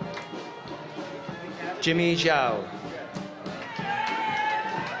 Jimmy Zhao.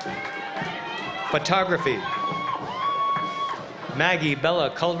 Photography. Maggie Bella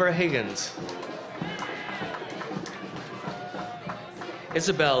Culver Higgins.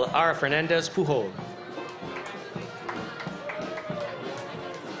 Isabel R. Fernandez Pujol.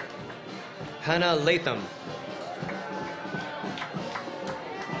 Hannah Latham.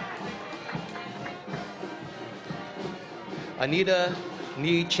 Anita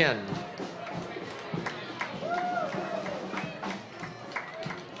Ni Chen.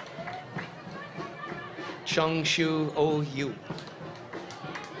 Chongshu O Yu.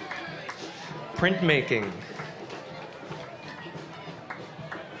 Printmaking.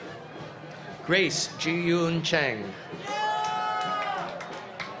 Grace Ji-Yoon Chang.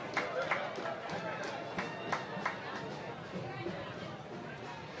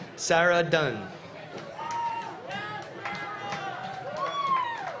 Sarah Dunn.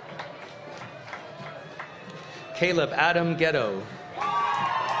 Caleb Adam Ghetto.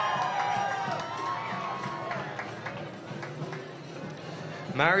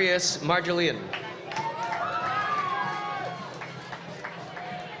 Marius Marjolien.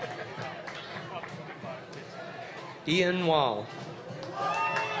 Ian Wall.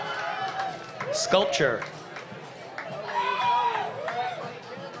 Sculpture.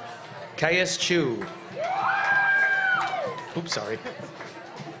 Caius Chu. Oops, sorry.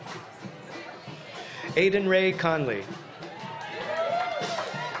 Aiden Ray Conley.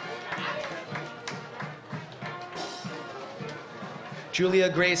 Julia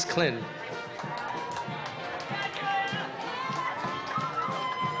Grace Klin.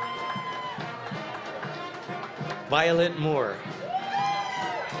 Violet Moore.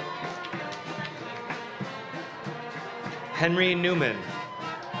 Henry Newman.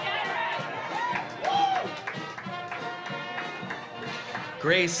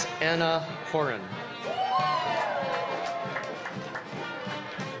 Grace Anna Horan.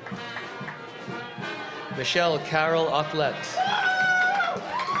 Michelle Carol Offlet.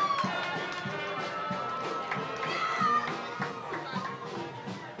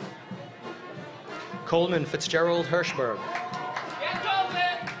 Coleman Fitzgerald Hirschberg.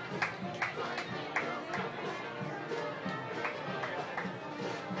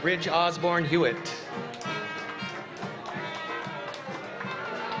 Ridge Osborne Hewitt.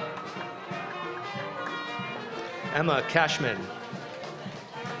 Emma Cashman.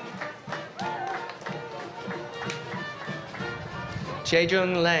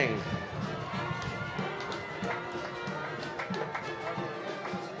 Chejung Lang.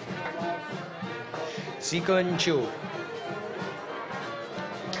 Zikun Chu.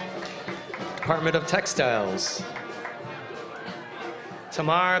 Department of Textiles.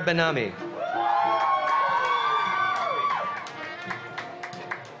 Tamar Benami.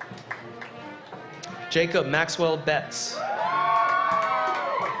 Jacob Maxwell Betts.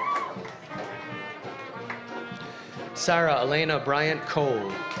 Sarah Elena Bryant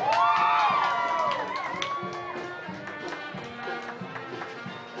Cole.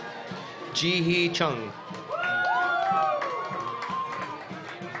 Ji Hee Chung.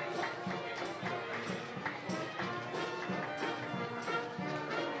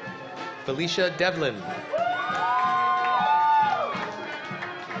 Felicia Devlin.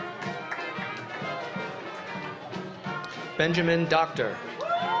 Benjamin Doctor.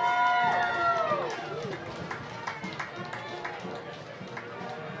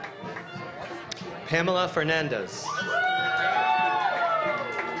 Pamela Fernandez.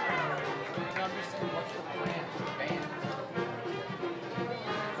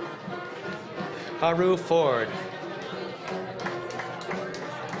 Haru Ford.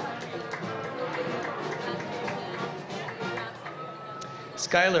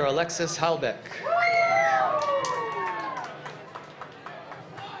 Skylar Alexis Halbeck.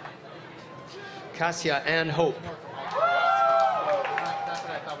 Cassia Ann Hope.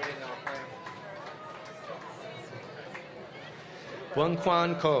 Wang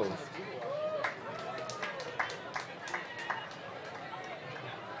Quan Ko.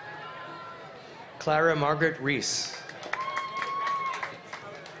 Clara Margaret Reese.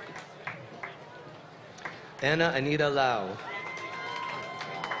 Anna Anita Lau.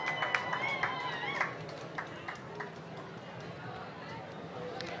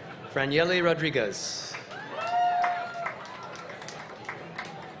 Franielle Rodriguez.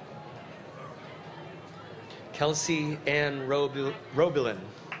 Kelsey Ann Robilin.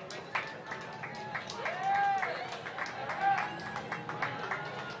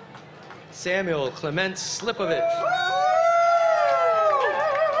 Samuel Clement Slipovich.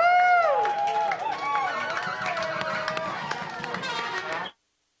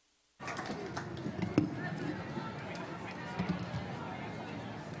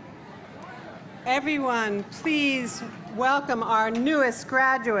 Everyone, please welcome our newest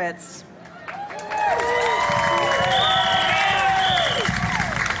graduates.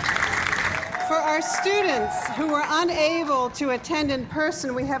 For our students who were unable to attend in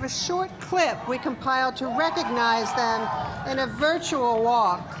person, we have a short clip we compiled to recognize them in a virtual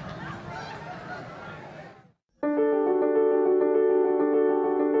walk.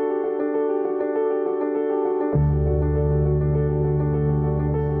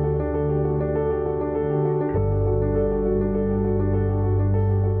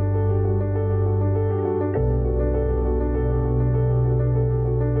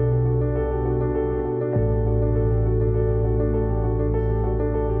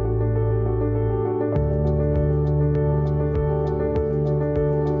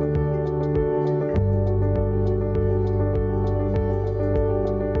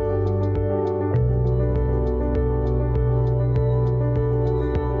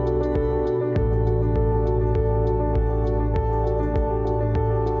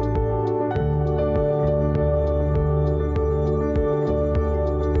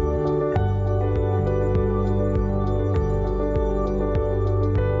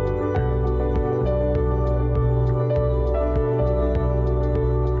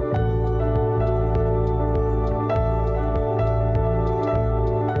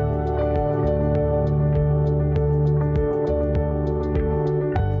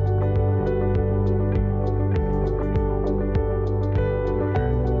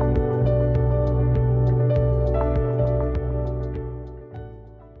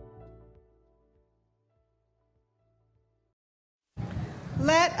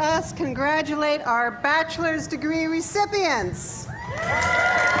 let us congratulate our bachelor's degree recipients.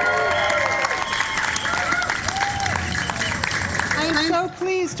 I am so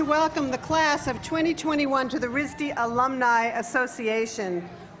pleased to welcome the class of 2021 to the RISD Alumni Association,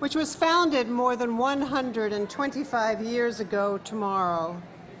 which was founded more than 125 years ago tomorrow.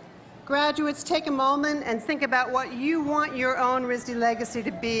 Graduates, take a moment and think about what you want your own RISD legacy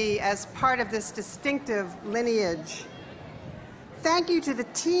to be as part of this distinctive lineage. Thank you to the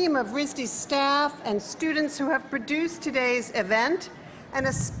team of RISD staff and students who have produced today's event, and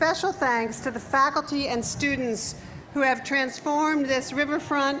a special thanks to the faculty and students who have transformed this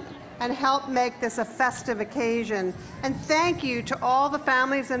riverfront and helped make this a festive occasion. And thank you to all the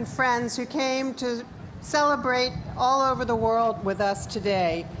families and friends who came to celebrate all over the world with us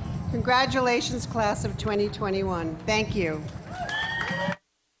today. Congratulations, class of 2021. Thank you.